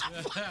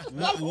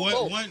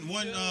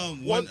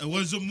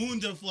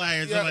Zamunda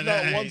flag or something like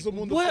that. one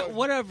Zamunda What? flag.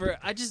 Whatever.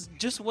 I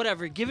just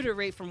whatever. Give it a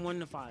rate from 1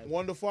 to 5.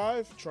 1 to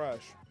 5,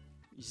 trash.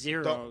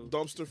 0.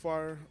 Dumpster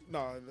fire. No,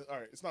 all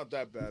right, it's not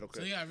that bad. Okay.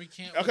 So yeah,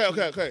 recant.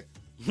 Okay.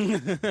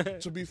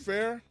 To be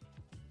fair,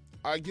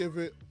 I give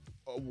it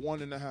a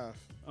 1.5.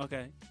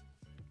 Okay.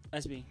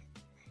 SB.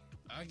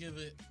 I'll give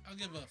it a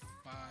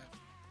 5.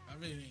 I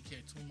really didn't care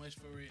too much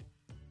for it.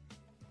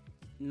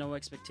 No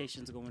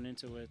expectations going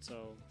into it,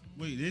 so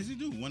Wait, did he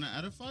do 1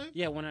 out of 5?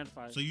 yeah, 1 out of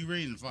 5. So you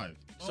rated 5?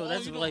 So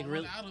that's you like don't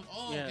really, want out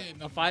of- yeah. okay, A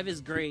never 5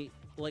 is great,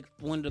 like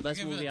one of the best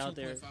Give it movie a out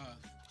there. 2.5.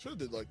 Should have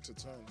did like to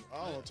 10.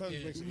 I don't know. 10 Yeah.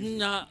 makes it easy.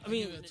 Nah, I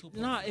mean, give it a 2.5.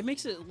 nah, it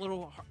makes it a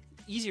little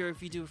easier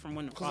if you do it from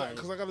 1 to 5.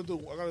 Because I gotta do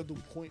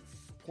point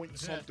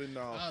something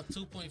now.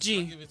 2.5. G,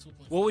 I'll give it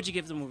 2.5. what would you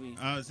give the movie?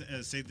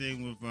 Same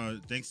thing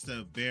with thanks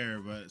to Bear,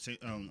 but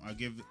I'll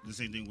give the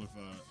same thing with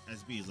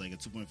SB. It's like a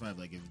 2.5.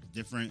 Like if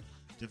different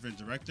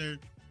director,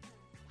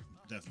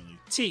 definitely.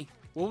 T,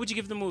 what would you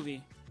give the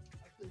movie?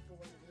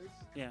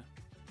 Yeah,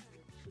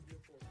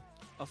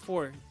 a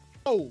 4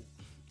 Oh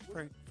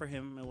for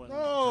him. It wasn't.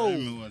 no!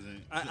 It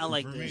wasn't. I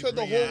liked For it. me, You said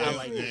the whole yeah, way I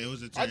liked through. it. It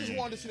was a 10. I just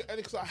wanted to see the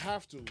ending because I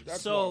have to.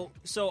 That's So why.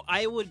 so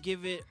I would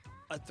give it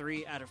a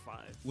 3 out of 5.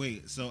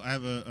 Wait, so I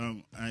have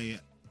a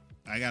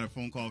I got a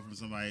phone call from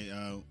somebody.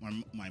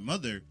 My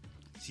mother,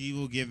 she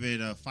will give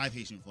it 5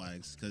 Haitian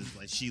flags because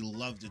like she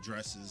loved the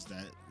dresses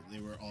that they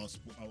were all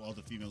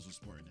the females were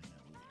sporting in that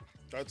movie.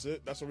 That's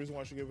it. That's the reason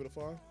why she gave it a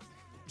 5.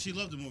 She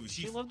loved the movie.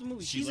 She loved the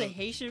movie. she She's a loved-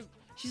 Haitian.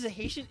 She's a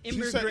Haitian She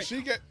immigrant.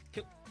 said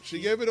she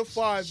gave it a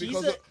 5 She's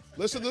because a-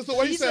 listen to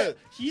what he said.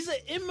 She's an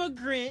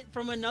immigrant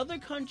from another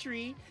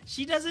country.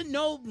 She doesn't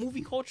know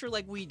movie culture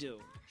like we do.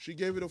 She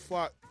gave it a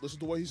 5. Listen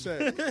to what he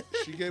said.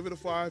 She gave it a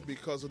 5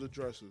 because of the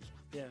dresses.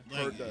 Yeah.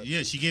 Heard that.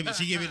 Yeah, she gave it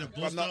a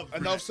boost Enough- up. For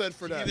enough that. said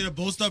for She that. gave it a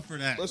boost up for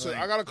that. Listen, Like,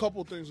 I got a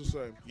couple things to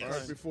say. Yes. All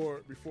right,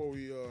 before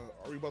we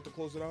are we about to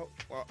close it out?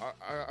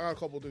 I got a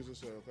couple things to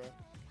say. Okay,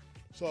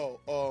 so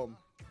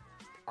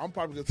I'm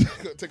probably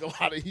gonna take a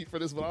lot of heat for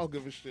this, but I don't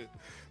give a shit.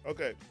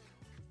 Okay,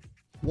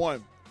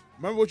 one.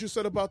 Remember what you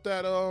said about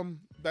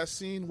that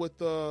scene with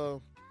Korean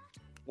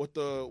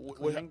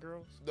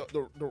girls?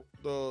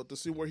 the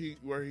scene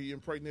where he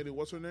impregnated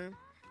what's her name?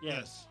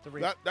 Yes. The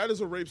rape. That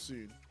is a rape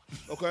scene.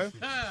 Okay,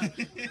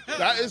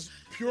 that is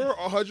pure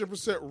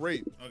 100%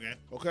 rape.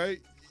 Okay,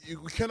 you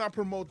cannot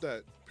promote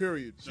that.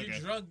 Period. She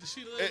drugged.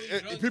 She literally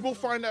drugged People him.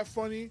 find that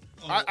funny.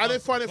 I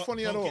didn't find it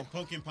funny at all.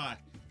 Pumpkin pie.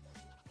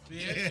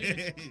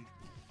 Yeah,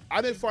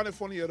 I didn't find it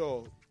funny at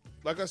all.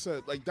 Like I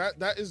said, like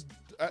that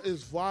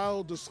is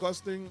vile,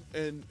 disgusting,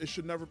 and it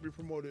should never be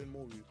promoted in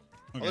movies.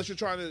 Unless you're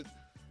trying to,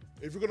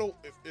 if you're gonna,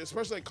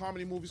 especially like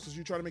comedy movies, because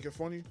you're trying to make it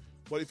funny.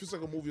 But if it's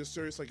like a movie that's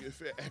serious, like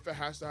if it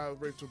has to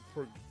have rape to,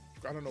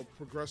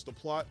 progress the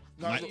plot.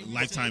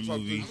 Lifetime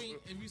movie. I mean,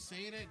 if you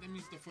say that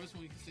means the first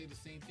one you can say the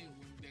same thing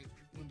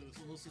when the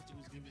little sister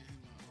was giving him.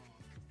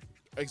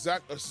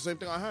 Exactly, it's the same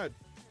thing I had.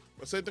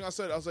 The same thing I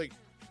said. I was like,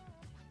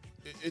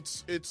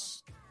 it's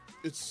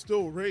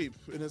still rape,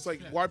 and it's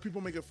like, why are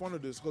people making fun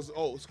of this? Because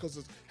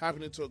it's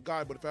happening to a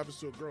guy, but if it happens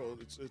to a girl,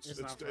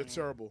 it's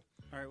terrible.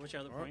 All right, what's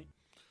your other point?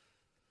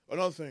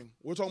 Another thing,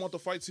 we're talking about the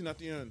fight scene at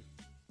the end.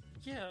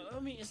 Yeah, I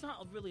mean, it's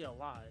not really a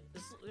lot.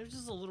 There's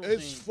just a little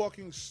It's thing.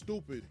 fucking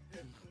stupid.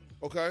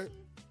 Okay?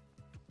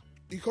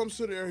 He comes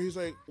to there, he's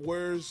like,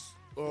 where's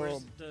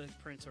the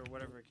prince or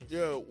whatever it is?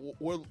 yeah,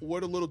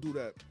 where the little dude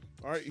at?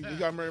 All right, he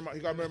got married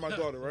my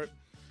daughter, right?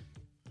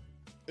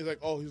 He's like,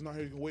 oh, he's not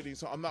here waiting,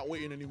 so I'm not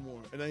waiting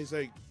anymore. And then he's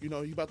like, he's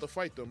about to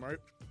fight them, right?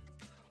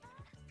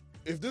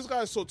 If this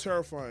guy is so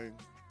terrifying,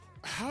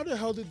 how the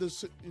hell did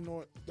this,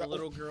 The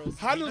little girls.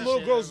 How did beat the the little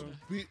shit girls out of him.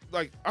 be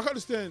like? I can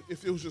understand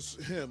if it was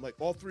just him, like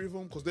all three of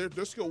them, because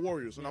they're skilled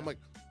warriors, and I'm like,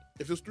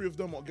 if there's three of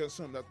them against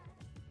him, that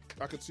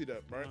I could see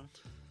that, right?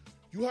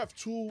 You have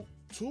two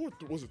or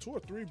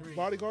three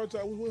bodyguards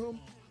that was with him?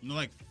 No,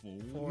 like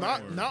 4.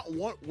 Not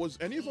one. Was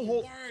any of them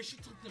hold? Word, she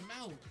took them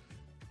out.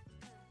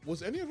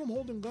 Was any of them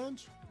holding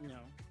guns? No.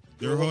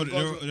 They're holding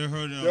guns in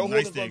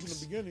the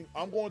beginning.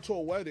 I'm going to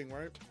a wedding,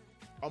 right?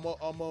 I'm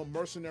a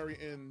mercenary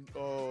in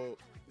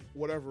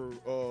whatever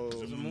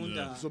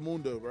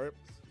Zamunda, right?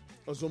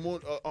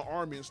 an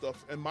army and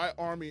stuff, and my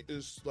army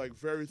is like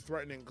very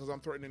threatening because I'm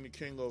threatening the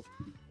king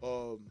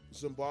of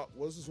Zimbabwe.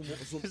 What is this?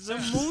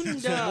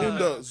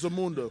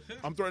 Zamunda.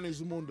 I'm threatening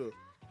Zamunda.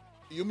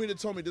 You mean to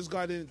tell me this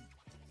guy didn't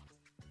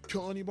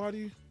kill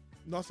anybody?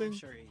 Nothing?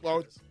 Sure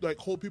or like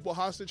hold people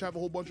hostage, have a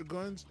whole bunch of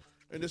guns,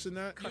 and this and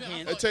that.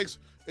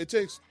 It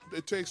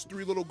takes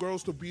 3 little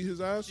girls to beat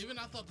his ass. Even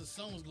I thought the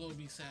son was going to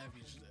be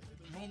savage.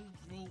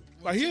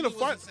 Like he ain't a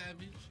fighter.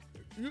 Savage.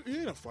 He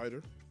ain't a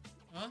fighter.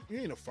 Huh? He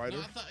ain't a fighter.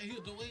 No, I thought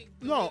the way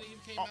he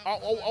came out,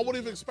 I wouldn't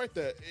even expect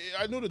that.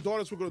 I knew the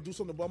daughters were gonna do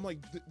something, but I'm like,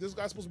 this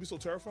guy's supposed to be so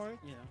terrifying.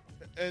 Yeah.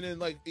 And then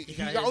like he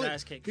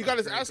got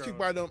his ass kicked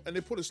by them, and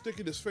they put a stick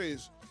in his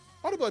face.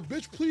 I'd be like,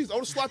 bitch, please. I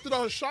would have slapped it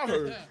out and shot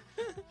her.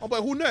 I'm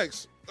like, who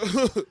next?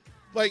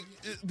 Like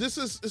this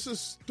is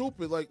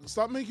stupid. Like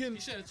stop making.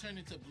 He should have turned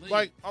into Blade.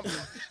 Like hold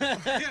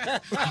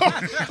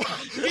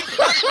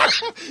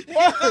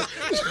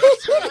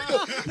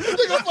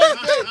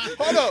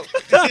up.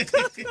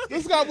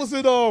 This guy was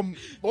in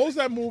what was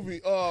that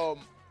movie? He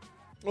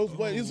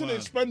was in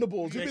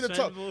Expendables.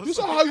 You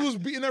saw how he was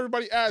beating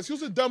everybody's ass. He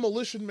was in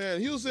Demolition Man.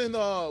 He was in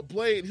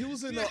Blade. He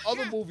was in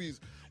other movies.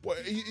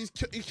 He's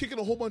kicking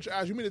a whole bunch of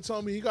ass. You mean to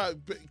tell me he got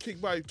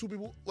kicked by 2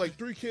 people, like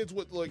 3 kids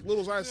with like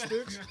little ass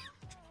sticks?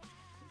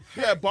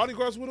 Yeah,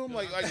 bodyguards with him.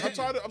 Like I'm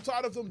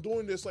tired of them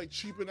doing this, like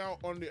cheaping out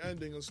on the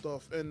ending and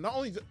stuff. And not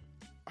only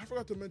I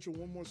forgot to mention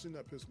one more scene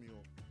that pissed me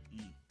off.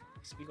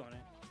 Speak on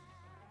it.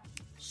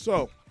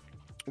 So,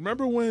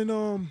 remember when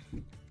all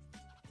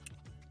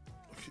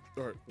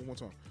right, one more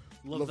time.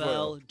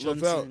 Lavelle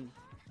Johnson.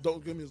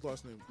 Don't give me his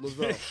last name.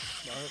 Lavelle.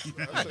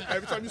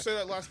 Every time you say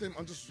that last name,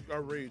 I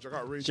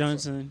got rage.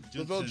 Johnson.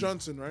 Lavelle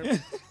Johnson,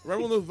 right?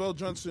 Remember when Lavelle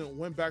Johnson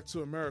went back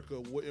to America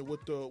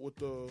with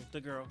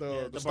the girl,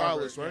 the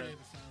stylist, right?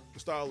 The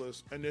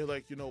stylist, and they're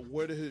like,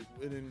 where did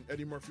and then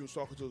Eddie Murphy was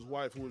talking to his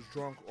wife who was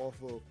drunk off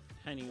of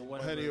Henny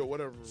or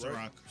whatever,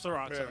 right?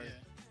 Ciroc. Yeah. Sorry.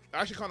 I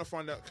actually kind of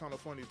find that kind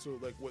of funny too,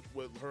 like with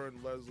her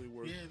and Leslie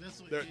were. Yeah,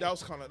 that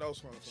was kind of funny.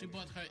 She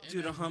bought her.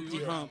 Do the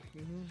Humpty Hump.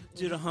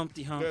 Do the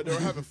Humpty Hump. Yeah, they were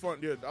having fun.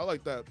 Yeah, I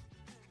like that.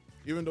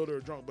 Even though they were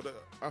drunk, but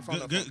I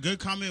found that good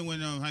comment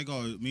when how you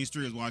go, Me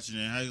Street was watching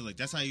it. How you like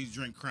that's how you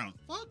drink Crown.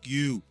 Fuck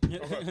you.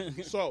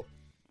 Okay. So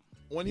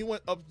when he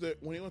went up there,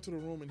 when he went to the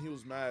room and he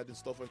was mad and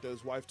stuff like that,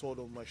 his wife told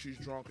him like she's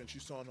drunk and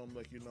she's telling him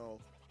like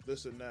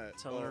this and that.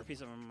 Tell her a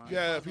piece of her mind.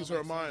 Yeah, a piece of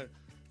her mind.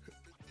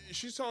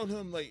 She's telling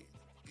him like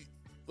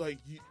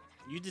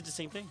you did the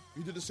same thing.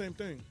 You did the same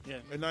thing. Yeah.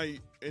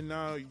 And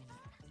now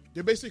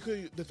they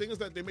basically the thing is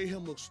that they made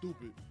him look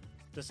stupid.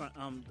 That's not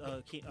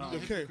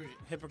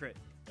hypocrite.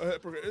 A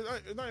hypocrite.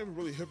 It's not even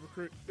really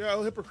hypocrite. Yeah,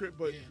 a hypocrite,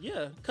 but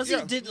yeah, because he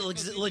did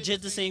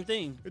legit the same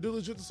thing. He did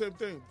legit the same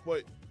thing,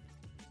 but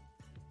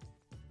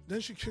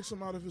then she kicks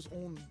him out of his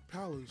own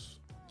palace.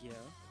 Yeah.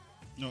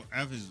 No,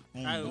 out of his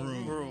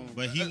own room.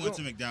 But he went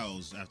to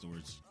McDowell's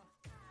afterwards.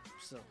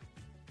 So.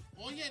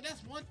 Well, yeah,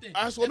 that's one thing.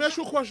 Let me ask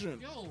you a question.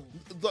 Yo.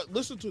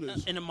 Listen to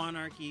this. In a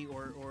monarchy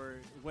or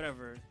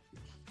whatever.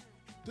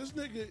 This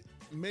nigga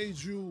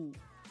made you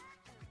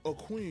a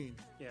queen.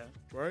 Yeah.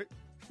 Right?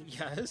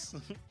 Yes.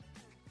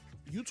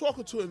 You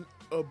talking to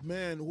a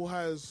man who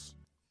has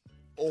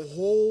a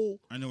whole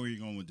I know where you're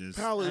going with this.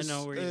 Palace, I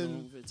know where you're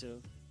going with it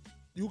too.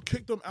 You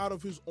kicked him out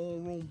of his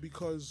own room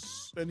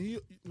because forget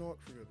it.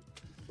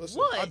 Listen,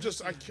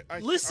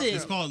 what? Listen.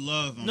 It's called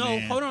love.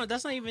 Man. Hold on.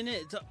 That's not even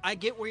it. I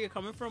get where you're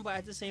coming from, but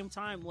at the same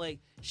time, like,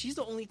 she's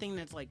the only thing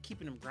that's like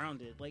keeping him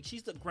grounded. Like,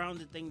 she's the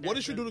grounded thing. What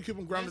did she do to keep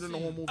him grounded in the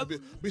whole movie?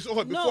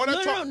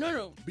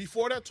 No.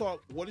 Before that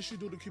talk, what did she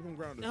do to keep him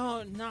grounded?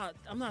 No,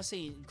 I'm not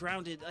saying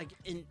grounded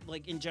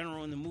in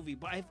general in the movie,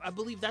 but I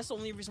believe that's the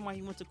only reason why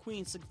he went to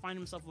Queens to find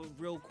himself a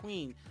real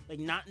queen. Like,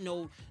 not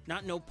no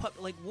pup.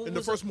 Like, what in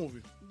the first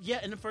movie?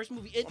 Yeah, in the first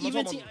movie.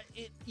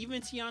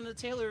 Even Tiana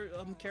Taylor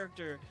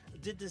character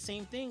did the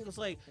same thing. It was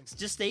like,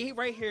 just stay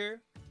right here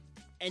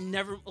and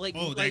never like.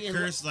 Oh, that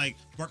curse! Like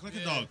bark like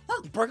a dog.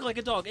 Bark like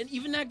a dog. And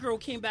even that girl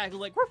came back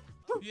like.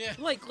 Yeah.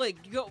 Like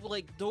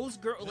those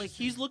girls. Like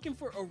he's looking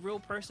for a real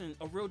person,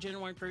 a real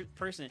genuine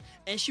person,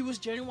 and she was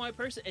genuine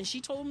person, and she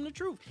told him the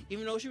truth,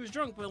 even though she was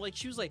drunk. But like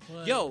she was like,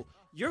 "Yo,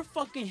 you're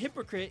fucking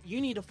hypocrite.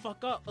 You need to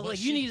fuck up. Like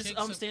you need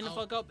to stand the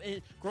fuck up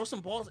and grow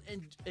some balls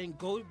and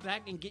go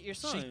back and get your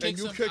son." And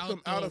you kicked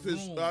him out of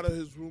his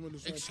room in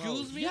his own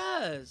Excuse me?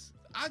 Yes.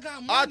 I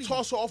got money. I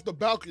toss her off the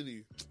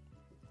balcony.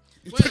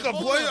 You take a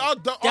blade.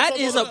 That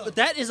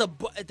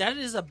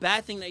is a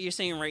bad thing that you're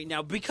saying right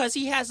now because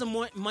he has the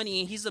money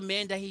and he's a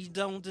man that he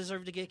don't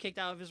deserve to get kicked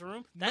out of his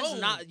room. That's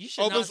not. You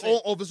should not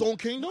say of his own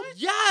kingdom.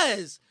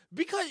 Yes,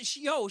 because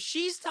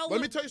she's telling.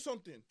 Let me tell you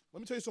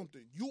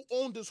something. You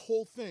own this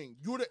whole thing.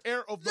 You're the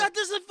heir of the. That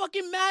doesn't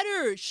fucking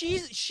matter.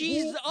 She's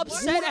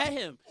upset at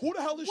him. Who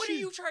the hell is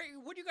she?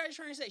 What are you guys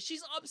trying to say?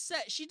 She's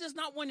upset. She does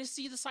not want to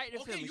see the sight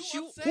of him.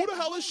 Who the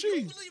hell is she?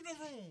 You leave the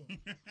room.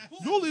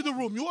 You leave the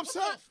room. You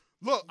upset?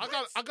 Look,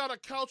 I got a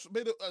couch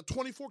made a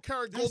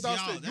 24-karat gold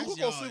downstairs. You can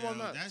go sleep on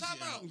that.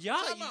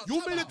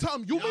 You made it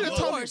time. You made it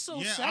time.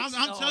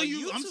 I'm telling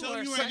you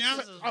right now.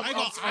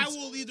 I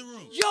will leave the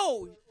room.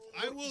 Yo,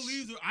 I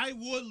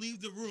will leave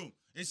the room.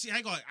 and see,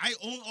 I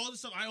own all the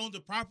stuff. I own the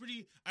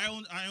property. I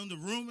own the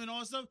room and all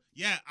that stuff.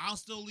 Yeah, I'll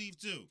still leave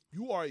too.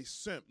 You are a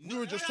simp. We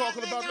were just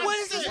talking about that. What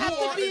does this have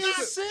to be a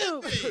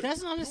simp?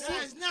 That's not a simp.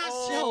 That's not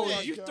Oh,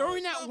 simp. you're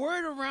throwing that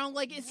word around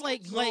like it's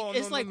like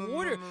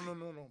water.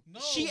 No.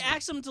 She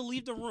asked him to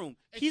leave the room.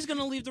 He's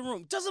gonna leave the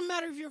room. Doesn't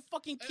matter if you're a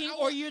fucking king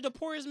or you're the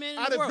poorest man in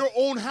Out the of world. your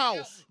own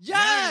house.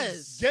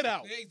 Yes. Get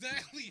out.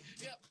 Exactly.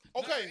 Yep.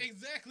 Okay. No,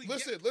 exactly.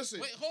 Listen.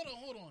 Wait,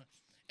 hold on.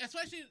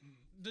 Especially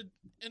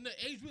in the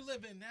age we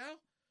live in now,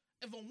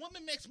 if a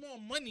woman makes more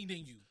money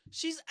than you,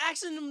 She's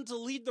asking him to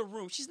leave the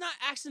room. She's not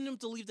asking him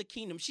to leave the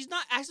kingdom. She's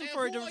not asking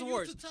for a who are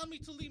divorce. you to tell me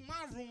to leave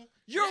my room?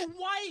 Your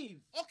wife.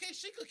 Okay,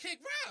 she could kick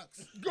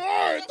rocks.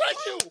 Guard, thank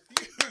you.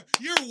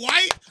 Your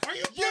wife? Are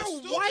you Your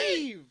stupid?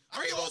 wife.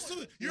 Are you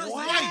stupid? Your Wow.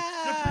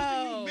 wife, the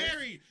person you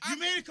married. You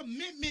made a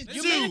commitment to.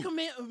 You made a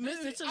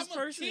commitment to I'm this a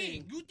person.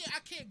 king. You think I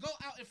can't go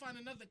out and find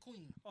another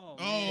queen? Oh,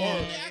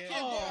 I can't go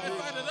out and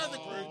find another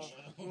queen.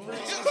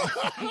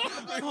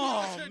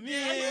 Oh, Are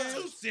man.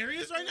 you too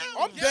serious right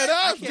now? I'm dead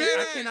ass,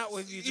 I cannot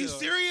with you. You two.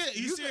 serious?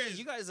 You You serious?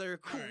 You guys are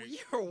cool. Right.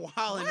 You're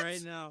wilding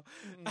right now.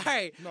 All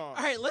right. No. All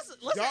right. Let's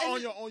Y'all end on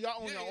it. your own.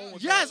 Y'all on your own.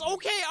 Yes.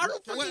 Okay. I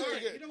don't Wait,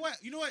 fucking. wait,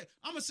 you know what?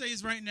 I'm gonna say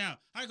this right now.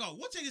 I go.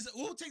 We'll take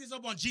this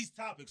up on G's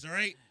topics. All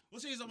right. We'll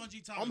take this up on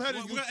G topics. I'm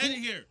heading We're gonna end it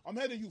here. I'm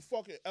heading you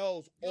fucking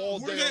L's all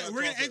We're day.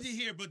 gonna end it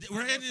here, but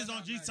we're ending this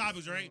on G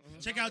topics, right?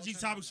 Check out G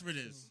topics for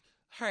this.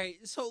 All right.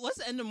 So let's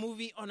end the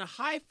movie on a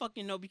high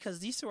fucking note because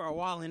these two are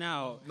wilding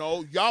out.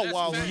 No, y'all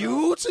wild.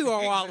 You two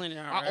are wilding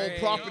out. I own right?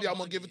 property. I'm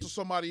gonna give it to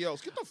somebody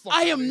else. Get the fuck.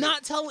 I outta am here.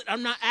 not telling.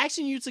 I'm not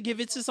asking you to give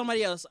it to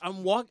somebody else.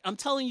 I'm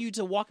telling you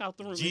to walk out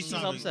the room. G She's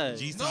topics. upset.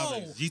 G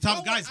topics. G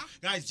topics.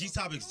 Guys. G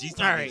topics. G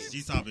All right. topics.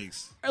 G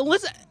topics.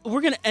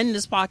 We're gonna end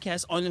this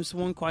podcast on this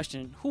one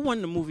question. Who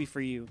won the movie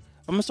for you?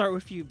 I'm gonna start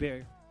with you,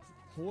 Bear.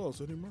 Who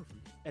else? Eddie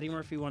Murphy. Eddie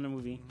Murphy won the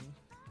movie.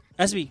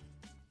 SB.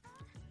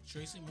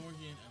 Tracy Morgan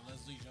and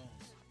Leslie Jones.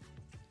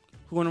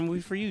 Who won the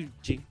movie for you,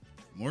 G?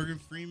 Morgan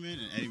Freeman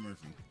and Eddie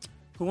Murphy.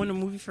 Who won the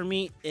movie for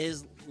me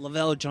is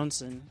Lavelle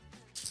Johnson.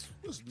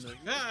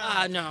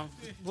 No.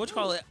 What you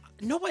call it?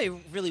 Nobody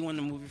really won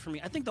the movie for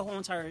me. I think the whole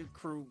entire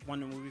crew won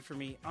the movie for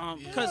me.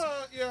 Because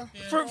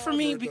for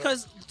me,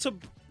 because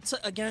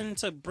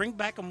to bring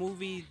back a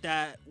movie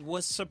that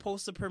was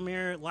supposed to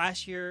premiere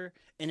last year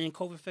and then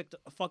COVID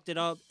fucked it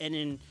up and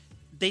then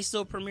they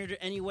still premiered it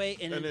anyway,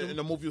 and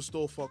the movie will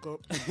still fuck up.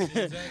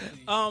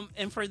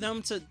 And for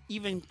them to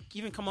even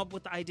come up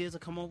with the idea to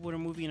come up with a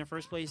movie in the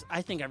first place,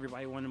 I think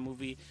everybody won the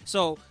movie.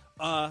 So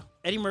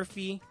Eddie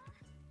Murphy,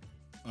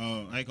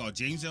 I call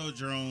James L.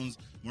 Jones,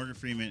 Morgan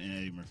Freeman, and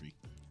Eddie Murphy,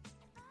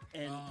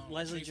 and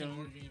Leslie Tracy Jones.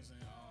 Morgan and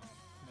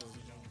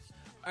Leslie Jones.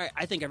 All right,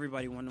 I think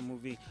everybody won the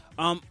movie.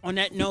 On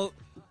that note,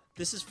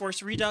 this is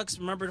Force Redux.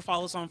 Remember to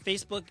follow us on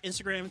Facebook,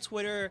 Instagram,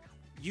 Twitter,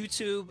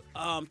 YouTube,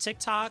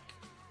 TikTok.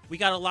 We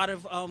got a lot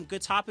of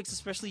good topics,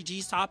 especially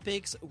G's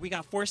topics. We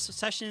got Force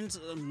Sessions,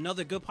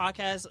 another good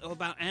podcast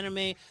about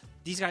anime.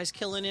 These guys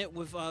killing it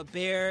with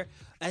Bear,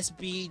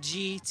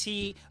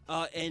 SBGT,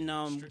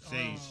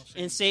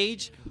 and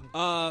Sage.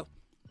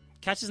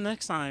 Catch us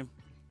next time.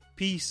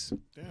 Peace.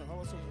 Damn, how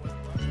was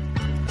it?